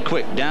extraordinarily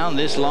quick down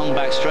this long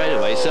back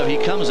straightaway, so he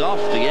comes off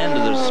the end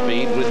of the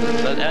straight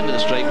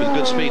with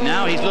good speed.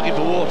 Now he's looking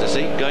for water,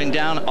 see, going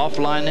down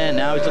offline there.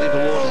 Now he's looking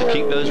for water to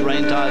keep those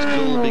rain tires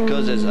cool,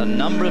 because there's a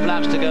number of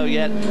laps to go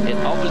yet. It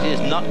obviously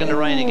is not going to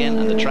rain again,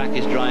 and the track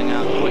is drying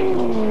out quick.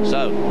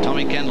 So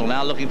Tommy Kendall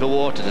now looking for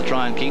water to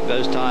try and keep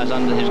those tires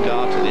under his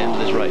car to the end of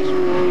this race.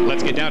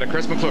 Let's get down to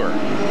Chris McClure.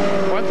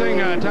 One thing,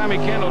 Tommy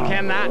Kendall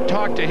cannot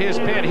talk to his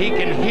pit. He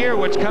can hear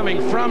what's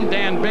coming from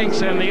Dan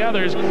Binks and the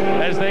others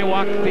as they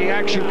walk the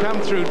action come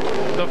through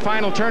the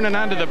final turn and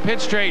onto the pit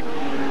straight.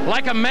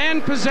 Like a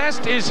man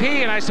possessed is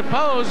he, and I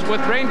suppose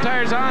with rain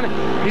tires on,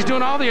 he's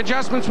doing all the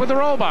adjustments with the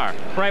roll bar.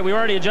 Right, we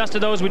already adjusted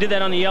those. We did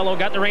that on the yellow,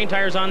 got the rain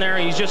tires on there.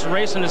 He's just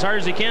racing as hard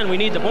as he can. We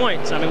need the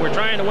points. I mean, we're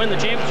trying to win the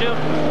championship.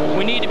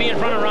 We need to be in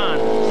front of Ron.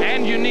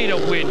 And you need a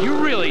win. You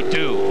really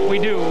do. We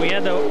do. We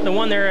had the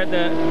one there at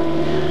the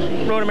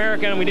Road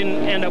America, and we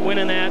didn't end up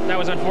winning that. That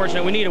was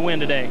unfortunate. We need a win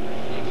today.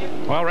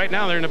 Well, right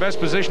now they're in the best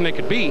position they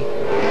could be.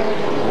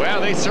 Well,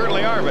 they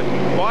certainly are, but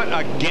what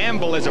a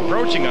gamble is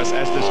approaching us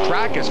as this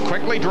track is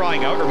quickly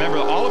drying out. Remember,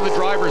 all of the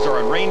drivers are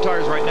on rain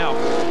tires right now.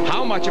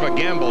 How much of a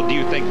gamble do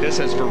you think this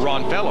is for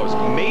Ron Fellows?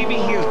 Maybe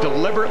he is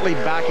deliberately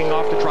backing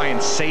off to try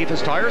and save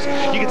his tires.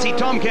 You can see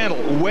Tom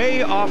Kendall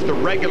way off the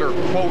regular,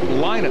 quote,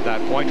 line at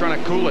that point, trying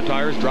to cool the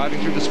tires,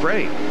 driving through the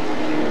spray.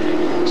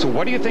 So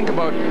what do you think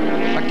about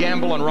a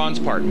gamble on Ron's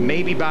part,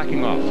 maybe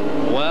backing off?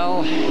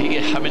 Well,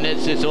 I mean,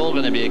 it's all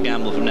going to be a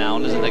gamble from now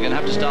on, isn't it? They're going to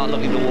have to start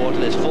looking for water.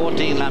 There's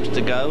 14 laps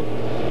to go.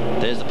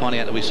 There's the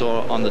Pontiac that we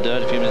saw on the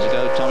dirt a few minutes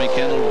ago. Tommy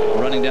Kendall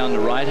running down the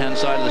right-hand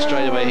side of the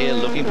straightaway here,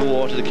 looking for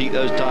water to keep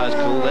those tires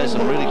cool. There's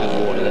some really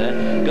good water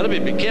there. Got to be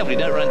a bit careful you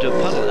don't run into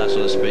a puddle at that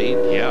sort of speed.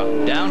 Yeah.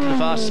 Down to the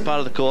fastest part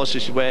of the course,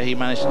 which is where he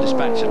managed to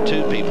dispatch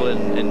 2 people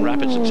in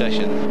rapid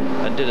succession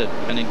and did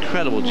an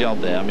incredible job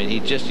there. I mean, he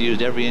just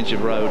used every inch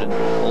of road. And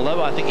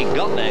although I think he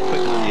got there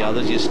quicker than the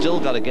others, you still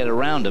got to get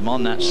around him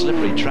on that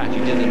slippery track. He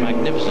did a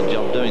magnificent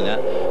job doing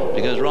that.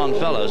 because Ron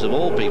Fellows, of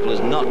all people, is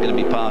not going to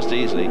be passed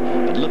easily.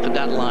 But look at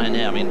that line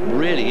there. I mean,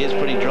 really is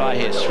pretty dry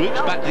here. Swoops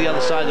back to the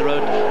other side of the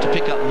road to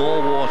pick up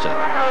more water.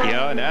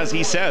 Yeah, and as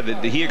he said,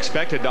 that he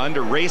expected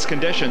under race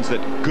conditions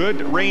that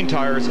good rain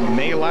tires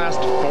may last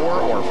 4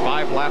 or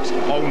 5 laps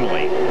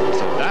only.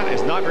 So that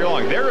is not very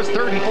long. There is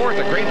third and fourth,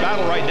 a great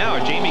battle right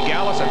now. Jamie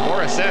Gallus and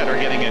Boris Said are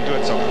getting into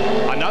it. So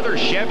another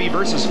Chevy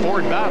versus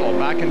Ford battle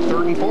back in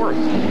third and fourth.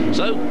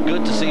 So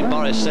good to see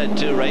Boris Said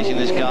too racing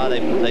this car. They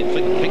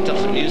picked up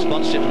some new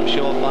sponsorship from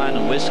Shorefine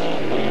and Whisk,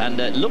 and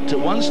looked at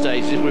one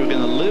stage as if we were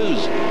going to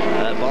lose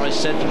Boris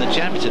Said from the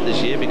championship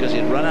this year because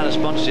he'd run out of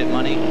sponsorship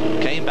money.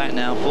 Came back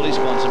now fully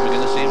sponsored. We're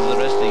going to see him for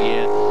the rest of the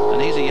year,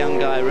 and he's a young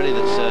guy really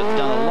that's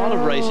done a lot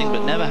of racing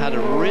but never had a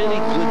really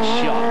good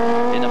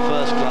shot in a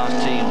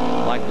first-class team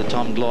like the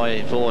Tom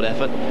Gloy Ford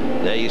effort.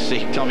 There you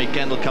see Tommy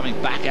Kendall coming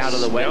back out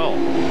of the wet.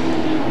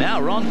 Now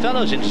Ron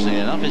Fellows, interestingly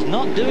enough, is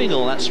not doing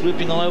all that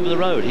swooping all over the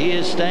road. He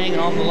is staying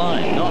on the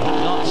line,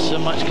 not so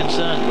much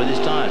concerned with his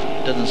tires,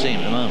 it doesn't seem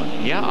at the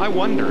moment. Yeah, I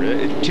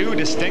wonder. Two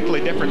distinctly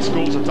different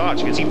schools of thought.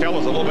 You can see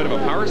Fellows a little bit of a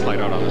power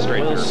slide out on the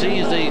straight. We'll see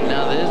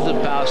now there's the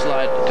power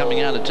slide coming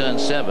out of turn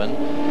 7.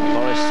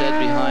 Boris Said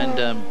behind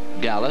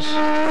Gallus.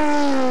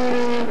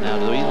 Now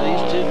do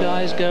these two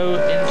guys go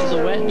into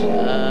the wet?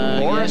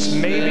 Boris,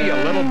 yes, maybe a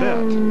little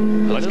bit.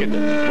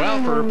 Well,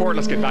 for a report,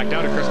 let's get back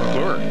down to Chris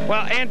McClure.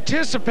 Well,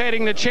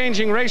 anticipating the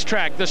changing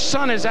racetrack, the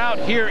sun is out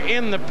here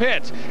in the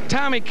pits.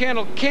 Tommy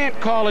Kendall can't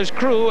call his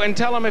crew and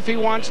tell him if he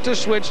wants to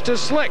switch to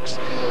slicks.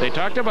 They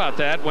talked about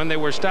that when they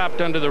were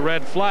stopped under the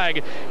red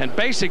flag, and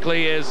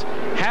basically is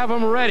have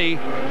them ready.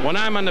 When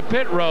I'm on the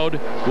pit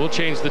road, we'll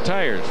change the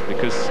tires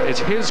because it's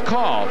his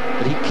call,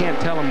 but he can't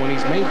tell him when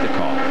he's made the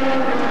call.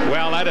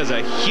 Well, that is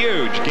a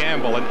huge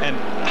gamble, and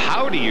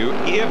how do you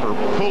ever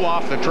pull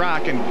off the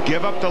track and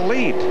give up the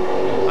lead?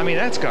 I mean,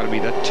 that's got to be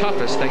the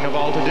toughest thing of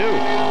all to do.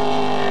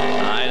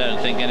 I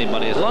don't think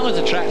anybody, as long as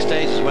the track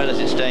stays as well as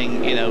it's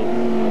staying, you know,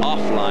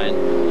 offline,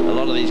 a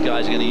lot of these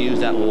guys are going to use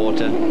that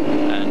water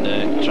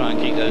and try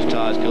and keep those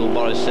tires cool.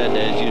 Boris Said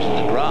there is using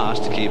the grass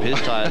to keep his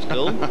tires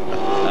cool.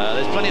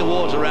 There's plenty of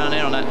water around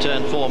there on that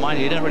turn 4. Mind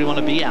you, you don't really want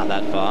to be out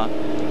that far.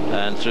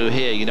 And through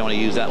here, you don't want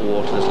to use that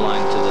water that's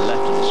lying to the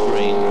left of the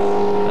screen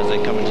as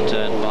they come into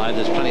turn 5.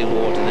 There's plenty of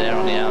water there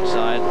on the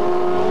outside.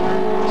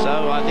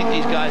 So I think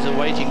these guys are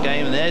waiting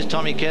game, and there's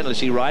Tommy Kendall.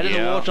 See right in the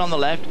water on the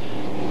left,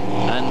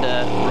 and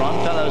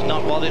Ron Fellows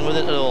not bothering with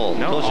it at all.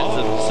 No. Of course,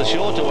 it's the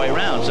shorter way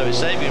round, so it's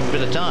saving him a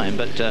bit of time,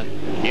 but...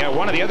 yeah,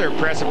 one of the other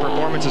impressive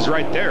performances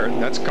right there.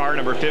 That's car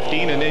number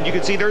 15, and then you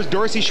can see there's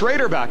Dorsey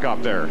Schrader back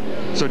up there.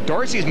 So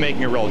Dorsey's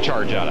making a real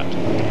charge at it.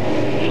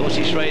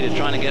 Dorsey Schrader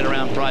trying to get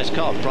around Bryce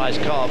Cobb. Bryce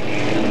Cobb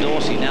and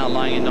Dorsey now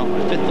lying in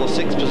 5th or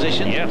 6th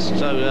position. Yes.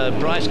 So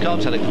Bryce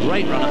Cobb's had a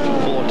great run up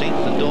from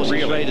 14th, and Dorsey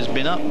Schrader's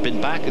been up,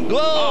 been back, and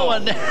whoa,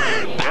 and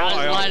power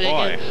slide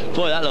again.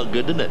 Boy, that looked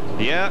good, didn't it?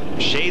 Yeah,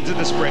 shades of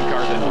the sprint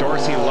car that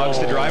Dorsey loves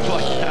to drive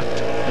like that.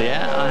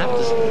 Yeah, I have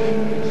to.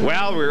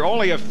 Well, we're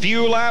only a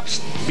few laps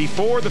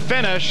before the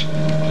finish.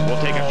 We'll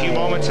take a few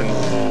moments and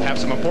have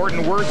some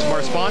important words from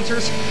our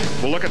sponsors.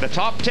 We'll look at the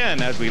top 10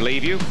 as we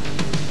leave you.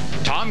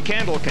 Tom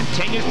Kendall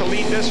continues to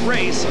lead this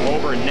race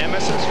over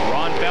Nemesis,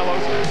 Ron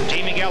Fellows,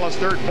 Jamie Gallus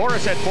 3rd,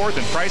 Boris at 4th,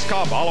 and Bryce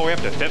Cobb all the way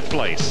up to 5th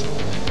place.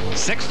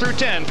 6 through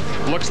 10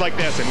 looks like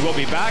this, and we'll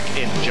be back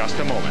in just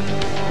a moment.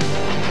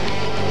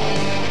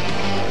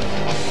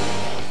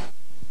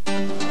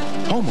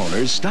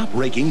 Homeowners, stop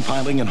raking,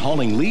 piling, and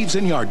hauling leaves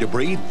and yard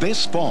debris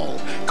this fall.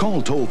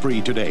 Call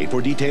toll-free today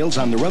for details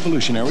on the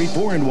revolutionary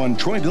 4-in-1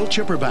 Troy-Bilt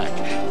Chipper Vac.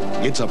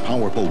 It's a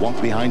powerful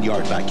walk-behind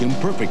yard vacuum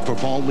perfect for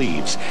fall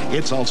leaves.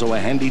 It's also a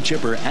handy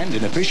chipper and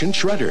an efficient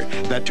shredder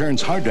that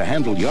turns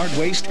hard-to-handle yard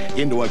waste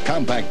into a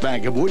compact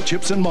bag of wood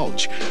chips and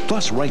mulch.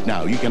 Plus, right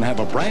now, you can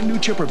have a brand-new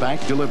chipper vac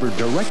delivered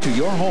direct to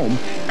your home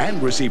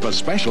and receive a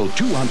special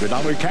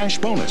 $200 cash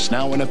bonus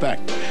now in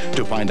effect.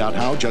 To find out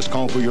how, just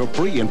call for your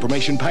free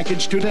information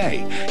package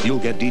today. You'll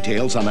get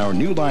details on our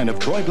new line of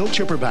Troy-Bilt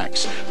Chipper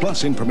Vacs,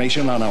 plus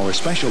information on our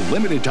special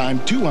limited-time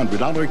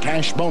 $200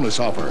 cash bonus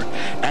offer,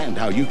 and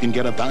how you can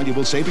get a valuable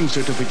savings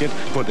certificate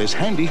for this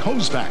handy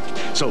hose vac.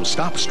 So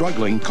stop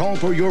struggling. Call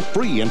for your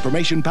free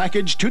information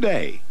package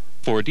today.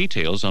 For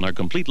details on our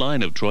complete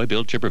line of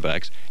Troy-Bilt Chipper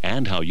Vacs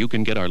and how you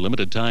can get our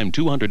limited-time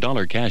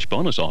 $200 cash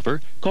bonus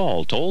offer,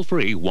 call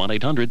toll-free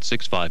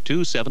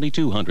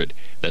 1-800-652-7200.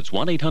 That's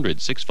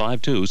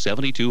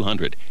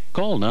 1-800-652-7200.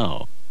 Call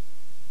now.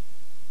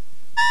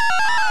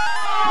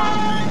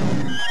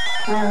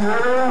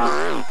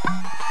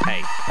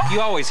 Hey, you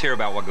always hear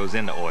about what goes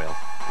into oil.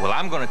 Well,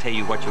 I'm going to tell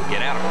you what you'll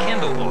get out of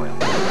Kendall oil.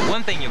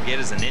 One thing you'll get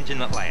is an engine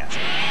that lasts.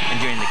 And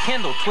during the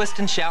Kendall Twist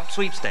and Shout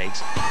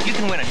sweepstakes, you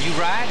can win a new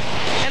ride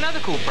and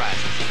other cool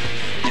prizes.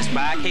 Just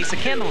buy a case of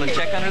Kendall and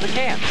check under the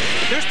cap.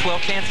 There's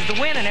 12 chances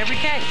to win in every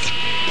case.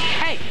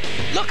 Hey,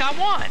 look, I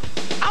won!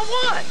 I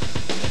won!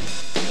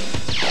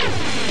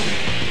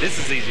 This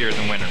is easier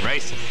than winning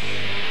races.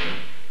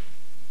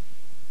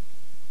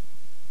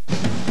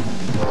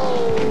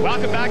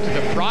 Welcome back to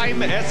the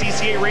Prime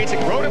SCCA Racing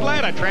Road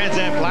Atlanta Trans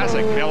Am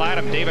Classic. Bill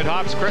Adam, David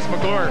Hobbs, Chris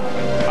McClure.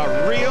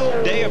 A real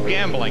day of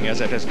gambling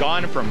as it has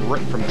gone from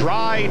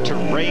dry to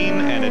rain,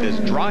 and it is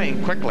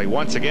drying quickly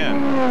once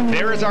again.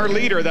 There is our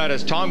leader, that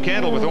is Tom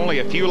Candle, with only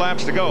a few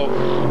laps to go,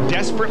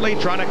 desperately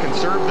trying to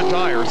conserve the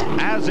tires,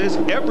 as is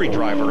every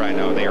driver right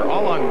now. They are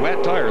all on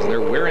wet tires.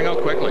 They're wearing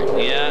out quickly.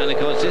 Yeah, and of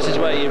course this is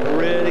where you've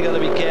really got to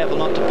be careful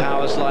not to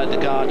power slide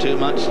the car too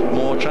much.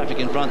 More traffic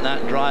in front,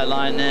 that dry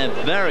line there,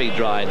 very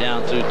dry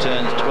down through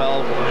turns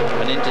 12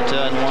 and into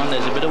turn 1.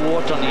 There's a bit of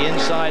water on the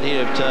inside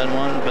here of turn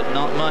 1, but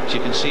not much.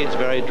 You can see it's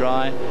very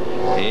dry.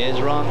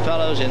 Here's Ron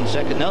Fellows in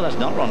second. No, that's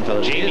not Ron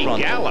Fellows. Jamie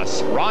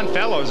Gallus. Ron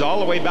Fellows all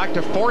the way back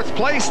to 4th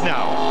place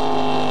now.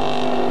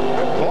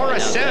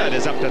 Boris Said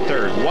is up to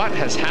 3rd. What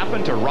has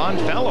happened to Ron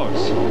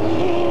Fellows?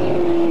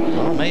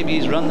 Well, maybe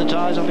he's run the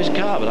tires off his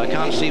car, but I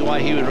can't see why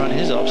he would run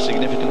his off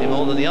significantly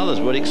more than the others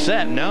would,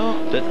 except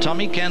that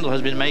Tommy Kendall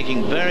has been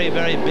making very,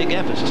 very big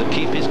efforts to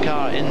keep his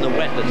car in the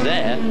wet that's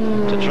there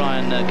to try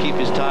and keep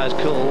his tires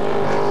cool.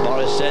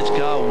 Boris Said's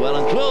car well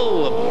and...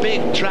 Whoa, a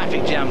big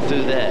traffic jam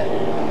through there.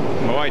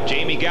 Boy,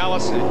 Jamie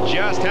Gallus is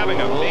just having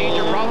a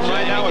major problem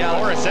right now with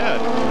Boris Said.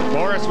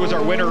 Boris was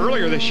our winner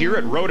earlier this year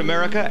at Road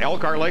America,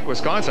 Elkhart Lake,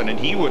 Wisconsin, and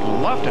he would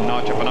love to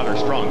notch up another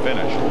strong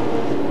finish.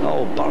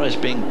 Oh, Boris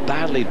being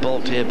badly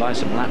balked here by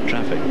some lap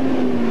traffic.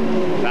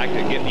 In fact,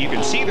 you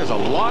can see there's a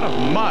lot of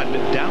mud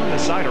down the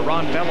side of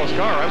Ron Fellows'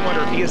 car. I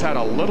wonder if he has had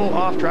a little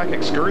off-track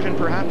excursion,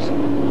 perhaps?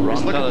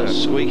 Ron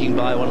Fellows squeaking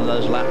by one of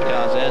those lap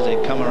cars there as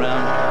they come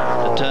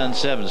around to turn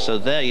 7. So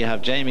there you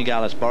have Jamie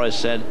Gallus, Boris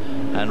Said,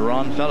 and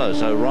Ron Fellows.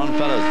 So Ron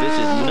Fellows, this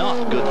is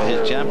not good for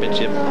his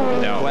championship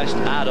quest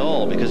at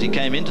all, because he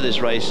came into this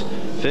race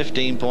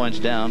 15 points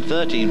down,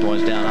 13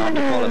 points down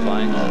after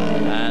qualifying,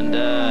 and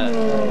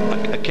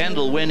a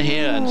Kendall win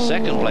here and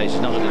 2nd place is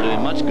not going to do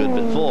him much good,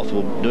 but 4th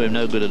will do him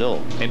no good at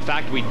all. In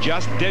fact, we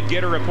just did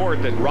get a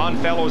report that Ron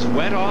Fellows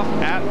went off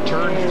at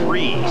turn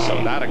 3,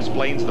 so that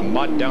explains the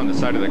mud down the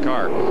side of the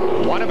car.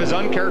 One of his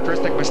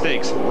uncharacteristic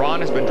mistakes. Ron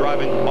has been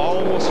driving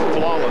almost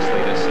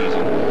flawlessly this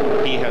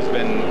season. He has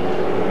been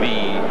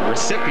the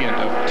recipient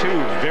of 2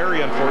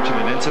 very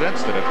unfortunate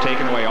incidents that have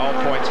taken away all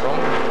points from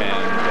him,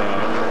 and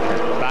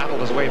has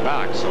battled his way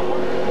back. So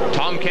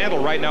Tom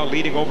Candle right now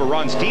leading over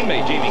Ron's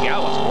teammate Jamie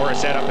Gallus.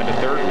 Boris Said up into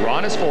 3rd.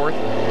 Ron is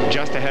 4th,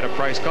 just ahead of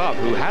Price Cobb,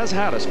 who has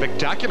had a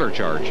spectacular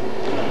charge.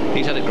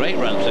 He's had a great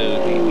run,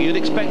 so you'd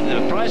expect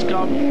that. Price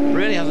Cobb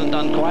really hasn't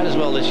done quite as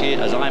well this year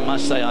as I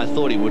must say I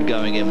thought he would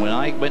going in. When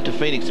I went to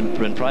Phoenix and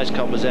when Price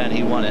Cobb was there and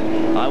he won it,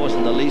 I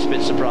wasn't the least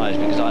bit surprised,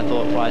 because I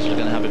thought Price was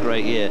going to have a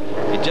great year.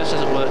 It just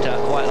hasn't worked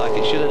out quite like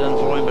it should have done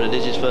for him, but it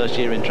is his 1st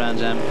year in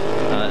Trans Am,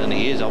 and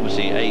he is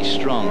obviously a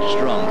strong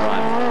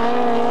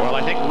driver. Well,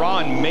 I think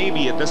Ron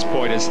maybe at this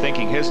point is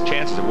thinking his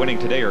chances of winning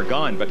today are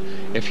gone, but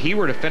if he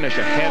were to finish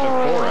ahead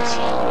of Boris,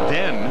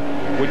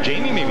 then would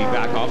Jamie maybe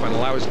back off and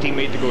allow his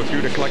teammate to go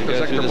through to collect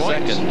those extra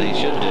points? Second, he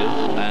should do.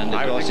 And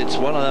of course, it's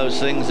one of those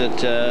things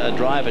that a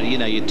driver, you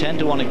know, you tend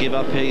to want to give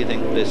up here. You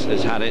think this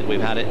has had it,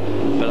 we've had it.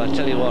 But I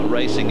tell you what,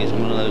 racing is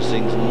one of those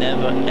things,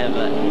 never,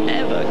 ever,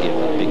 ever give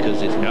up,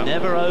 because it's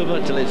never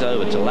over till it's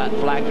over. Till that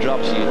flag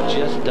drops, you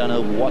just don't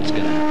know what's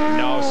going to happen.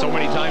 No, so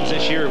many times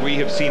this year we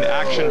have seen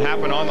action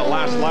happen on the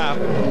last lap.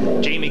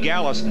 Jamie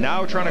Gallus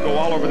now trying to go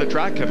all over the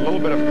track, had a little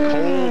bit of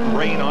cold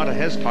rain onto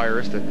his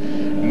tires to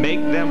make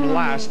them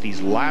last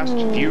these last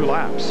few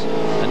laps.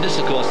 And this,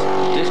 of course,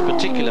 this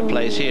particular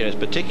place here is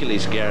particularly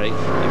scary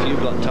if you've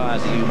got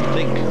tires that you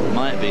think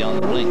might be on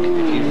the blink.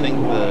 If you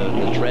think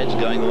the tread's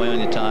going away on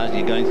your tires and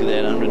you're going through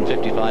there at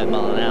 155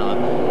 miles an hour,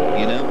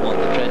 you don't want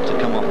the tread to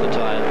come off the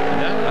tire.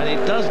 And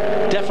it does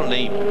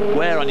definitely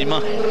wear on your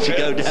mind to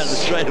go down the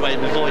straightaway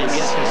before you get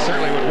there. It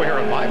certainly would wear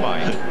on my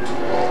mind.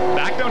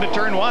 Back down to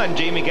turn 1,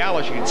 Jamie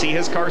Gallus, you can see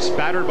his car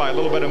spattered by a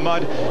little bit of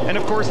mud. And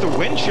of course the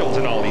windshields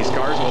in all these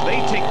cars, well, they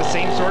take the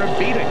same sort of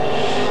beating.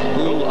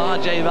 Ooh,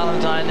 RJ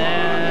Valentine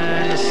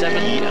there,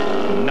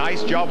 7.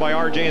 Nice job by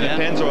RJ in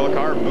the Pennzoil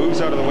car.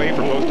 Moves out of the way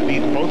for both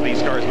of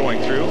these cars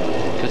going through.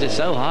 Because it's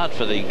so hard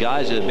for the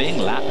guys who are being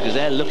lapped, because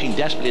they're looking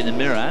desperately in the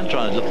mirror and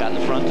trying to look out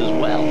the front as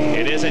well.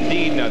 It is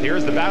indeed. Now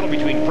here's the battle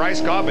between Price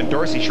Cobb and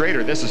Dorsey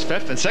Schrader. This is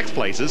 5th and 6th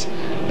places.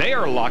 They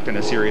are locked in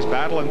a serious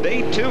battle, and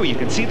they too, you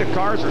can see the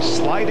cars are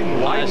sliding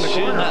wide in the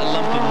corner. That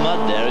lump of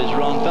mud there is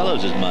Ron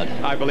Fellows' mud.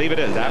 I believe it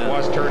is. That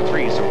was turn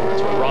 3, so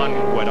that's where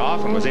Ron went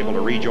off and was able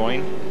to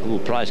rejoin. Ooh,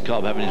 Price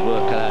Cobb having his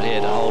work cut out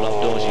here to hold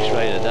up Dorsey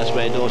Schrader. That's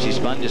where Dorsey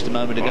spun just a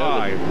moment ago.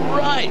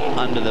 Right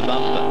under the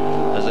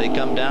bumper as they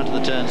come down to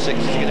the turn 6.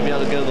 Is he going to be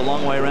able to go the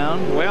long way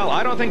around? Well,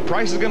 I don't think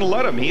Price is going to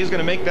let him. He is going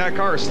to make that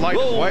car slide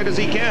as wide as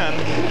he can.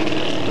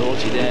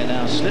 Dorsey there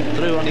now, slipped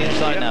through on the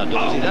inside now.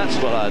 Dorsey, that's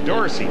what I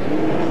Dorsey.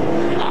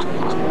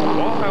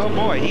 Oh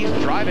boy, he's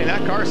driving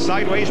that car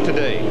sideways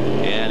today.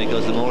 Yeah, and it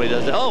goes the more he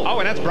does that. Oh,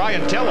 and that's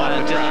Brian Till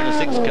on the track. On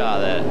the 6th car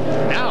there.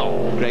 Now,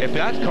 if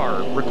that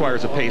car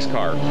requires a pace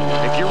car,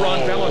 if you're Ron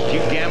Fellows, do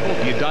you gamble?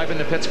 Do you dive in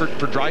the pits for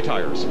dry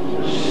tires?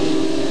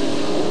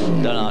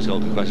 Don't ask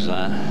awkward questions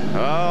like that.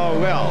 Oh,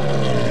 well,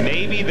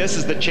 maybe this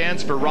is the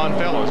chance for Ron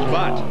Fellows,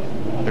 but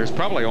There's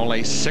probably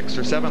only 6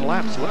 or 7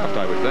 laps left,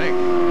 I would think.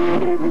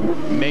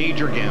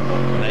 Major gamble.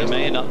 They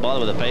may not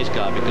bother with a pace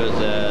car because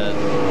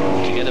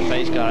to get a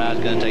pace car out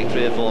is going to take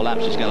 3 or 4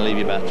 laps. It's going to leave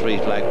you about 3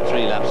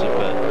 laps of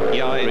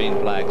green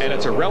flags. And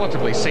it's a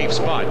relatively safe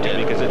spot, too,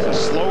 because it's the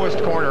slowest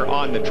corner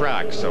on the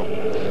track. So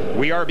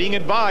we are being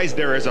advised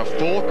there is a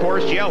full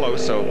course yellow,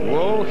 so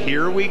whoa,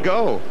 here we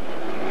go.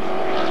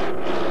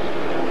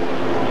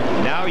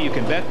 Now you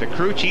can bet the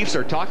crew chiefs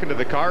are talking to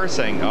the car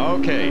saying,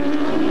 okay,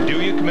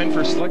 do you come in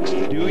for slicks?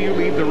 Do you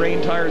leave the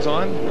rain tires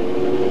on?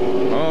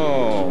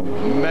 Oh,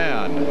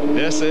 man,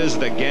 this is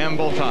the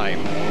gamble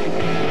time.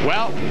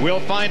 Well,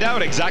 we'll find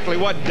out exactly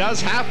what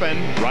does happen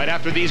right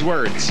after these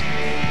words.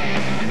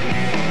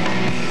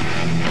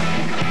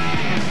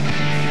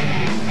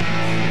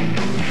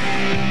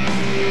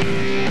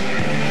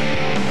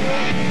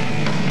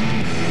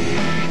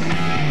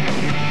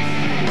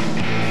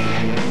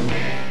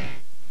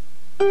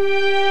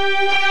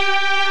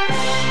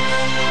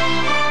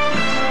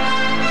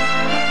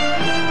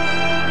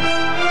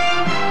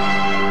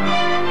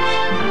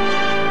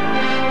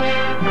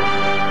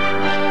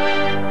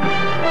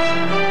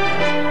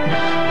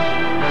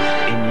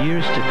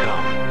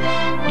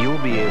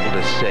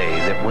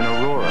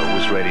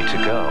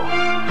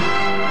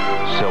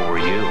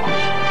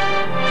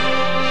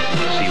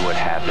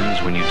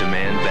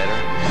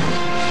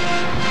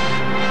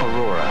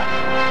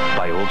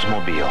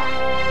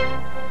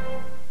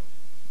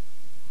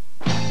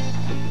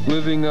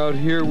 Living out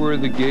here where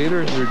the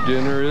gators are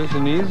dinner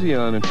isn't easy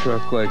on a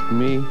truck like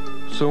me.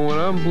 So when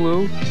I'm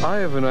blue, I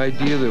have an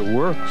idea that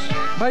works.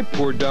 I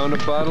pour down a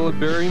bottle of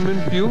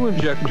Berryman fuel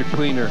injector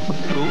cleaner.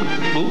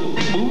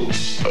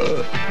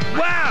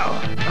 Wow!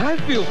 I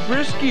feel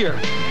friskier.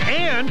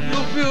 And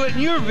you'll feel it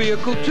in your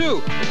vehicle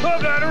too. I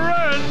gotta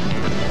run!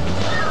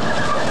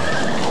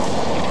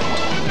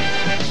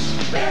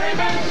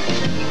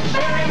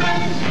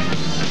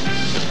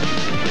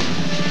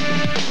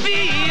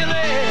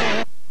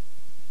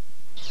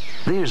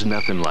 There's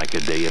nothing like a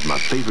day at my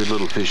favorite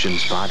little fishing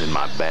spot in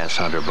my bass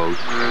hunter boat.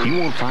 You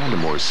won't find a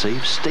more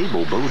safe,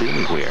 stable boat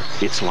anywhere.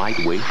 It's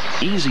lightweight,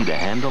 easy to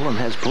handle, and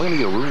has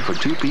plenty of room for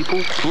 2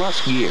 people plus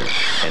gear.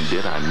 And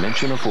did I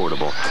mention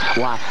affordable?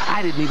 Why,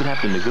 I didn't even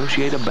have to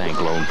negotiate a bank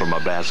loan for my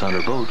bass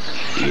hunter boat.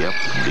 Yep,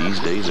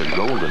 these days are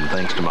golden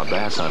thanks to my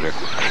bass hunter.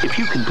 If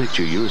you can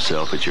picture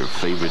yourself at your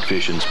favorite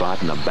fishing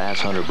spot in a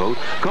bass hunter boat,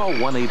 call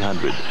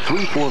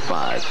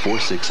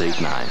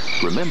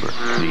 1-800-345-4689. Remember,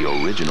 the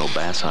original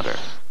bass hunter.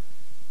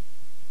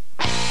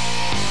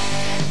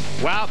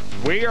 Well,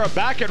 we are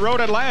back at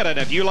Road Atlanta, and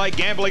if you like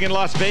gambling in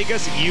Las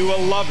Vegas, you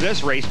will love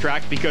this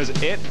racetrack because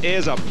it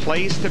is a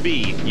place to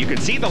be. You can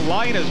see the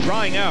line is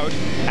drying out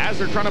as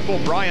they're trying to pull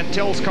Brian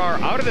Till's car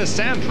out of this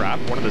sand trap,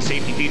 one of the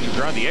safety features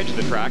around the edge of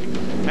the track,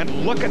 and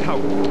look at how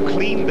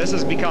clean this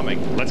is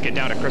becoming. Let's get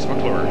down to Chris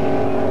McClure.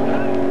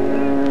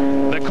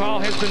 The call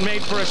has been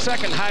made for a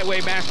second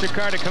Highway Master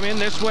car to come in.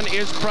 This one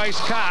is Price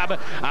Cobb.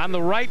 On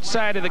the right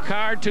side of the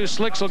car, 2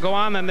 slicks will go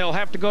on, then they'll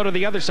have to go to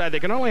the other side. They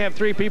can only have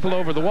 3 people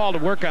over the wall to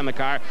work on the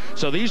car,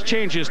 so these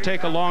changes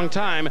take a long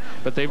time,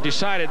 but they've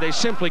decided they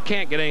simply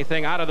can't get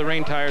anything out of the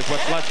rain tires.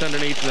 What's left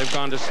underneath, they've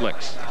gone to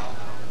slicks.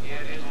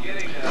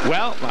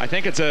 Well, I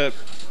think it's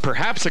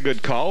perhaps a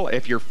good call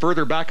if you're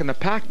further back in the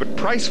pack, but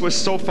Price was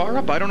so far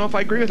up. I don't know if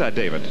I agree with that,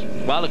 David.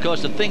 Well, of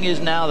course, the thing is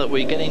now that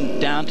we're getting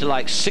down to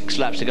like 6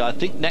 laps to go. I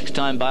think next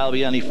time by will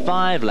be only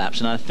 5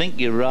 laps, and I think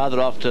you're rather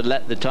off to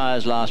let the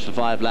tires last for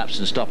 5 laps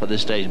and stop at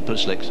this stage and put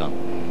slicks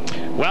on.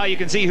 Well, you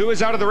can see who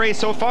is out of the race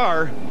so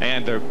far,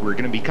 and we're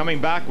going to be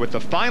coming back with the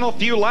final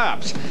few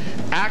laps.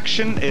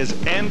 Action is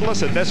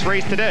endless at this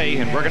race today,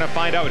 and we're going to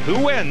find out who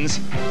wins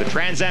the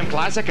Trans Am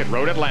Classic at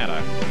Road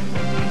Atlanta.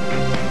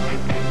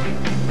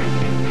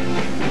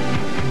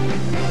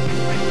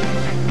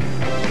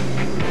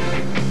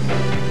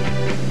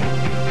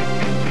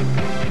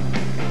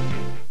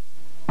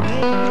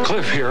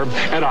 Cliff here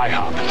at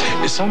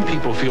IHOP. Some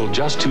people feel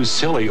just too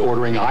silly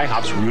ordering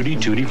IHOP's Rudy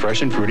Tooty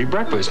Fresh and Fruity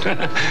Breakfast.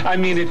 I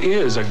mean, it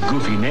is a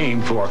goofy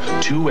name for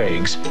 2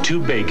 eggs,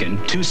 2 bacon,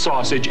 2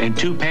 sausage, and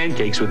 2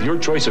 pancakes with your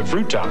choice of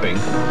fruit topping.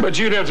 But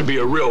you'd have to be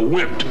a real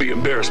wimp to be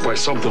embarrassed by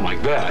something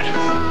like that.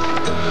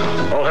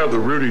 I'll have the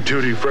Rudy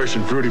Tooty Fresh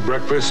and Fruity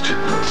Breakfast.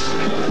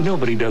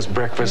 Nobody does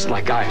breakfast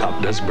like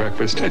IHOP does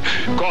breakfast.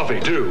 Coffee,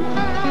 too.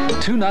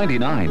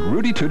 $2.99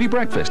 Rudy Tooty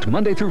Breakfast,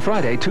 Monday through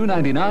Friday,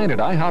 $2.99 at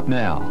IHOP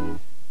now.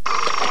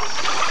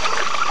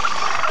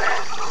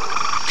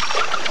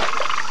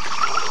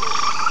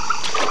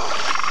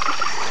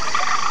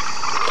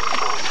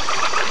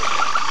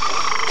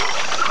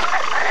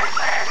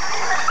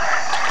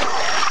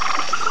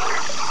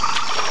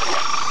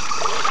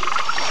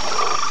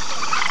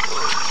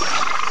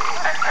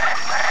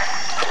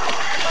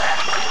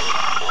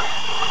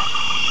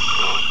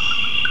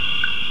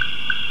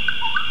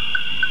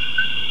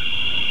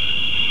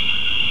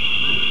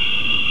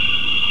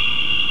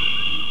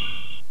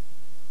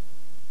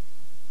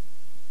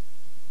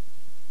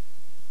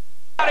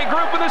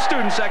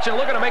 Section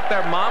looking to make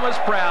their mamas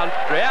proud.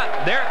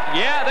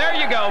 Yeah, there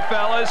you go,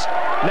 fellas.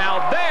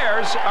 Now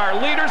there's our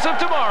leaders of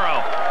tomorrow.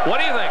 What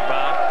do you think?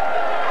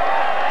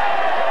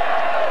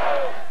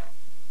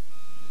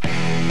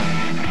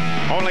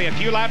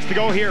 2 laps to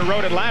go here at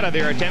Road Atlanta.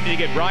 They're attempting to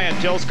get Brian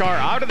Till's car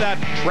out of that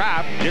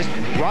trap, just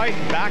right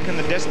back in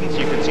the distance.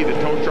 You can see the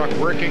tow truck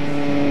working,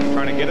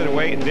 trying to get it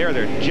away. There,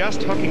 they're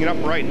just hooking it up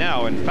right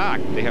now. In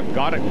fact, they have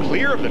got it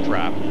clear of the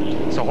trap.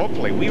 So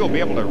hopefully we will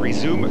be able to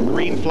resume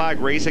green flag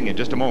racing in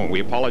just a moment. We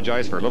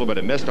apologize for a little bit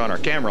of mist on our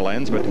camera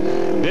lens, but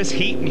this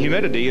heat and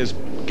humidity is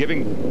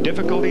giving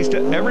difficulties to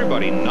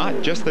everybody,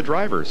 not just the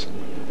drivers.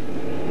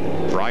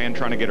 Brian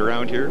trying to get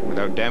around here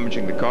without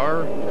damaging the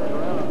car.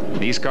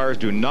 These cars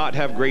do not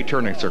have great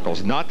turning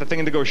circles. Not the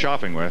thing to go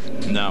shopping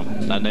with. No,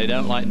 and they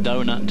don't like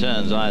donut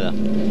turns either.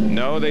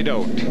 No, they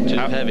don't. Too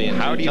heavy. And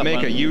how do you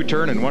make a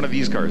U-turn in one of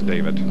these cars,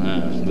 David?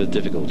 With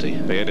difficulty.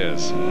 It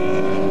is.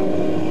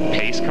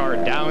 Pace car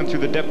down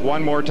through the dip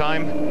one more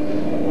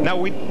time. Now,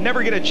 we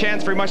never get a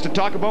chance very much to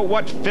talk about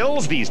what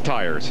fills these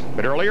tires.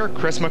 But earlier,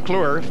 Chris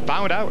McClure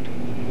found out.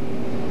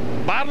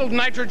 Bottled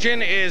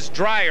nitrogen is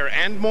drier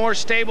and more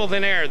stable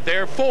than air.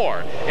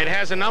 Therefore, it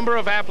has a number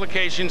of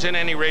applications in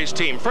any race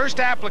team. First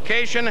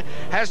application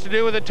has to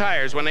do with the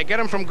tires. When they get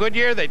them from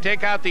Goodyear, they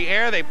take out the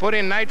air, they put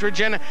in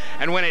nitrogen,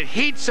 and when it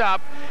heats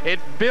up, it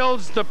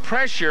builds the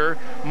pressure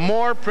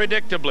more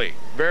predictably.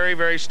 Very,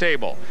 very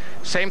stable.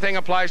 Same thing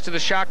applies to the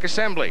shock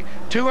assembly.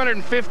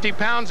 250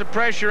 pounds of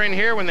pressure in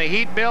here. When the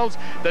heat builds,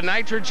 the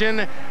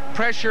nitrogen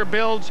pressure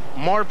builds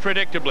more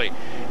predictably.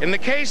 In the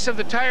case of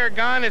the tire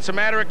gun, it's a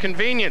matter of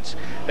convenience.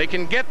 They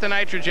can get the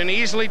nitrogen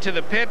easily to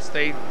the pits.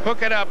 They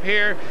hook it up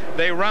here.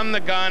 They run the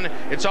gun.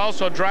 It's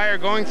also drier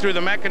going through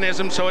the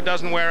mechanism so it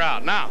doesn't wear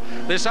out. Now,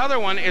 this other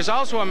one is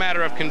also a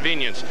matter of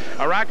convenience.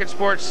 A Rocket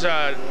Sports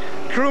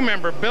crew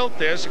member built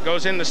this. It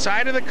goes in the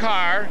side of the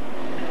car.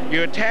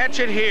 You attach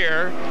it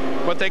here.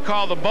 What they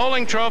call the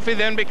bowling trophy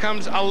then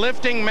becomes a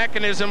lifting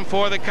mechanism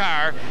for the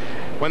car.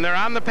 When they're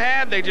on the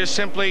pad, they just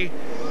simply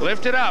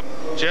lift it up,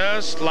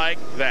 just like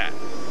that.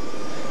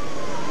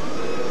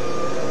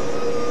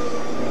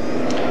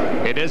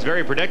 It is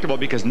very predictable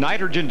because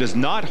nitrogen does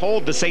not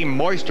hold the same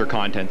moisture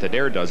content that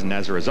air does, and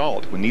as a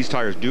result, when these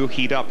tires do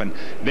heat up and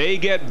they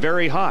get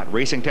very hot,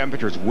 racing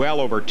temperatures well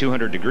over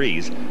 200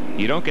 degrees,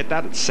 you don't get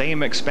that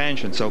same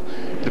expansion. So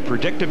the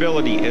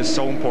predictability is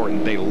so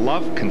important. They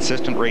love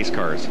consistent race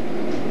cars.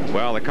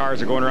 Well, the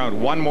cars are going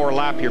around one more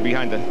lap here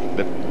behind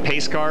the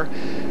pace car.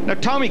 Now,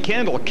 Tommy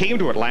Kendall came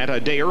to Atlanta a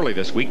day early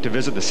this week to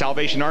visit the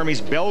Salvation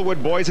Army's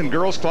Bellwood Boys and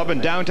Girls Club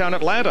in downtown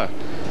Atlanta.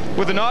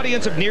 With an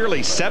audience of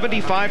nearly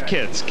 75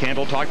 kids,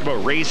 Kendall talked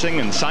about racing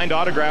and signed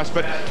autographs,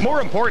 but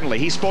more importantly,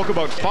 he spoke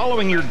about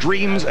following your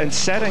dreams and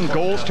setting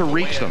goals to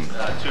reach them.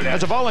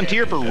 As a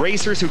volunteer for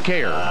Racers Who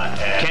Care,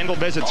 Kendall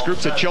visits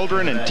groups of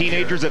children and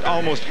teenagers at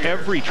almost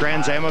every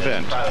Trans Am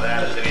event. I'm proud of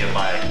that as any of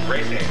my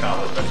racing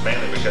accomplishments,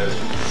 mainly because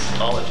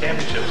all the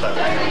championships I've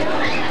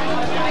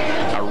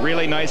won. A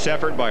really nice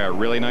effort by a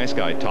really nice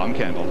guy, Tom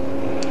Kendall.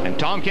 And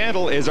Tom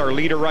Kendall is our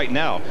leader right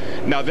now.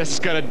 Now, this is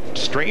kind of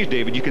strange,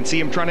 David. You can see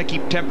him trying to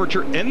keep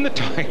temperature in the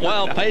tire.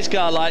 Well, pace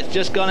car light's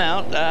just gone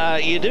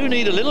out. You do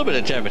need a little bit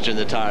of temperature in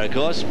the tire, of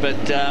course, but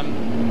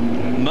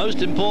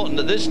most important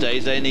at this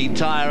stage, they need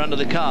tire under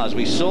the cars.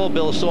 We saw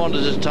Bill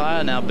Saunders'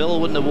 tire. Now,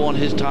 Bill wouldn't have worn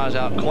his tires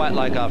out quite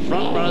like our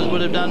front runners would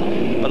have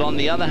done, but on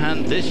the other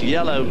hand, this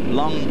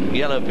long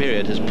yellow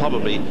period has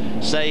probably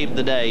saved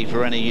the day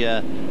for any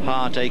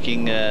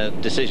heart-aching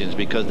decisions,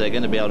 because they're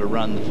going to be able to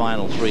run the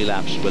final 3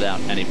 laps without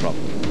any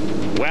problem.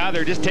 Well,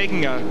 they're just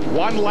taking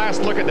one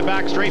last look at the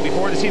back straight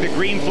before they see the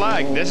green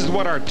flag. This is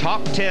what our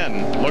top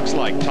 10 looks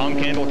like. Tom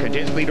Kendall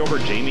continues to lead over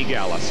Jamie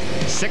Gallus.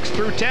 6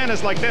 through 10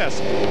 is like this.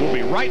 We'll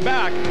be right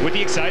back with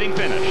the exciting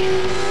finish.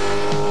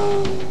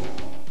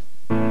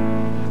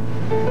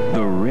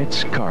 The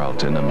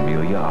Ritz-Carlton,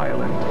 Amelia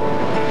Island,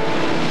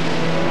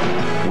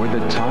 where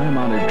the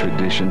time-honored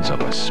traditions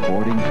of a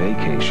sporting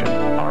vacation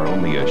are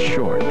only a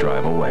short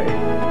drive away.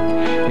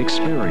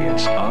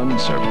 Experience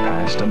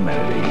unsurpassed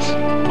amenities,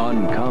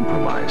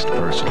 uncompromised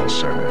personal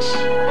service,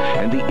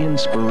 and the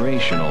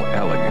inspirational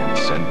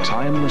elegance and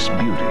timeless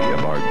beauty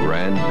of our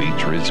Grand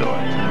Beach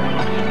Resort.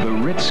 The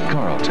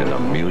Ritz-Carlton,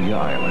 Amelia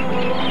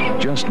Island,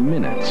 just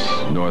minutes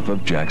north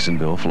of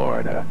Jacksonville,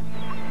 Florida.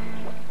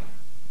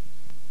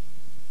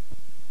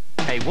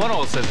 Hey, one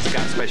oil says it's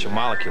got special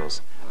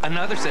molecules.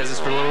 Another says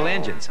it's for little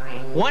engines.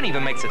 One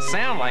even makes it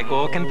sound like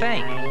oil can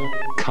think.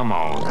 Come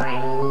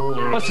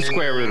on. What's the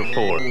square root of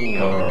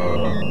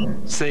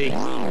 4? See,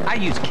 I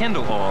use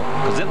Kendall oil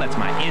because it lets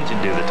my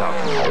engine do the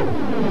talking.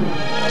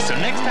 So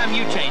next time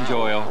you change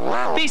oil,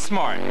 be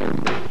smart.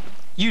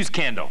 Use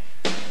Kendall.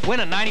 Win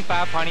a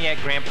 95 Pontiac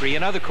Grand Prix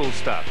and other cool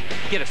stuff.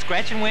 Get a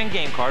scratch and win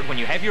game card when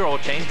you have your oil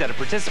changed at a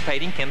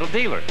participating Kendall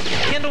dealer.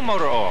 Kendall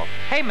Motor Oil.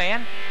 Hey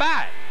man,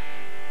 buy it.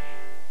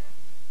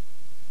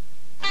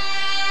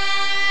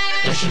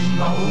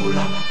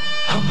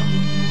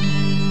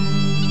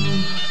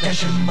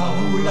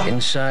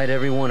 Inside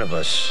every one of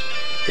us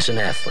is an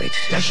athlete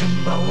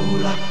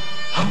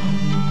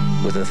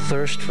with a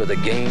thirst for the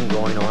game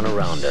going on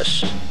around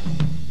us.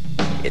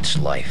 It's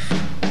life.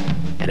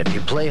 And if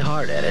you play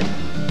hard at it,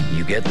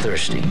 you get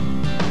thirsty.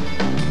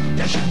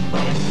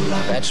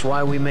 That's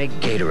why we make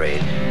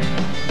Gatorade.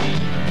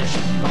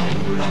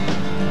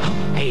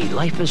 Hey,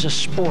 life is a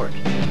sport.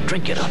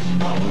 Drink it up.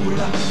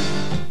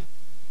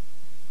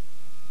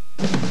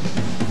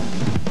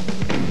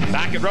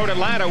 Back at Road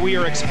Atlanta, we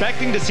are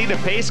expecting to see the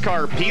pace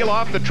car peel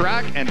off the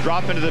track and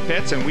drop into the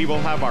pits, and we will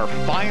have our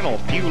final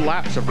few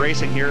laps of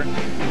racing here.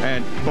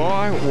 And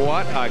boy,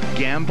 what a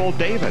gamble,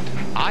 David.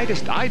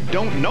 I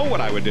don't know what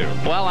I would do.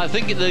 Well, I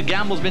think the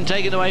gamble's been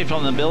taken away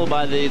from them, Bill,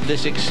 by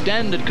this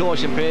extended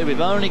caution period.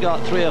 We've only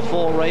got 3 or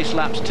 4 race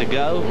laps to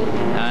go,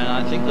 and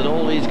I think that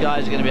all these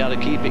guys are going to be able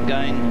to keep it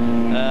going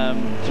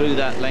through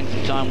that length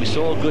of time. We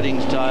saw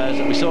Gooding's tyres,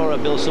 we saw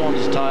Bill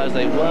Saunders' tyres.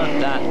 They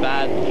weren't that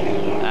bad,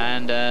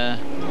 and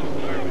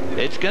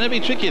it's going to be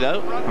tricky,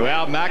 though.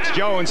 Well, Max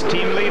Jones,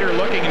 team leader,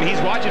 looking, and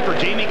he's watching for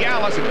Jamie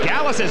Gallus. And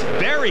Gallus is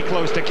very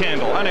close to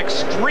Kendall. An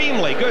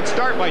extremely good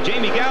start by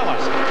Jamie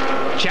Gallus.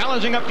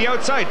 Challenging up the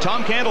outside.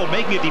 Tom Kendall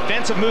making a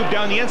defensive move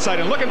down the inside.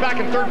 And looking back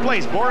in 3rd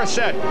place, Boris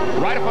said,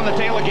 right up on the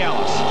tail of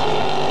Gallus.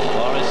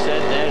 Boris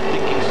said they're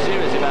thinking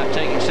seriously about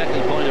taking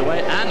 2nd point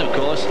away. And, of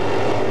course,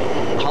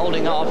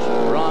 holding off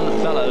Ron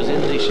Fellows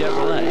in the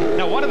Chevrolet.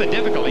 Now, one of the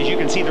difficulties, you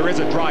can see there is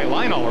a dry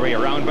line all the way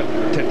around, but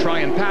to try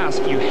and pass,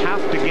 you have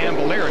to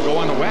gamble there and go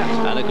on the wet.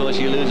 And, of course,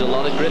 you lose a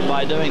lot of grip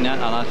by doing that,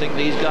 and I think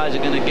these guys are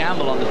going to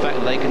gamble on the fact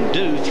that they can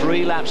do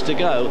 3 laps to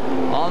go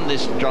on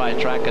this dry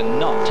track and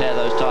not tear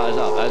those tyres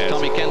up. As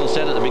Tommy Kendall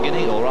said at the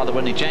beginning, or rather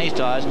when he changed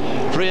tyres,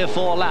 3 or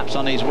 4 laps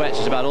on these wets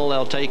is about all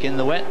they'll take in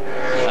the wet,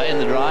 in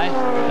the dry,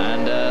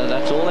 and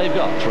that's all they've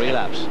got, 3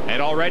 laps.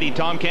 And already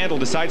Tom Kendall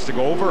decides to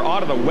go over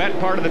onto the wet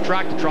part of the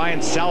track to try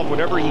and salve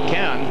whatever he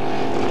can.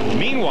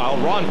 Meanwhile,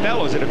 Ron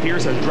Fellows, it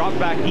appears, has dropped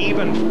back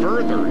even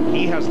further.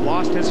 He has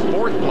lost his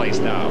 4th place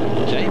now.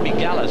 Jamie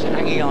Gallus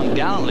hanging on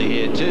gallantly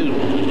here too.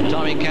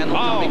 Tommy Kendall,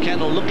 Tommy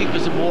Kendall looking for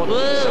some water.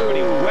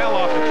 Somebody well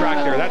off the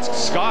track there. That's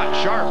Scott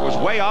Sharp, was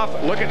way off.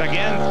 Look at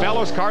again,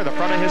 Fellows' car, the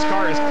front of his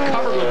car is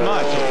covered with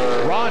mud.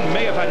 Ron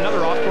may have had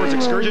another off-course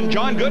excursion.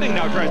 John Gooding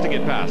now tries to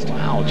get past.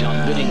 Wow,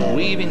 John Gooding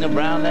weaving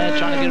around there,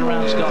 trying to get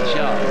around Scott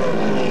Sharp.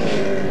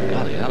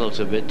 That looks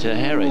a bit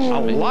hairy. A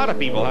lot of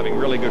people having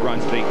really good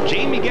runs today.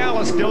 Jamie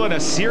Gallus still in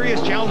a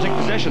serious challenging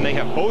position. They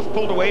have both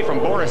pulled away from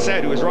Boris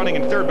Said, who is running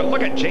in 3rd, but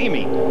look at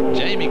Jamie.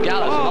 Jamie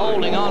Gallus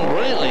holding on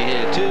brilliantly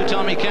here to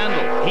Tommy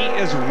Kendall. He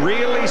is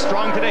really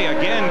strong today.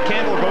 Again,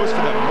 Kendall goes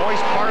for the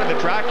moist part of the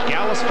track.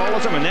 Gallus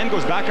follows him and then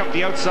goes back up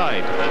the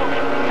outside.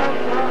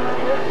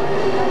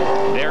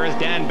 There is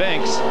Dan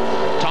Banks,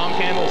 Tom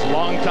Kendall's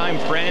longtime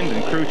friend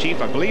and crew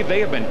chief. I believe they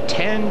have been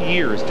 10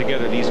 years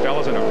together, these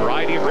fellows, in a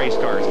variety of race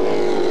cars.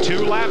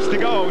 2 laps to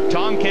go.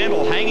 Tom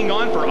Kendall hanging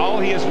on for all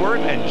he is worth,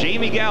 and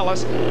Jamie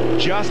Gallus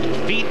just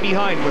feet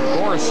behind with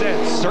Boris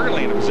Said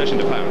certainly in a position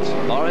to pounce.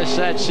 Boris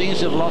Said seems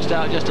to have lost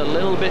out just a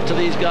little bit to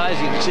these guys.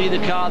 You can see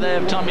the car there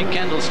of Tommy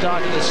Kendall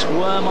starting to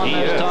squirm on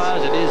those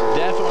tyres. It is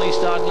definitely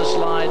starting to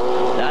slide.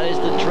 That is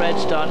the tread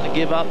starting to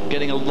give up,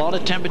 getting a lot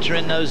of temperature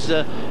in those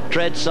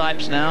tread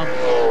sipes now.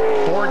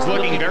 Ford's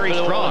looking very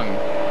strong.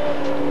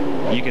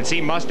 You can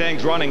see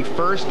Mustangs running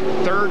 1st,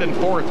 3rd, and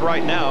 4th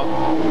right now.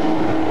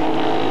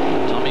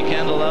 Tommy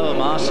Kendall, though, a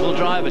masterful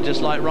driver,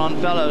 just like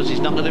Ron Fellows. He's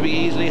not going to be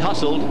easily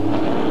hustled.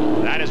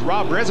 That is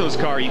Rob Rizzo's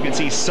car. You can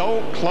see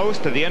so close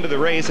to the end of the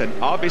race, and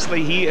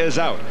obviously he is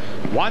out.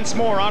 Once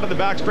more onto the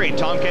back straight.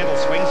 Tom Kendall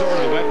swings over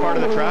to the wet part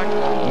of the track.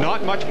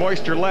 Not much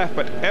moisture left,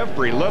 but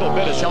every little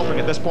bit is helping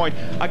at this point.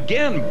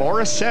 Again,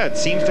 Boris Said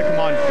seems to come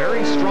on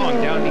very strong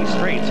down these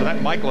straights, so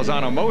that Mike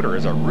Lozano motor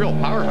is a real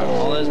powerhouse.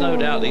 Well, there's no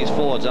doubt these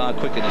Fords are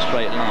quick in a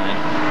straight line.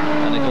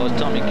 And, of course,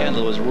 Tommy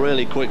Kendall was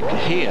really quick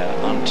here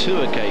on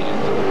 2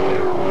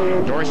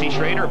 occasions. Dorsey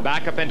Schrader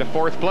back up into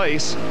 4th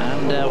place.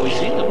 And we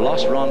seem to have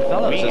lost Ron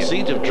Fellows. He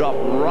seemed to have dropped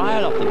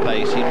right off the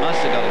pace. He must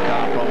have got a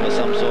car problem of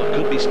some sort.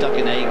 Could be stuck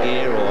in A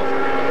gear or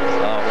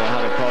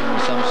have a problem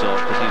of some sort,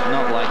 because he's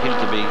not like him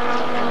to be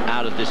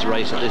out of this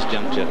race at this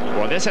juncture.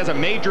 Well, this has a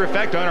major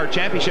effect on our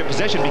championship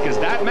position, because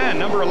that man,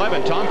 number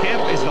 11, Tom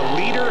Kendall, is the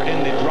leader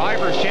in the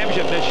Drivers'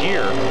 Championship this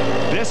year.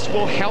 This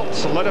will help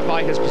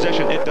solidify his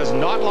position. It does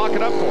not lock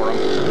it up for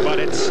him, but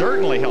it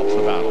certainly helps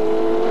the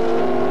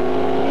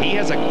battle. He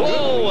has a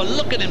Whoa,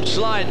 look at him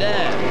slide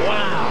there.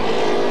 Wow.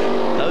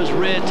 Those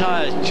rear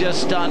tires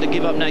just starting to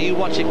give up now. You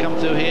watch it come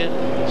through here.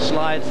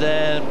 Slides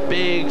there.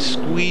 Big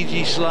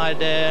squeegee slide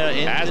there.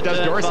 Into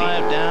turn Dorsey.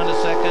 5, down to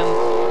 2nd.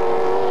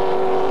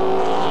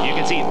 You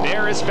can see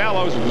there is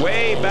Fellows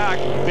way back,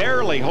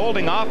 barely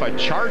holding off a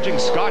charging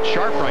Scott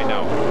Sharp right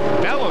now.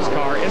 Fellows'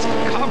 car is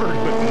covered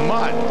with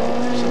mud.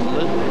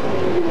 Absolutely.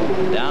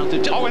 Down to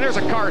and there's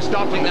a car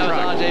stopping the track.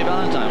 That was R.J.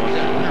 Valentine, wasn't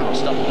it? Wow,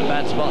 stopped in a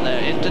bad spot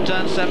there. Into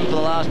turn 7 for the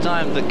last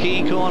time. The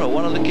key corner,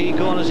 one of the key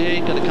corners here.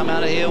 He's going to come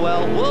out of here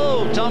well.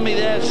 Whoa, Tommy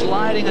there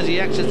sliding as he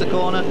exits the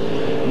corner.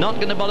 Not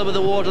going to bother with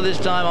the water this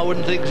time. I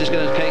wouldn't think he's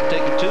going to take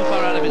it too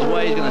far out of his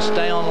way. He's going to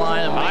stay on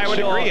line and make sure. I would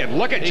agree. And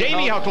look at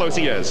Jamie, how close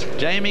he is.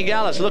 Jamie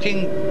Gallus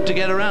looking to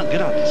get around.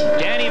 Good on.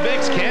 Danny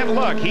Biggs can't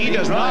look. He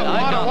does not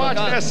want to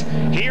watch this.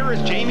 Here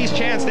is Jamie's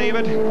chance,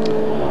 David.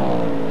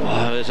 Oh,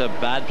 Oh, it's a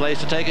bad place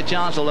to take a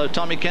chance, although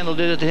Tommy Kendall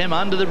did it to him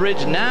under the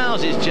bridge.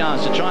 Now's his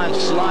chance to try and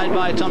slide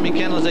by Tommy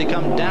Kendall as they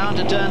come down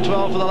to turn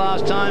 12 for the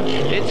last time.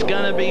 It's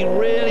going to be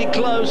really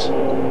close.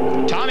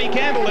 Tommy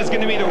Kendall is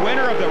going to be the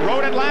winner of the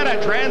Road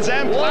Atlanta Trans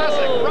Am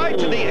Classic, right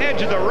to the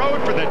edge of the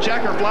road for the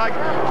checker flag.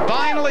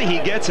 Finally, he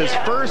gets his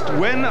first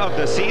win of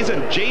the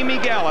season. Jamie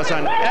Gallus,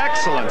 an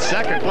excellent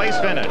second-place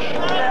finish.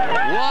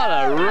 What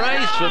a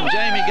race from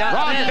Jamie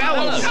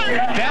Gallus.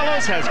 Ron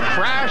Fellows has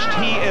crashed.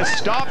 He is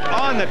stopped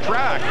on the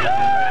track.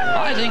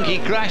 I think he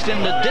crashed in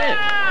the dip.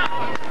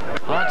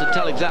 Hard to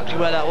tell exactly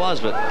where that was,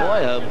 but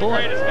boy, oh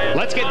boy.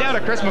 Let's get down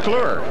to Chris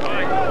McClure.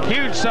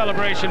 Huge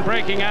celebration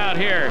breaking out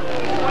here.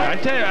 I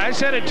tell you, I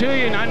said it to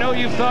you, and I know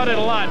you've thought it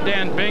a lot,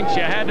 Dan Binks.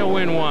 You had to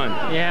win one.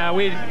 Yeah,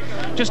 we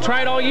just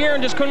tried all year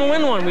and just couldn't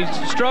win one. We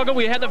struggled.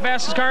 We had the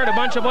fastest car at a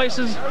bunch of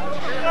places.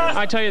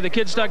 I tell you, the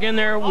kids stuck in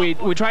there. We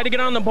tried to get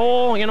on the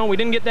pole. You know, we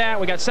didn't get that.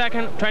 We got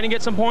second, trying to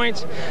get some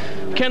points.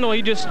 Kendall,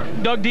 he just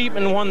dug deep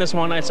and won this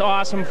one. It's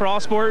awesome for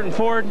All Sport and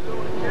Ford.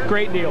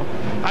 Great deal.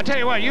 I tell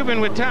you what, you've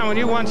been with Tom and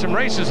you won some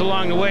races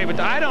along the way, but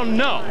I don't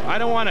know. I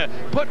don't want to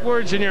put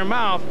words in your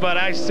mouth, but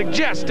I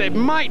suggest it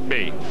might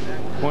be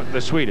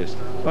the sweetest.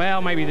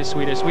 Well, maybe the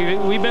sweetest.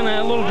 We've been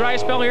a little dry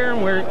spell here,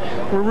 and we're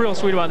real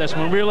sweet about this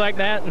one. We really like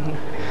that, and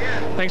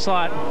thanks a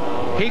lot.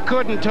 He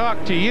couldn't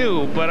talk to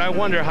you, but I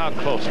wonder how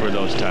close were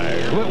those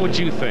tires. What would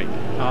you think?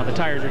 Oh, the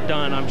tires are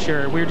done, I'm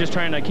sure. We were just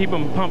trying to keep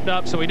them pumped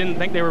up so we didn't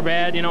think they were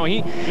bad. You know,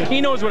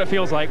 he knows what it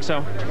feels like,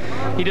 so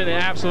he did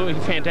an absolutely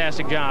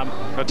fantastic job.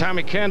 So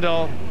Tommy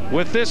Kendall,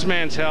 with this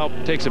man's help,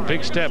 takes a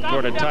big step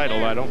toward a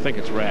title. I don't think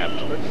it's wrapped.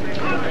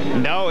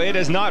 No, it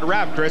is not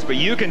wrapped, Chris, but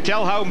you can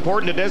tell how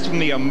important it is from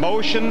the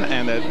emotion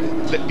and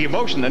the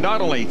emotion that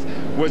not only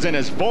was in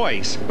his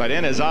voice, but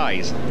in his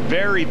eyes.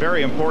 Very,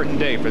 very important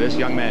day for this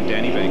young man,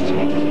 Danny Binks.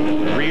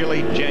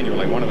 Really,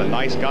 genuinely, one of the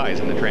nice guys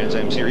in the Trans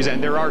Am Series,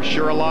 and there are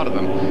sure a lot of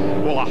them.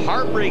 Well, a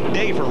heartbreak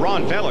day for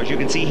Ron Fellows. You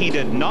can see he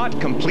did not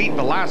complete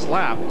the last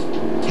lap.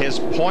 His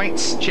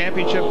points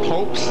championship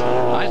hopes.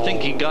 I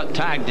think he got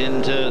tagged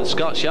into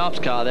Scott Sharp's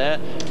car there.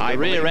 The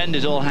rear end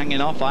is all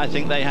hanging off. I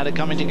think they had it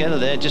coming together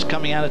there, just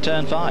coming out of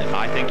turn 5.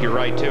 I think you're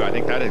right, too. I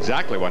think that's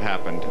exactly what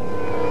happened.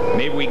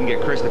 Maybe we can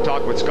get Chris to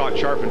talk with Scott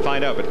Sharp and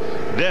find out, but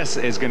this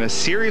is going to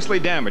seriously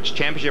damage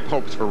championship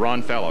hopes for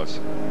Ron Fellows.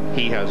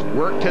 He has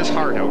worked his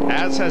heart out,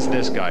 as has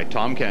this guy,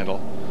 Tom Kendall.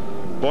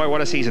 Boy,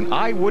 what a season.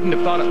 I wouldn't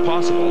have thought it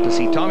possible to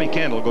see Tommy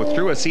Kendall go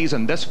through a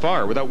season this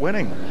far without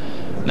winning.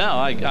 No,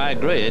 I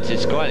agree.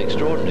 It's quite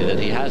extraordinary that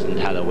he hasn't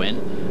had a win,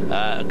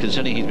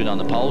 considering he's been on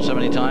the pole so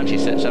many times.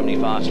 He's set so many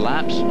fast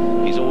laps.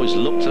 He's always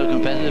looked so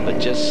competitive, but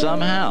just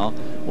somehow,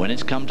 when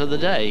it's come to the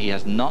day, he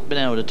has not been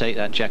able to take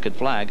that checkered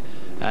flag,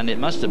 and it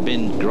must have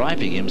been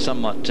griping him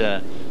somewhat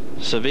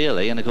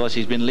severely. And of course,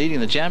 he's been leading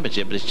the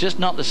championship, but it's just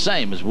not the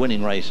same as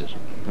winning races.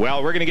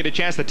 Well, we're going to get a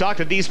chance to talk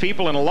to these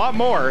people and a lot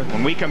more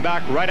when we come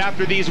back right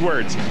after these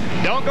words.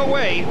 Don't go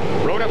away.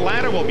 Road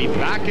Atlanta will be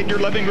back in your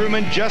living room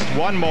in just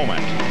one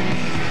moment.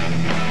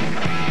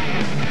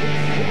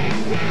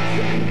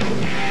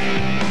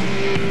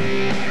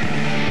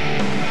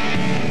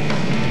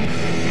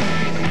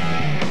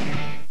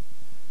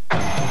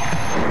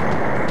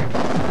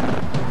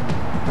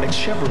 At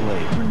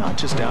Chevrolet, we're not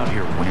just out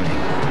here winning.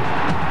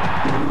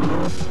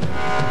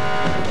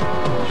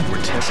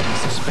 We're testing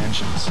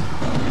suspensions,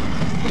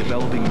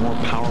 developing more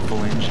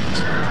powerful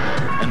engines,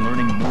 and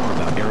learning more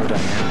about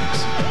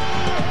aerodynamics.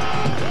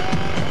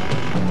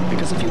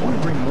 Because if you want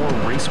to bring more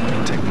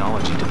race-winning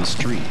technology to the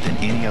street than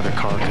any other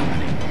car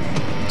company,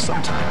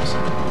 sometimes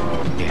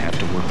you have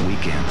to work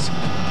weekends.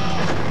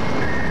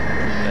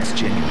 That's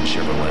genuine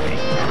Chevrolet.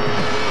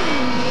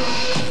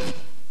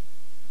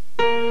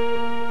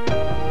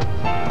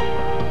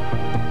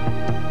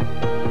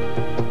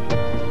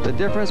 The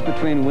difference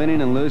between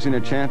winning and losing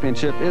a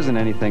championship isn't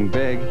anything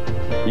big.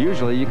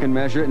 Usually you can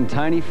measure it in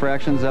tiny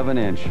fractions of an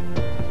inch.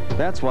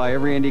 That's why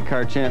every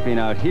IndyCar champion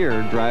out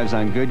here drives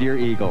on Goodyear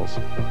Eagles.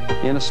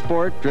 In a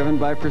sport driven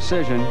by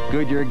precision,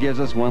 Goodyear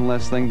gives us one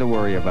less thing to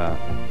worry about.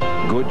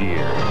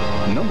 Goodyear,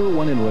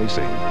 #1 in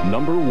racing,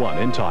 #1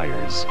 in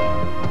tires.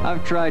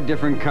 I've tried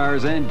different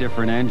cars and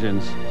different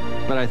engines,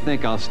 but I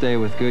think I'll stay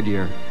with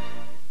Goodyear.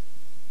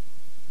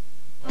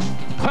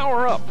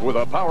 Power up with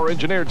a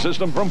power-engineered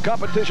system from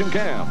Competition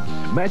Cam.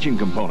 Matching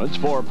components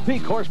for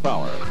peak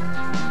horsepower.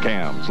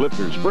 Cams,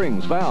 lifters,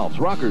 springs, valves,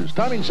 rockers,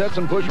 timing sets,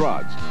 and push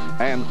rods.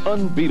 An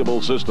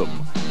unbeatable system.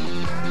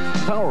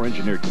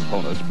 Power-engineered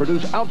components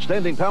produce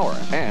outstanding power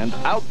and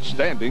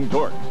outstanding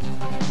torque.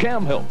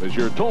 Cam Help is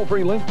your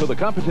toll-free link to the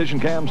Competition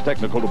Cam's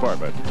technical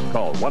department.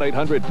 Call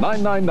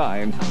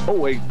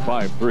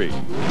 1-800-999-0853.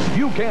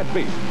 You can't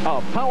beat a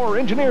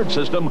power-engineered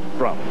system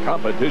from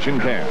Competition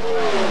Cam.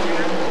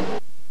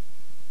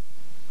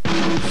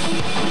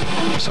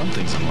 Some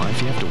things in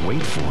life you have to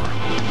wait for.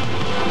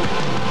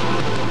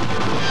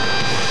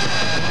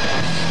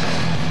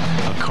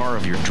 A car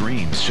of your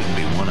dreams shouldn't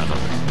be one of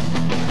them.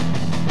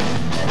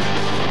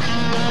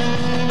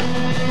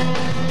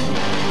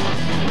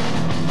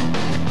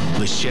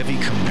 The Chevy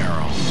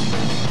Camaro.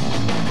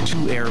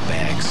 2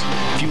 airbags,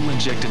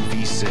 fuel-injected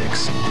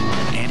V6,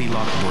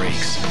 anti-lock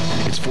brakes.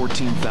 It's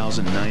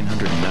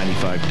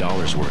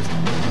 $14,995 worth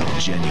of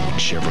genuine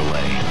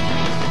Chevrolet.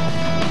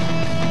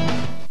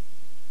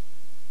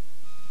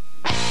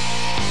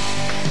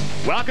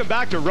 Welcome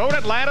back to Road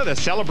Atlanta. The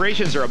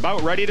celebrations are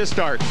about ready to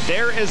start.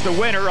 There is the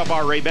winner of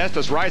our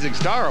Raybestos Rising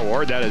Star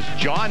Award. That is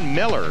John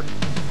Miller,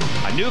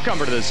 a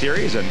newcomer to the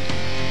series, and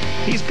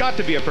he's got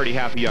to be a pretty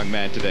happy young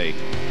man today.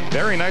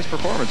 Very nice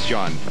performance,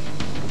 John.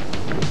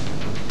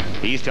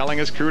 He's telling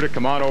his crew to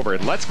come on over.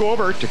 Let's go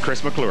over to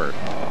Chris McClure.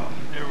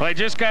 Well, I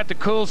just got the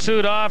cool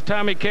suit off.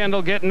 Tommy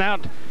Kendall getting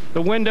out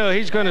the window.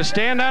 He's going to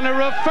stand on the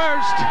roof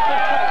first.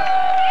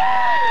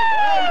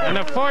 And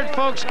the Ford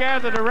folks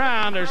gathered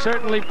around are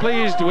certainly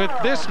pleased with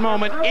this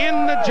moment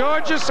in the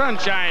Georgia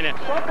sunshine,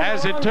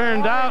 as it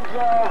turned out.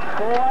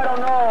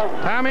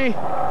 Tommy?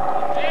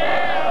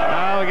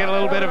 We get a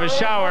little bit of a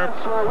shower,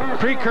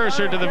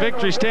 precursor to the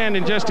victory stand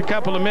in just a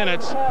couple of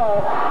minutes.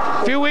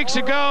 A few weeks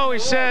ago, he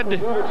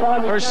said,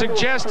 or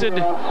suggested,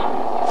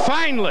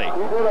 finally.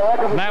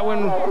 That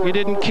one you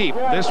didn't keep.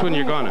 This one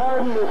you're gonna.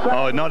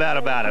 Oh, no doubt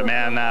about it,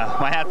 man.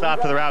 My hat's off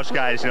to the Roush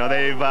guys. You know,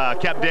 they've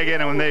kept digging,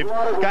 and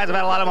guys have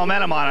had a lot of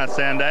momentum on us,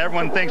 and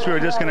everyone thinks we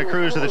were just going to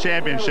cruise to the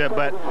championship.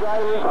 But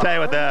tell you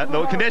what,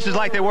 the conditions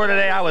like they were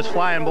today, I was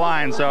flying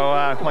blind. So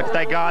I'd like to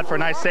thank God for a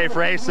nice, safe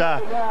race.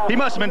 He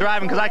must have been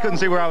driving because I couldn't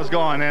see where I was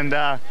going. And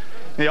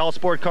the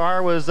all-sport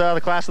car was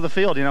the class of the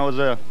field. You know, it was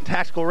a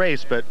tactical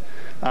race, but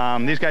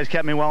these guys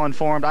kept me well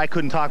informed. I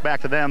couldn't talk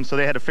back to them, so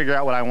they had to figure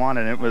out what I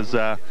wanted. It was,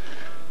 you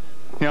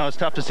know, it's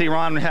tough to see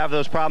Ron have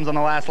those problems on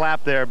the last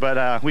lap there,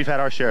 but we've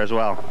had our share as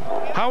well.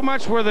 How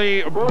much were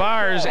the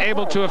bars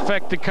able to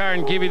affect the car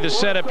and give you the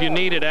setup you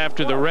needed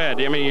after the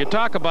red? I mean, you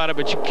talk about it,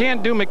 but you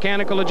can't do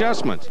mechanical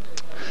adjustments.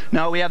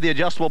 No, we have the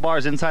adjustable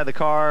bars inside the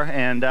car,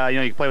 and you know,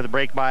 you can play with the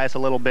brake bias a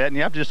little bit, and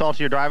you have to just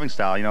alter your driving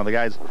style. You know, the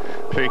guys,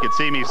 I'm sure you could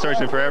see me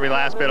searching for every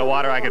last bit of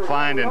water I could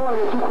find, and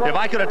if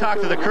I could have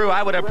talked to the crew,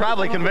 I would have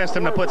probably convinced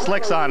them to put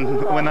slicks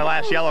on when the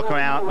last yellow came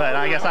out. But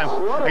I guess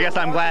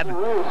I'm glad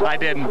I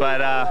didn't.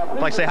 But I'd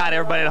like to say hi to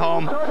everybody at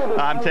home.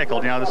 I'm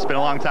tickled. You know, this has been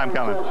a long time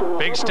coming.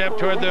 Big step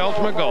toward the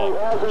ultimate goal.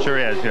 Sure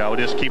is. You know, we'll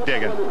just keep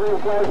digging.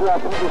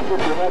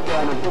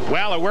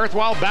 Well, a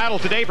worthwhile battle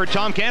today for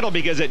Tom Kendall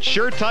because it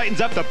sure tightens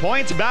up the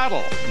points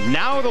battle.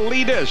 Now the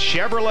lead is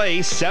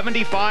Chevrolet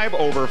 75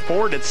 over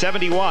Ford at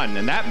 71,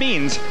 and that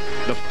means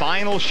the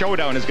final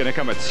showdown is going to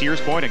come at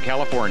Sears Point in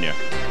California.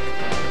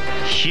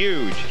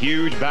 Huge,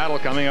 huge battle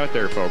coming out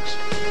there, folks.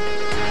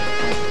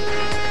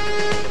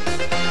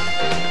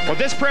 Well,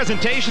 this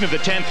presentation of the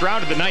 10th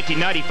round of the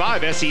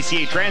 1995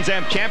 SCCA Trans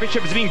Am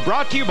Championship is being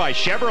brought to you by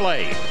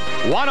Chevrolet.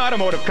 One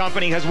automotive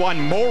company has won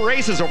more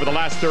races over the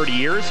last 30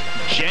 years,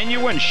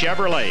 genuine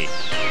Chevrolet.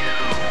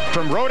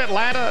 From Road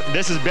Atlanta,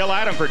 this is Bill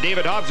Adam for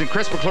David Hobbs and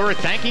Chris McClure,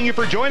 thanking you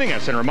for joining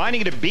us and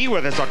reminding you to be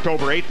with us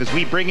October 8th as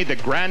we bring you the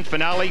grand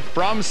finale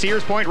from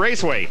Sears Point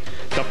Raceway.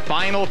 The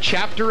final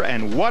chapter,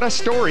 and what a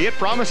story it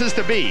promises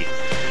to be.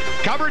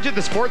 Coverage of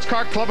the Sports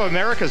Car Club of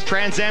America's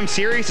Trans Am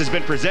Series has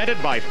been presented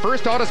by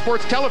First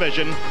Autosports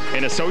Television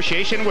in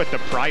association with the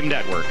Prime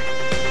Network.